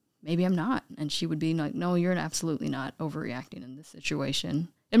maybe I'm not. And she would be like, no, you're absolutely not overreacting in this situation.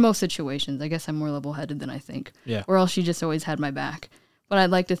 In most situations, I guess I'm more level-headed than I think. Yeah. Or else she just always had my back. But I'd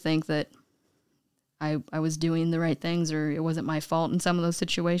like to think that I was doing the right things, or it wasn't my fault in some of those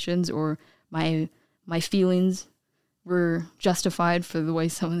situations, or my feelings were justified for the way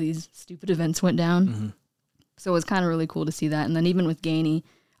some of these stupid events went down. Mm-hmm. So it was kind of really cool to see that. And then even with Gainey,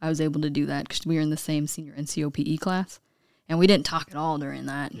 I was able to do that because we were in the same senior NCOPE class. And we didn't talk at all during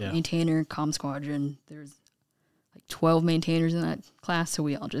that. Yeah. Maintainer, comm squadron, there's like 12 maintainers in that class, so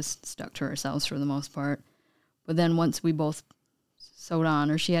we all just stuck to ourselves for the most part. But then once we both sewed on,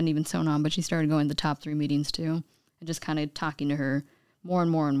 or she hadn't even sewn on, but she started going to the top 3 meetings too, and just kind of talking to her more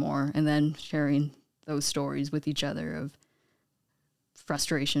and more and more, and then sharing those stories with each other of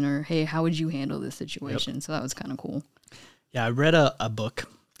frustration or, hey, how would you handle this situation? Yep. So that was kind of cool. Yeah, I read a book.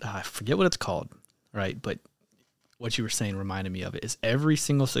 I forget what it's called, right? But what you were saying reminded me of it. Is every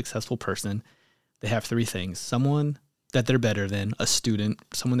single successful person, they have 3 things. Someone that they're better than, a student,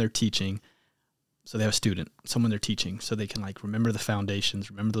 someone they're teaching. So they have a student, someone they're teaching, so they can like remember the foundations,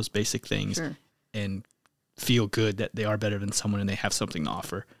 remember those basic things, sure. and feel good that they are better than someone and they have something to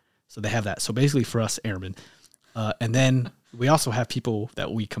offer. So they have that. So basically for us airmen, and then we also have people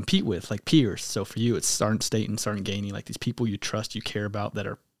that we compete with, like peers. So for you, it's Sergeant State and Sergeant Gainey, like these people you trust, you care about, that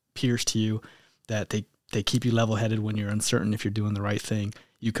are peers to you, that they keep you level-headed when you're uncertain if you're doing the right thing.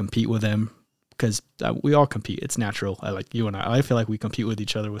 You compete with them because we all compete. It's natural. Like you and I feel like we compete with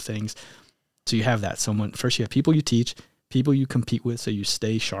each other with things. So you have that. First you have people you teach, people you compete with so you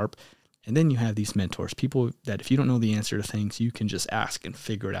stay sharp, and then you have these mentors, people that if you don't know the answer to things, you can just ask and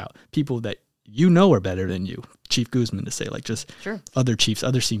figure it out. People that you know are better than you. Chief Guzman to say, like just sure. Other chiefs,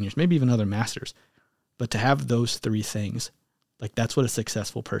 other seniors, maybe even other masters. But to have those 3 things, like that's what a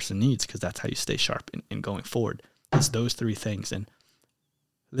successful person needs, because that's how you stay sharp in going forward. It's those 3 things. And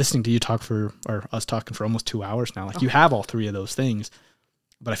listening to you talk or us talking for almost 2 hours now, like you have all 3 of those things.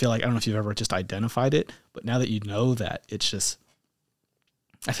 But I feel like, I don't know if you've ever just identified it, but now that you know that, it's just,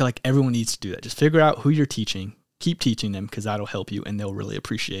 I feel like everyone needs to do that. Just figure out who you're teaching, keep teaching them, because that'll help you and they'll really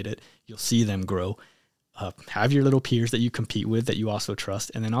appreciate it. You'll see them grow. Have your little peers that you compete with that you also trust,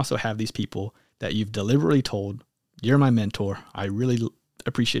 and then also have these people that you've deliberately told, you're my mentor. I really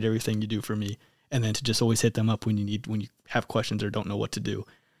appreciate everything you do for me. And then to just always hit them up when you have questions or don't know what to do.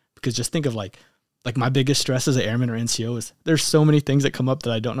 Because just think of like my biggest stress as an airman or NCO is there's so many things that come up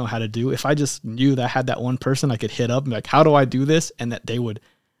that I don't know how to do. If I just knew that I had that one person I could hit up and be like, how do I do this? And that they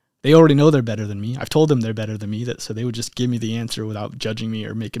already know they're better than me. I've told them they're better than me, so they would just give me the answer without judging me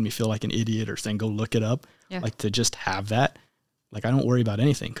or making me feel like an idiot or saying, go look it up. Yeah. Like to just have that. Like I don't worry about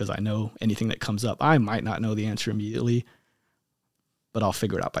anything because I know anything that comes up. I might not know the answer immediately, but I'll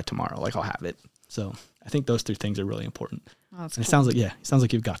figure it out by tomorrow. Like I'll have it. So I think those 3 things are really important. Oh, that's and cool. it sounds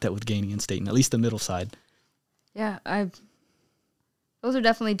like you've got that with Gainey and Staten, at least the middle side. Yeah, those are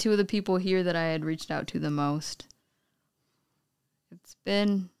definitely 2 of the people here that I had reached out to the most. It's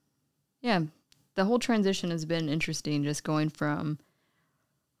been, the whole transition has been interesting, just going from,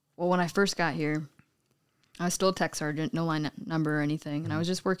 well, when I first got here, I was still a tech sergeant, no line number or anything, and I was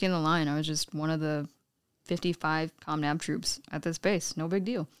just working the line. I was just one of the 55 ComNav troops at this base, no big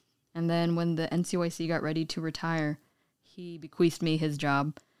deal. And then when the NCOIC got ready to retire, he bequeathed me his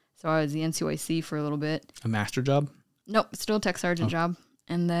job. So I was the NCOIC for a little bit. A master job? Nope, still a tech sergeant job.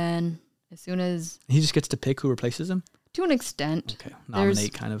 And then as soon as... He just gets to pick who replaces him? To an extent. Okay,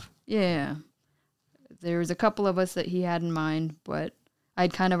 nominate kind of. Yeah. There was a couple of us that he had in mind, but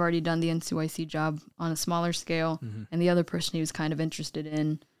I'd kind of already done the NCOIC job on a smaller scale. Mm-hmm. And the other person he was kind of interested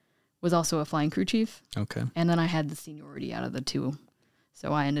in was also a flying crew chief. Okay. And then I had the seniority out of the 2.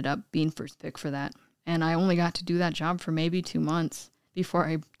 So I ended up being first pick for that. And I only got to do that job for maybe 2 months before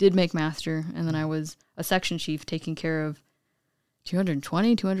I did make master. And then I was a section chief taking care of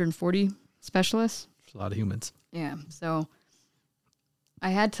 220, 240 specialists. That's a lot of humans. Yeah. So I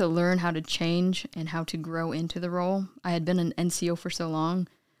had to learn how to change and how to grow into the role. I had been an NCO for so long.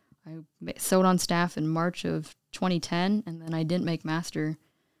 I sewed on staff in March of 2010, and then I didn't make master.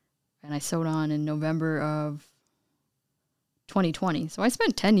 And I sewed on in November of 2020. So I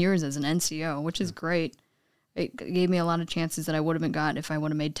spent 10 years as an NCO, which is great. It gave me a lot of chances that I would have got if I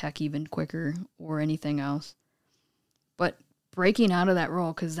would have made tech even quicker or anything else. But breaking out of that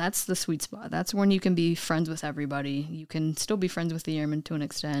role, because that's the sweet spot. That's when you can be friends with everybody. You can still be friends with the airmen to an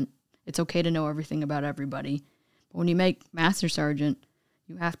extent. It's okay to know everything about everybody. But when you make master sergeant,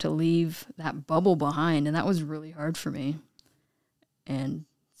 you have to leave that bubble behind, and that was really hard for me. And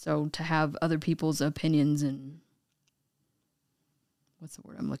so to have other people's opinions and what's the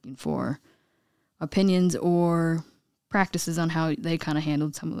word I'm looking for? Opinions or practices on how they kind of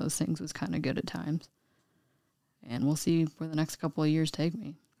handled some of those things was kind of good at times. And we'll see where the next couple of years take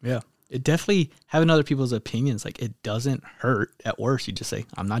me. Yeah. It definitely, having other people's opinions, like it doesn't hurt. At worst, you just say,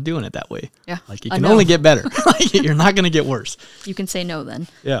 I'm not doing it that way. Yeah. Like you can only get better. Like you're not going to get worse. You can say no then.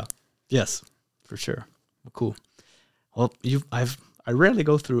 Yeah. Yes, for sure. Well, cool. Well, I rarely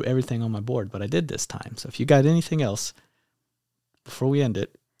go through everything on my board, but I did this time. So if you got anything else before we end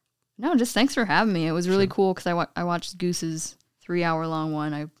it. No, just thanks for having me. It was really Sure. cool because I watched Goose's 3-hour-long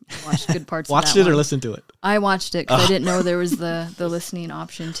one. I watched good parts Watched of that it or one. listened to it? I watched it because I didn't know there was the listening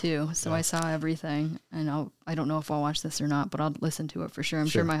option too. So Yeah. I saw everything, and I don't know if I'll watch this or not, but I'll listen to it for sure. I'm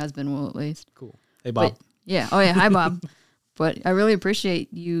Sure. sure my husband will at least. Cool. Hey, Bob. But, yeah. Oh yeah. Hi, Bob. But I really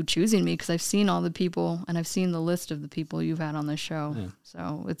appreciate you choosing me because I've seen all the people and I've seen the list of the people you've had on the show. Yeah.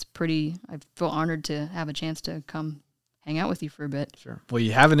 So it's pretty. I feel honored to have a chance to come hang out with you for a bit. Sure. Well,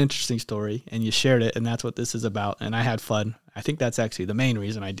 you have an interesting story and you shared it, and that's what this is about. And I had fun. I think that's actually the main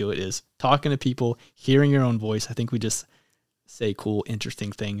reason I do it is talking to people, hearing your own voice. I think we just say cool,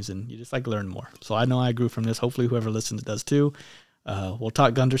 interesting things, and you just like learn more. So I know I grew from this. Hopefully whoever listens does too. We'll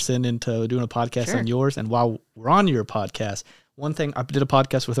talk Gunderson into doing a podcast Sure. on yours. And while we're on your podcast, one thing, I did a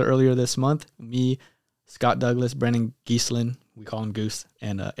podcast with her earlier this month, me, Scott Douglas, Brennan Gieslin, we call him Goose,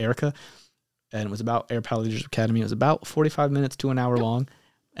 and Erica. And it was about Air Power Leadership Academy. It was about 45 minutes to an hour long.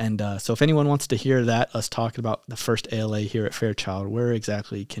 And so if anyone wants to hear that, us talking about the first ALA here at Fairchild, where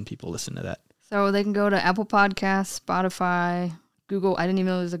exactly can people listen to that? So they can go to Apple Podcasts, Spotify, Google. I didn't even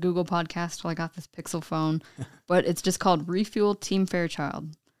know there was a Google podcast till I got this Pixel phone, but it's just called Refuel Team Fairchild.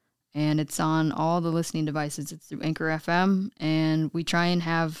 And it's on all the listening devices. It's through Anchor FM. And we try and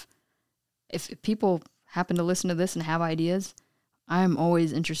have, if people happen to listen to this and have ideas, I'm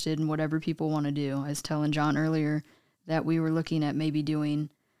always interested in whatever people want to do. I was telling John earlier that we were looking at maybe doing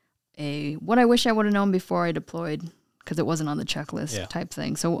what I wish I would have known before I deployed, because it wasn't on the checklist type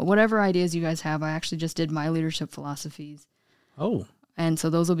thing. So whatever ideas you guys have, I actually just did my leadership philosophies. Oh, And so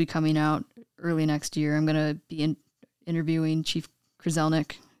those will be coming out early next year. I'm going to be interviewing Chief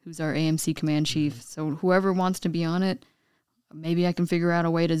Krzelnik, who's our AMC command chief. So whoever wants to be on it, maybe I can figure out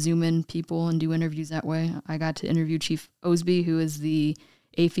a way to zoom in people and do interviews that way. I got to interview Chief Osby, who is the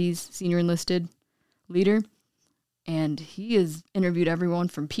AFES senior enlisted leader. And he has interviewed everyone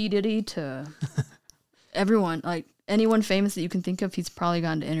from P. Diddy to everyone, like anyone famous that you can think of, he's probably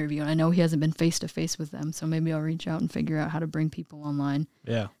gotten to interview. And I know he hasn't been face-to-face with them, so maybe I'll reach out and figure out how to bring people online.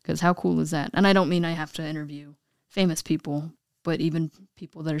 yeah. Because how cool is that? And I don't mean I have to interview famous people, but even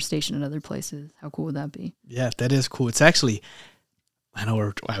people that are stationed at other places. How cool would that be? Yeah, that is cool. It's actually, I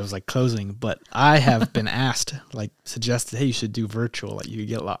know I was like closing, but I have been asked, like suggested, hey, you should do virtual. Like you could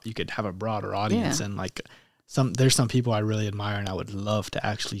get you could have a broader audience, and like there's some people I really admire, and I would love to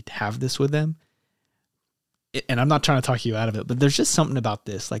actually have this with them. And I'm not trying to talk you out of it, but there's just something about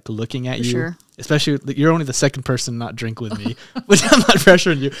this, like looking at For you, sure. especially you're only the second person not drink with me, which I'm not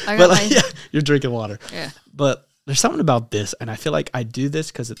pressuring you, I but got like, my- yeah, you're drinking water. Yeah. But there's something about this, and I feel like I do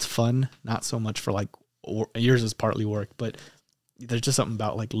this because it's fun, not so much for like yours is partly work, but there's just something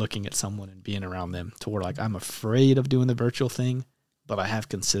about like looking at someone and being around them to where like I'm afraid of doing the virtual thing, but I have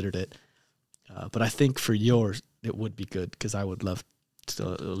considered it. But I think for yours it would be good because I would love to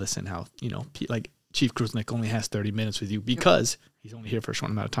listen how like Chief Krzelnik only has 30 minutes with you because he's only here for a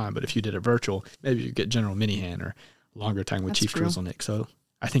short amount of time. But if you did it virtual, maybe you get General Minihan or longer time with That's Chief true. Krzelnik. So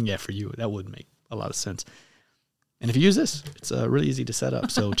I think for you that would make a lot of sense. And if you use this, it's really easy to set up.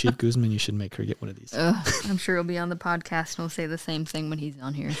 So Chief Guzman, you should make her get one of these. I'm sure he'll be on the podcast and he'll say the same thing when he's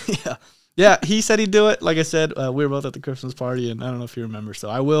on here. Yeah, he said he'd do it. Like I said, we were both at the Christmas party, and I don't know if you remember. So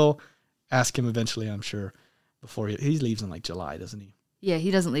I will ask him eventually, I'm sure, before he leaves in like July, doesn't he? Yeah,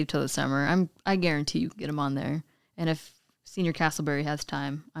 he doesn't leave till the summer. I guarantee you get him on there. And if Senior Castleberry has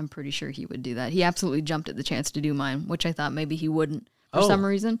time, I'm pretty sure he would do that. He absolutely jumped at the chance to do mine, which I thought maybe he wouldn't for some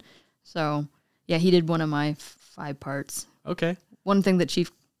reason. So, yeah, he did one of my 5 parts. Okay. One thing that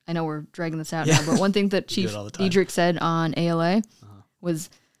Chief, I know we're dragging this out now, but one thing that do Chief it all the time. Diedrich said on ALA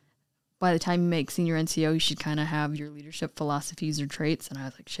was, by the time you make senior NCO, you should kind of have your leadership philosophies or traits. And I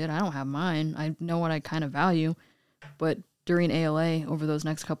was like, shit, I don't have mine. I know what I kind of value. But during ALA, over those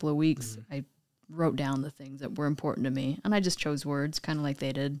next couple of weeks, I wrote down the things that were important to me. And I just chose words, kind of like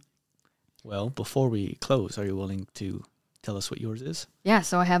they did. Well, before we close, are you willing to tell us what yours is? Yeah,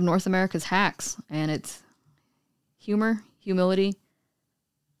 so I have North America's Hacks, and it's humor, humility,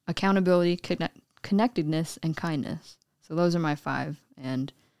 accountability, connectedness, and kindness. So those are my 5,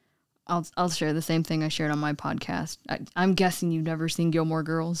 and I'll share the same thing I shared on my podcast. I'm guessing you've never seen Gilmore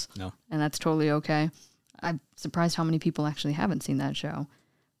Girls. No. And that's totally okay. I'm surprised how many people actually haven't seen that show,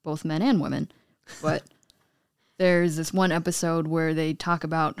 both men and women. But there's this one episode where they talk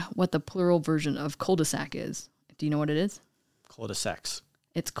about what the plural version of cul-de-sac is. Do you know what it is? Cul-de-sacs.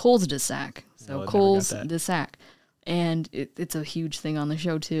 It's cols-de-sac. Oh, So I never got cols-de-sac. And it's a huge thing on the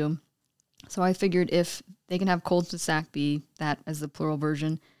show, too. So I figured if they can have cols-de-sac be that as the plural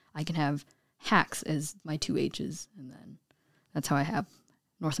version, I can have Hacks as my 2 H's, and then that's how I have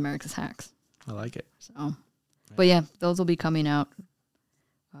North America's Hacks. I like it. So, but yeah, those will be coming out.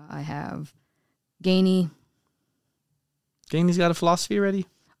 I have Gainey. Gainey's got a philosophy ready?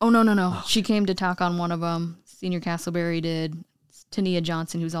 Oh, no. She came to talk on one of them. Senior Castleberry did. Tania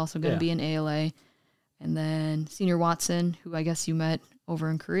Johnson, who's also going to be in ALA. And then Senior Watson, who I guess you met over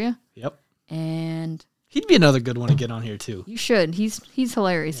in Korea. Yep. And he'd be another good one to get on here, too. You should. He's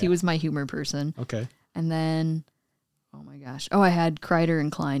hilarious. Yeah. He was my humor person. Okay. And then, oh my gosh. Oh, I had Kreider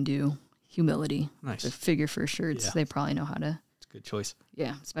and Klein do Humility. Nice. The figure for shirts. Yeah. They probably know how to. It's a good choice.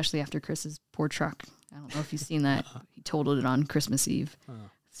 Yeah, especially after Chris's poor truck. I don't know if you've seen that. He totaled it on Christmas Eve.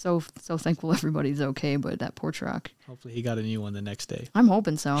 So thankful everybody's okay, but that poor truck. Hopefully he got a new one the next day. I'm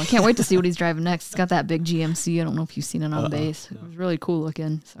hoping so. I can't wait to see what he's driving next. It's got that big GMC. I don't know if you've seen it on base. No. It was really cool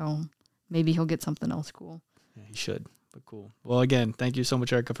looking. So maybe he'll get something else cool. Yeah, he should. But cool. Well, again, thank you so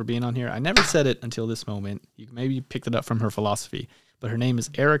much, Erica, for being on here. I never said it until this moment. You maybe picked it up from her philosophy, but her name is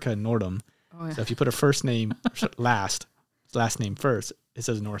Erica Nordum. Oh, yeah. So if you put her first name last name first, it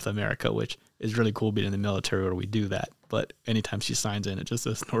says North America, which is really cool being in the military where we do that. But anytime she signs in, it just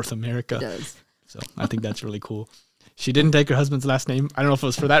says North America. It does. So I think that's really cool. She didn't take her husband's last name. I don't know if it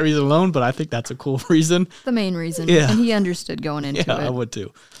was for that reason alone, but I think that's a cool reason. The main reason. Yeah. And he understood going into it. Yeah, I would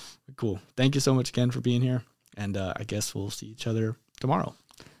too. Cool. Thank you so much again for being here. And I guess we'll see each other tomorrow.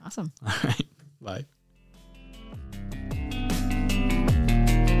 Awesome. All right. Bye.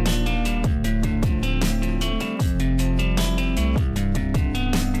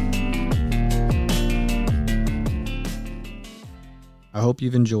 I hope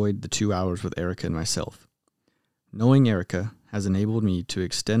you've enjoyed the 2 hours with Erica and myself. Knowing Erica has enabled me to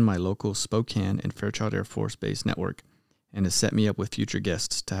extend my local Spokane and Fairchild Air Force Base network and has set me up with future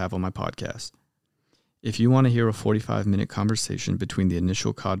guests to have on my podcast. If you want to hear a 45-minute conversation between the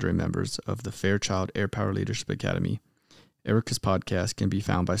initial cadre members of the Fairchild Air Power Leadership Academy, Erica's podcast can be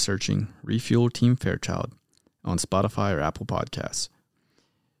found by searching Refuel Team Fairchild on Spotify or Apple Podcasts.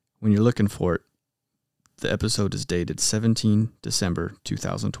 When you're looking for it, the episode is dated 17 December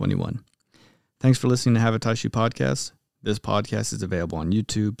 2021. Thanks for listening to Havatashi Podcast. This podcast is available on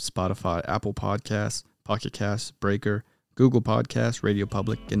YouTube, Spotify, Apple Podcasts, Pocket Casts, Breaker, Google Podcasts, Radio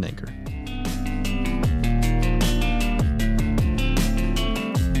Public, and Anchor.